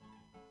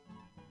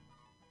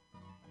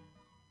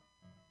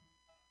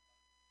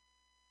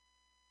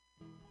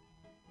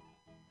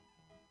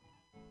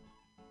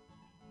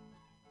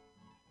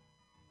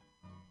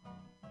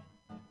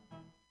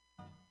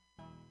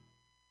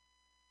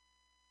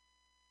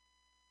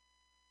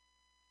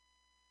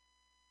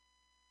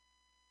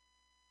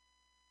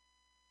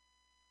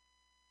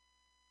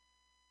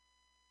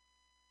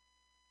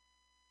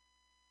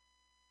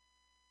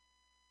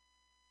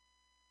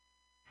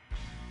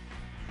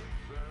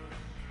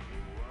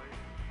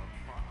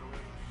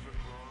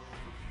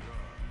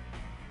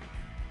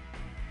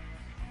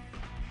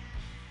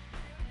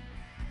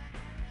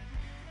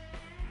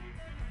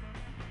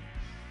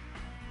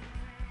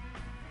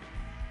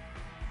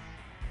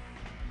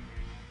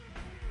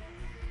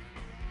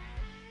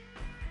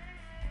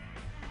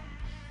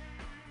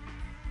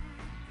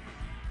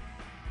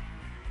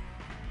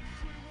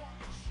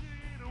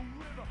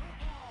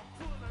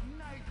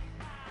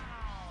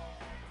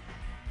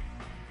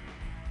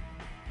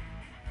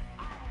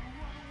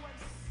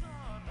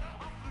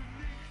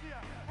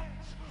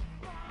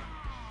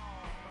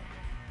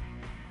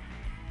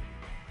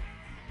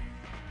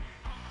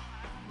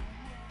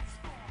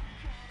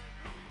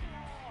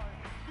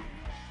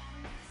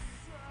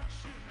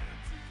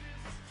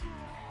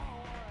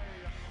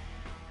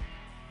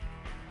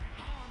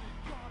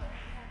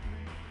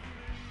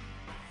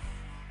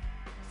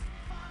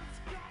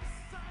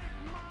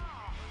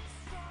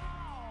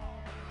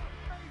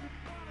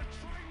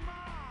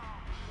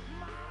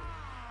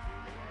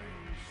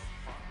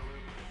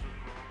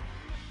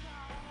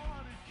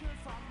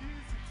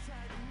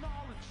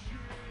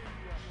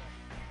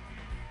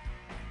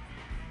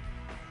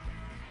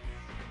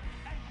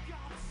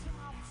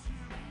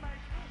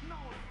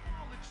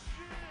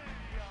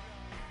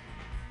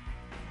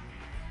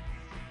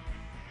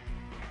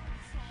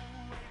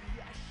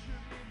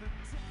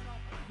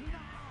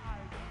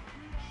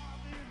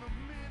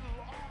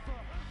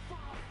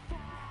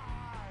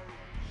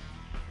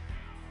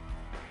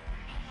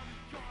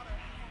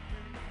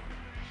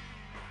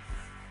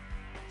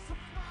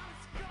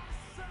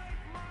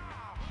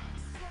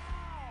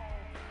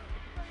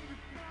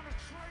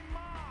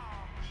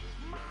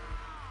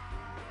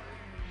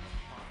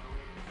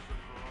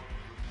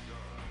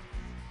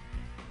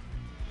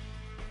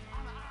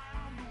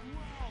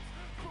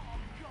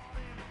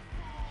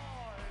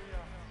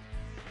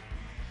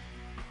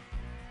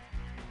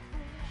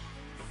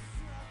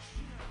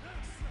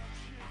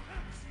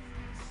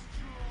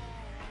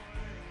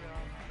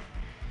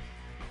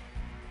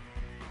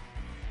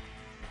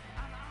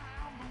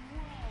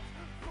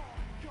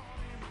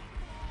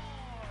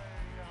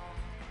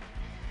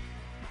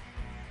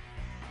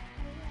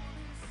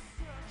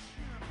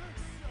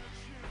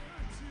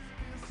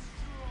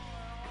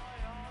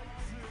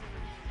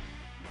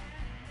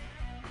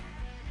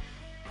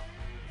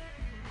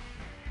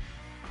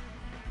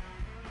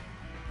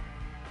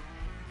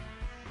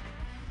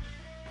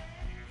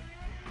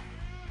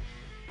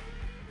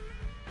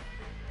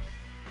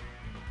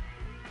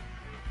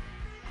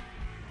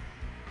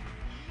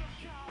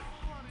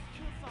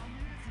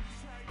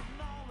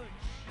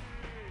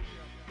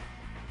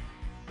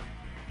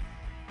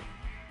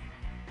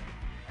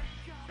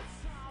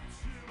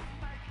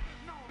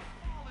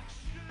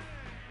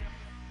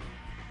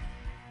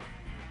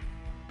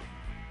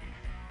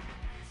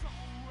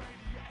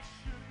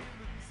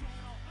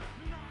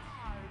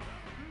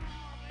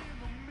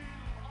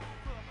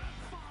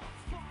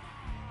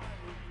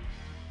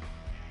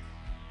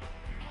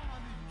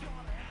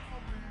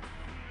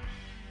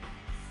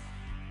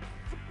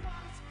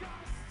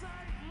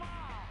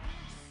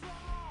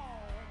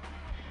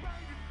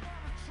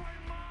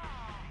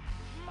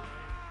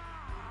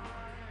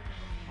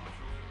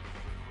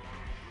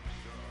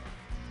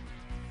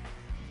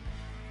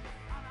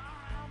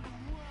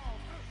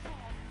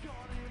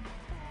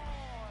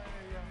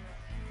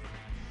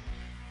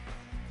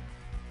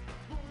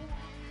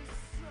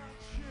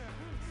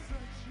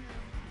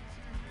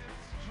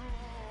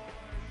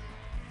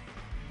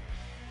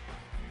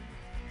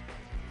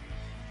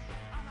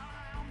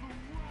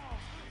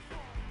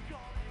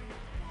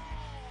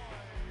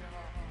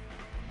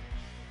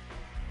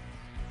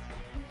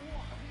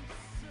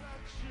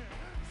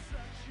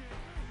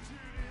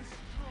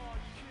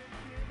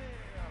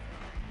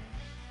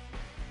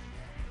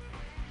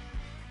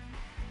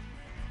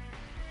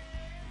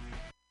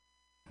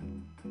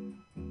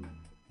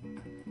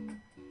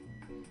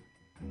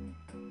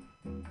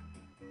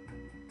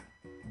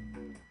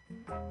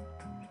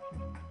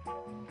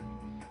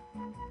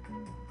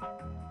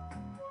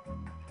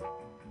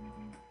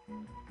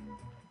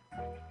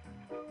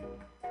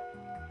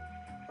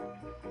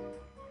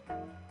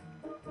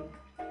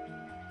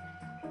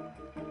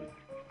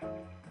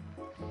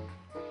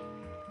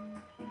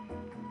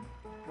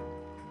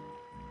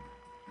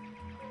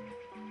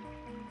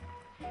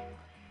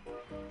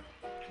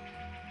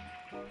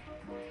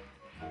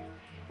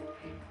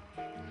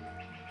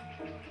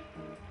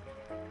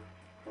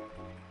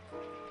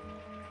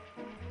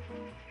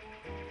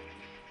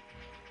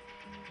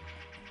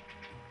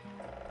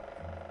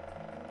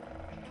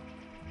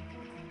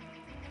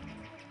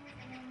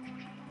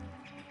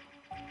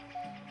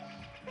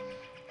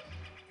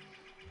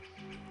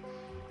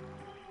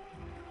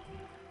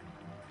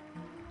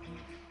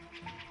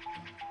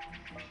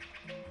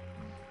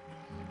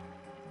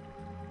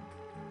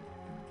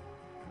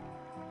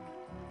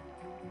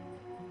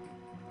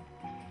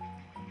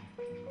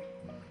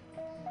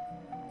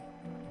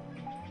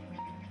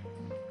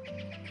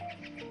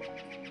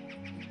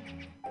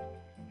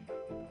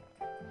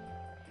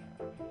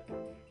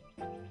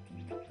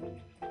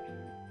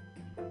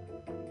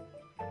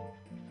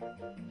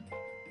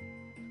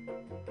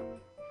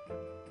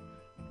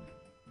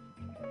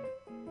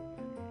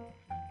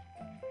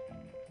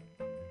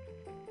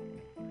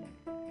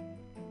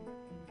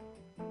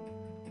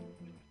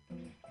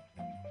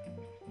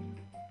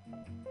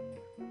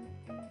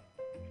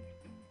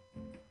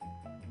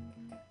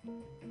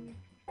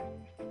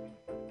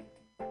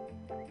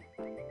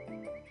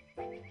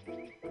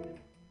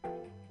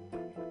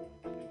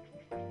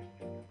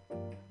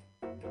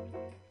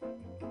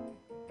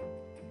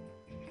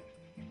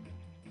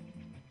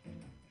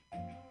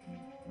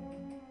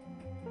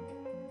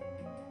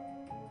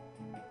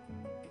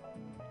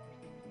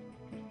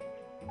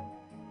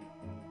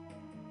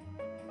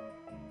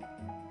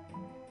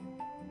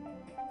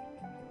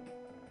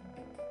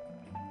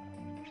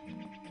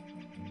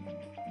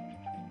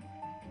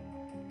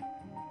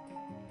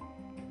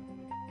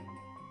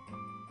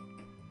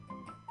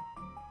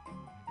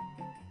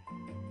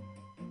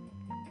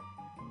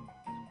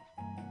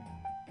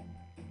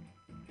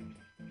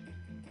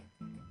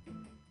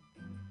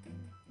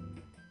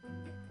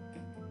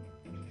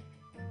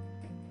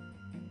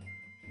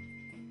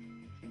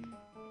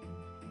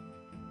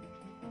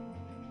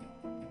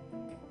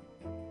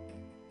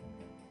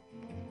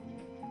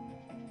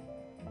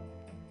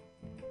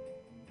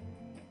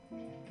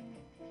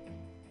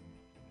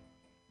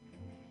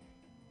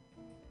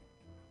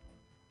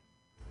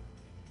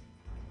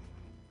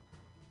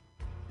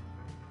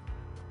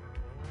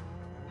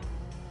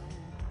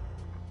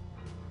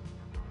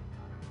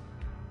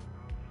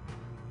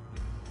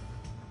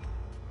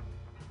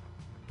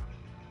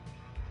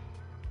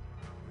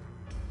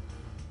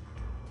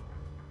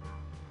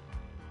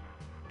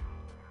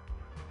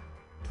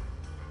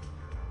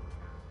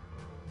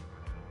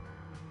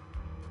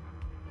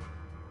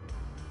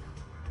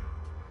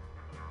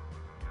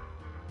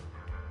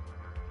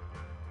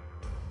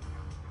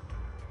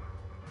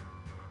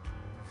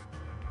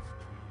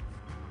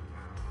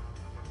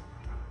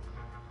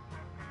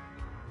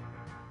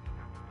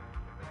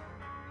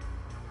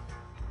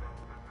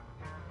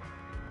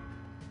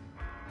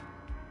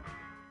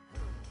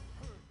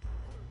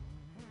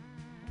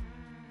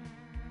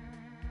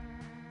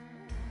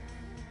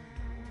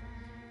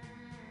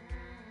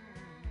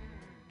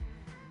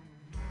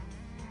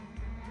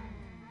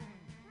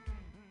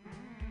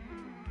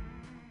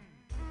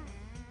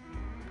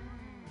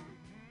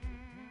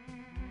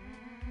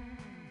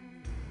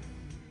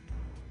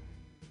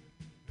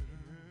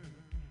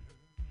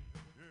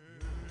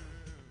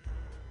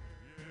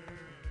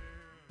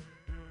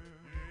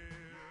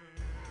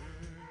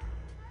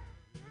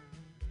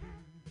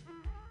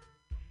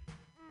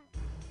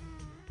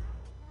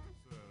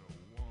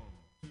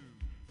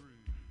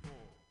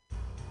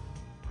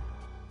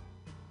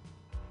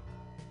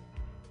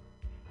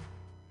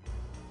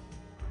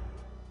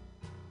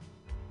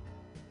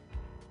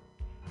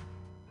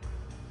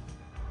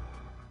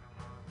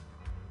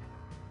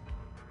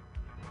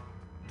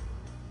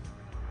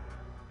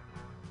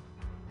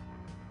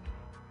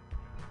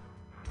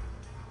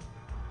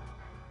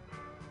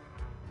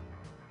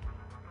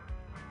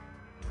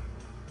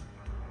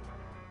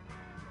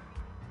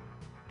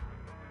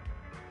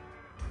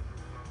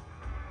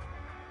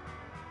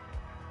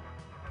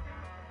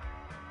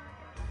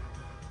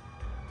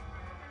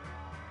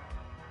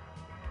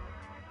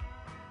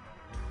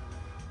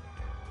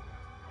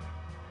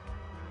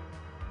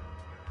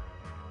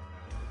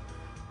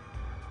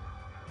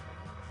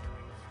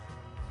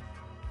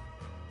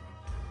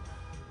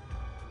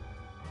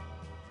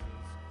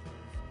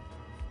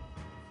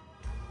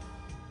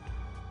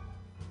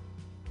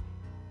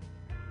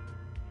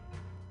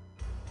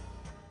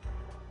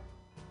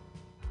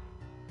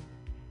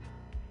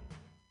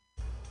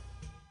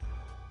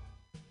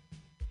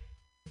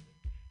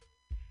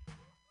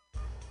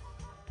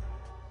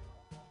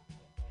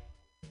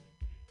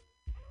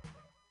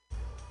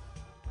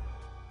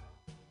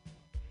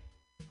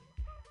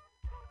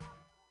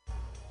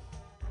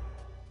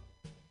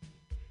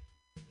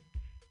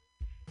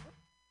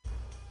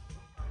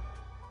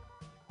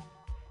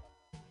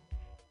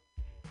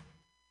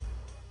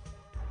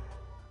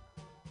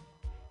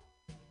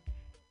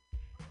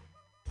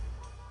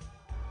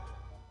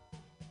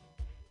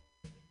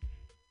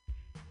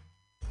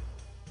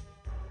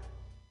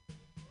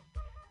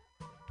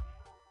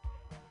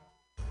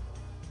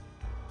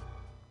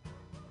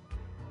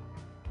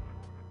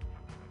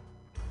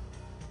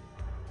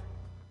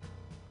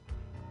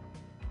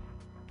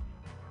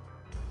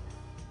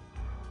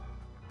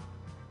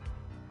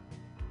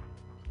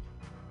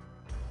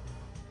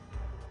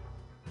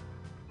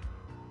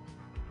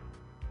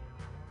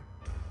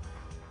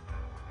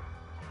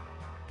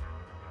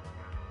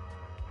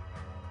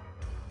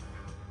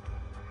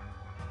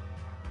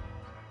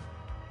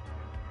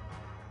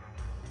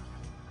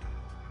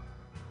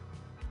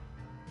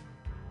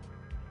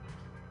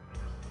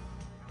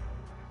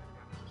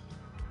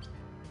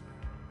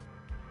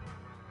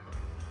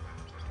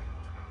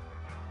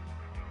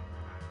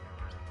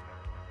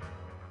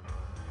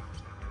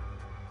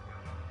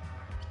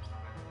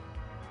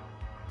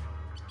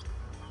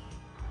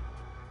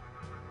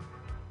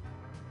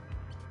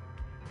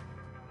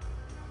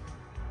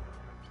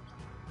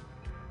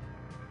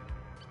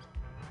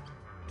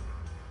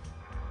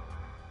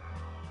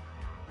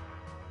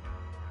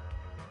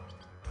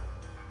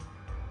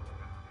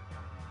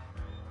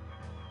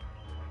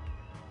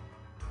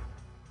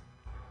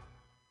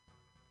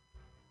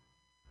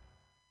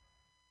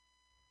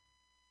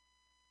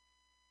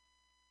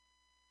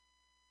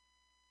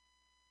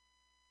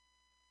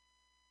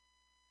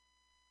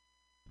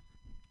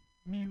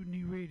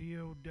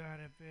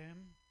MutinyRadio.fm.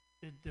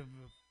 It's the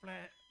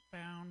flat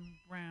found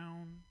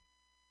brown,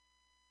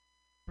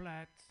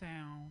 flat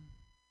sound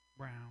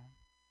brown.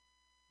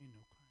 You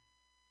know,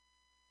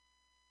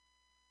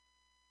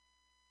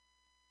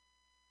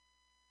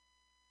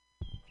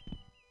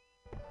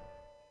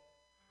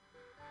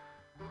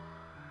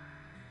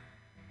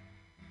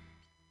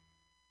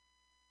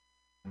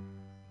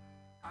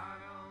 I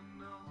don't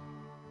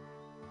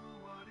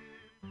know what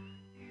it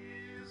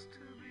is to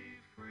be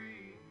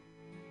free.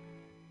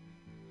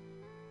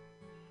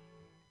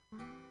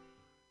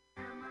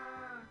 Am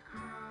I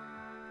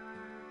crying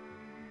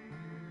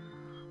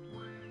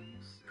when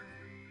you say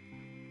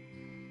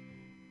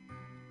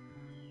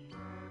that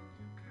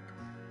you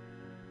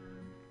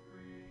can't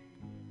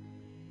freeze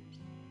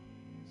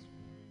me?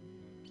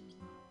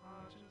 I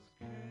just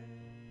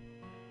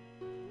can't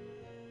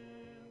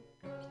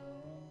go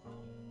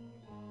on.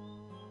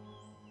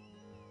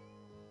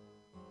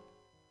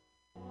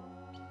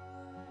 Why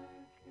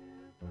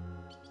can't I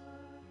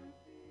be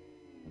free?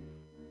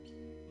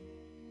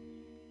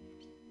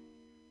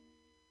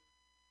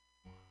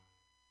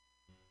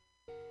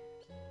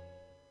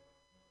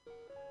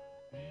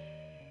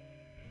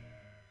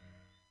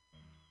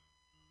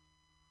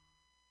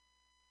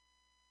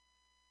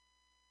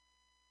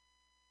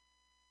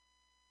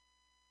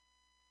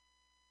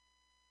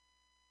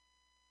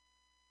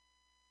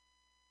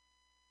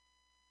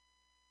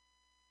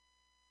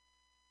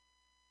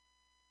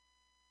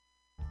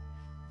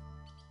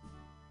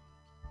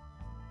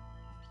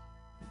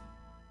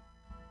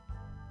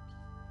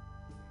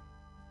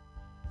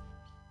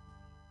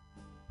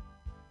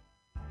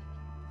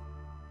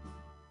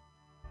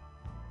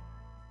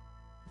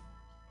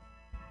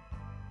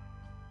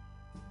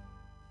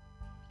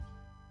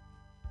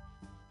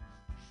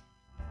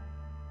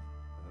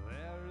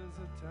 There is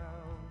a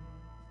town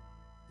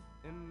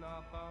in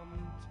North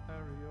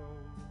Ontario,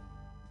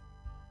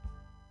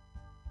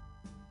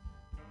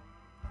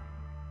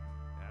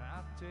 and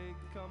I take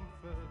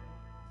comfort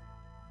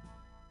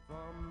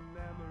from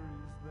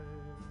memories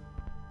there.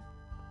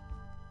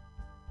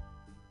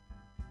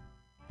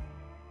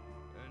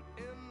 And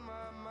in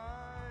my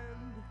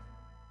mind,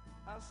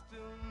 I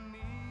still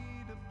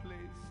need a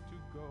place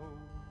to go.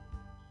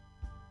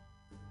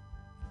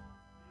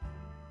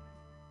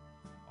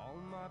 All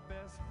my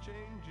best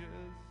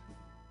changes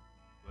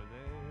were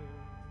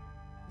there.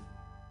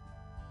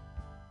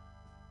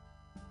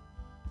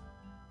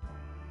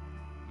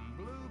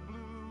 Blue,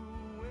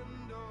 blue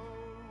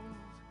windows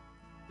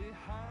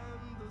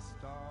behind the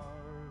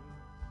stars.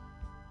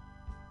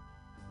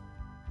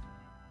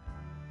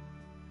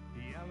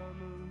 Yellow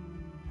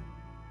moon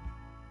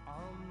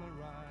on the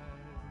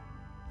rise.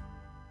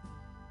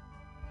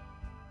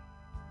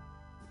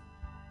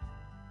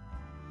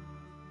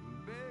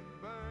 Big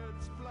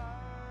birds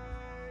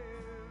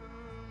flying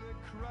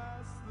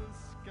across the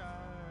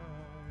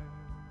sky.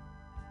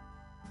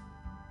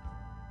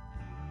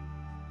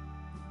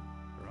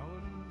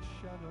 Throwing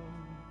shadow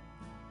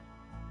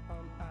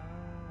on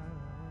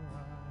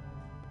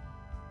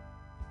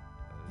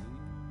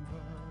leave a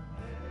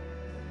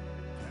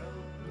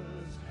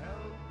helpless,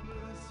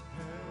 helpless,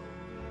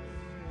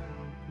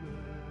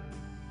 helpless.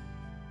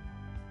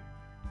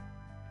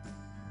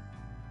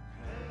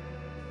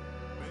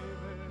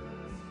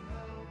 Baby's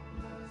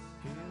helpless,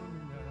 hear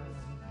me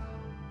now.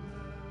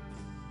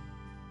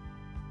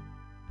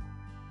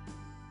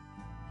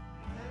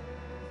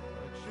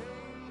 The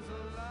chains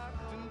are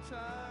locked and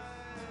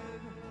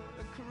tied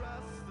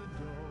across the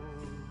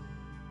door.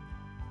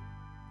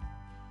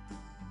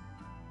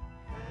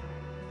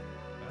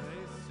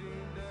 They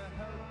seem to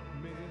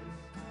help me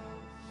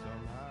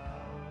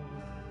somehow.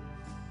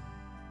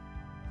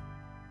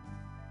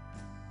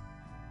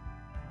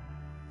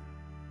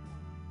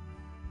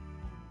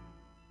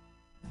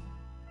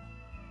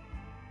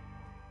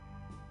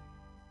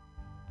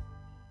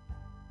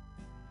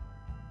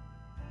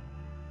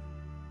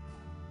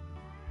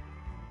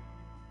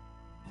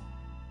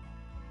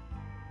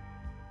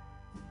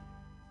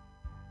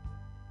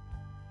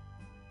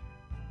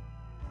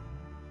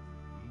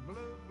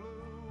 Blue,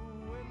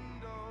 blue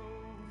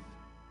windows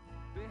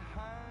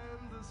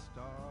behind the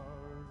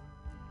stars.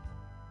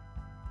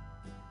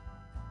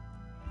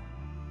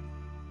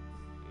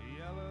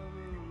 Yellow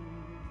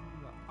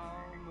moon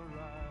on the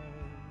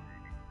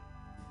rise.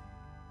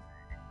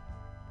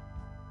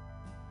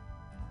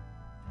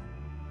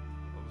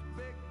 Those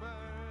big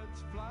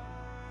birds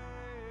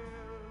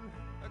flying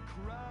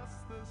across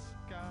the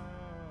sky.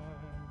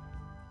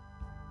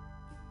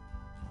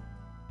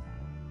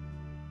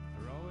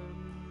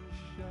 Throwing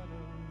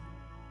shadow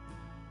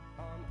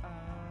on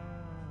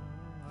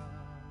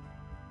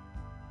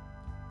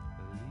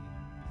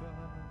leave a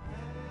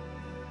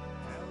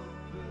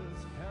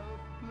helpless,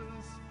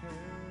 helpless,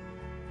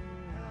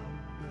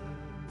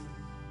 helpless.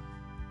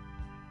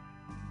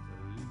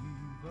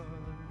 Leave a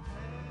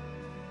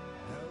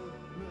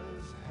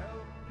helpless,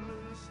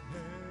 helpless,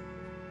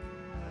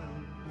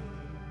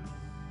 helpless.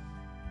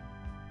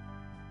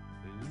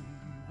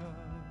 Leave a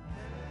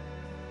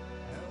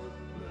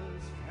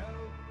helpless, helpless,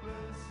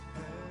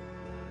 helpless.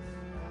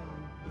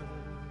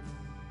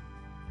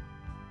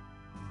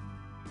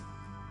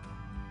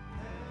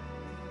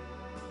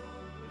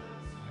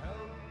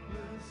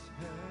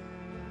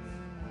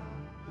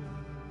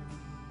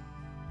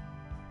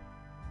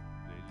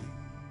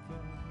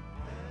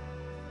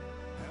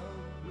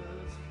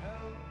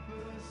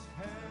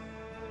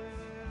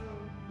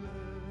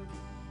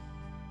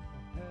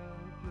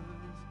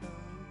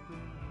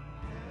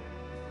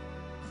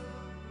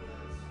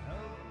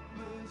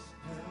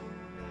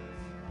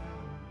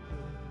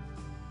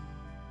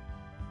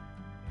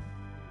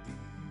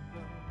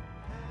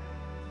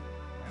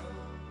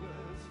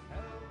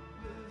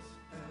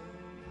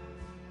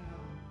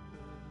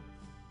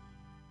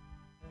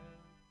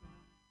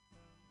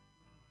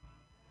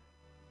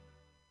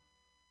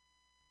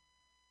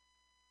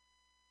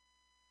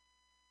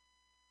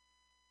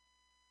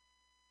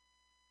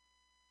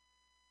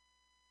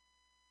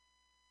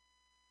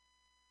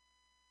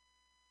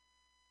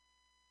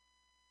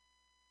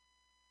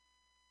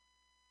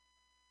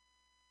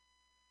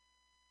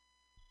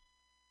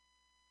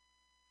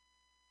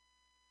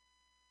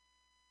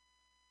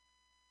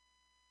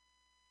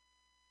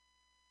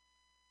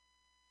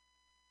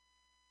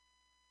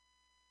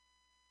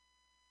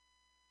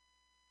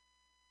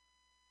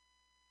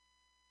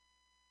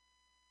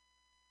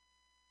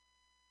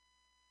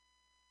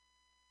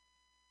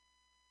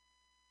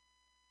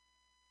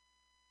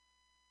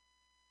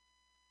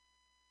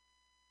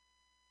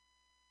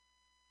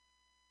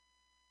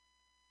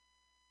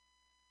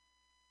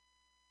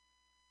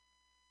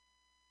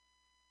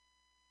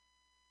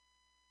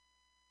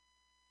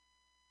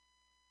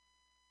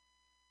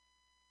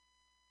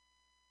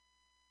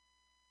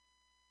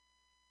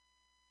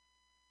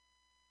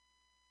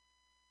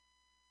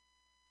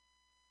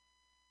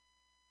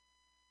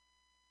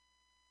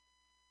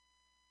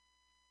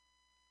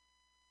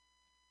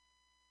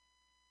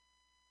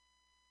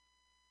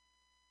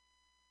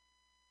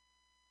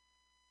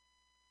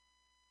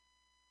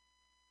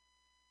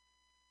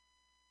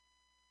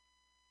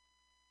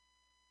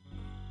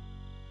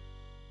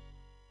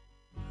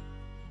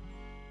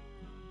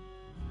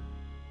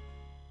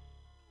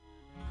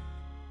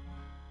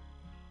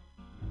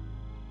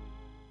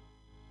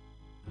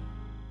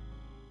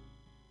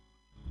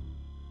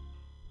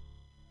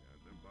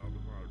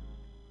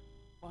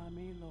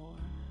 me, Lord,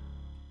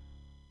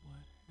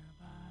 what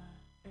have I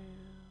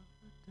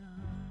ever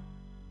done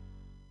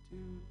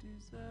to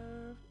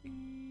deserve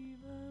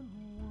even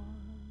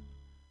one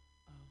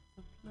of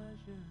the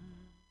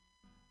pleasures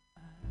I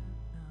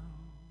have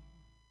known?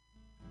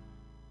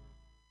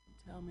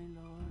 Tell me,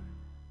 Lord,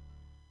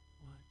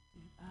 what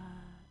did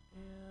I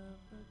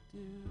ever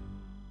do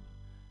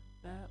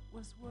that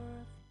was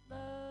worth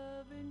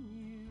loving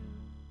you,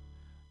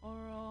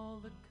 or all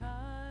the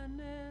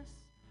kindness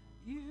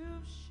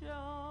you've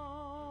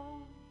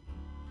shown?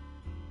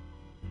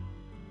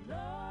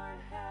 Lord,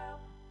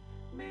 help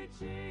me,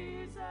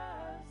 Jesus,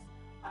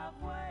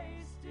 I've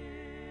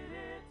wasted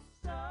it,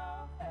 so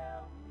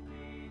help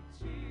me,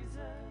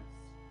 Jesus,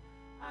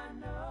 I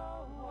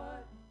know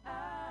what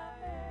I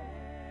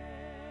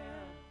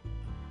am.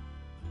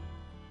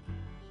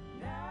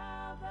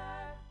 Now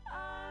that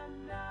I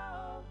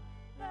know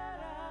that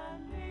I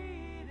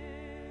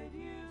needed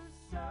you,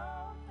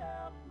 so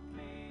help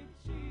me,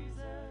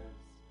 Jesus,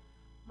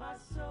 my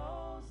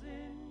soul's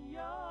in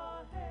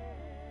your hands.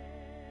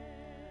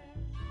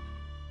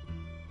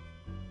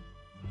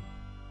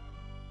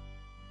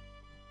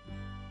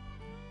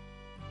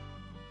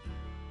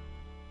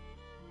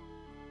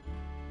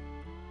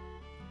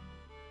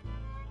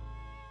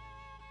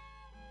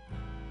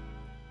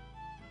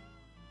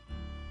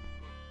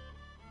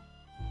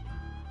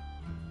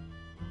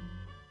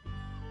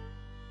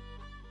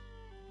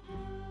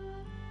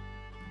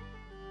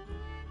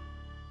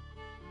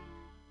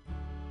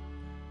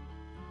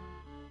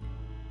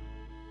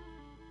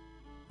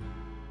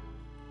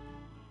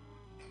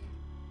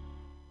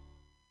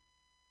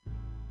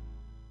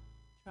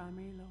 Try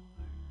me, Lord,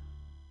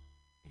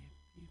 if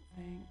you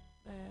think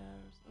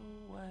there's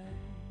a way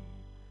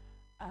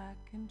I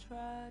can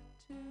try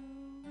to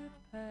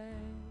repay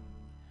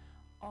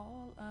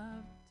all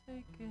I've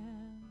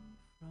taken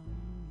from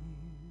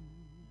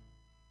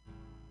you.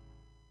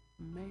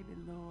 Maybe,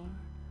 Lord,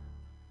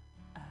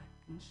 I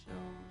can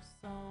show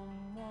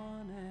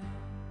someone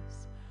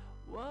else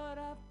what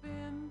I've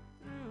been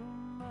through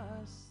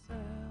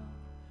myself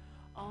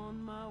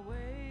on my way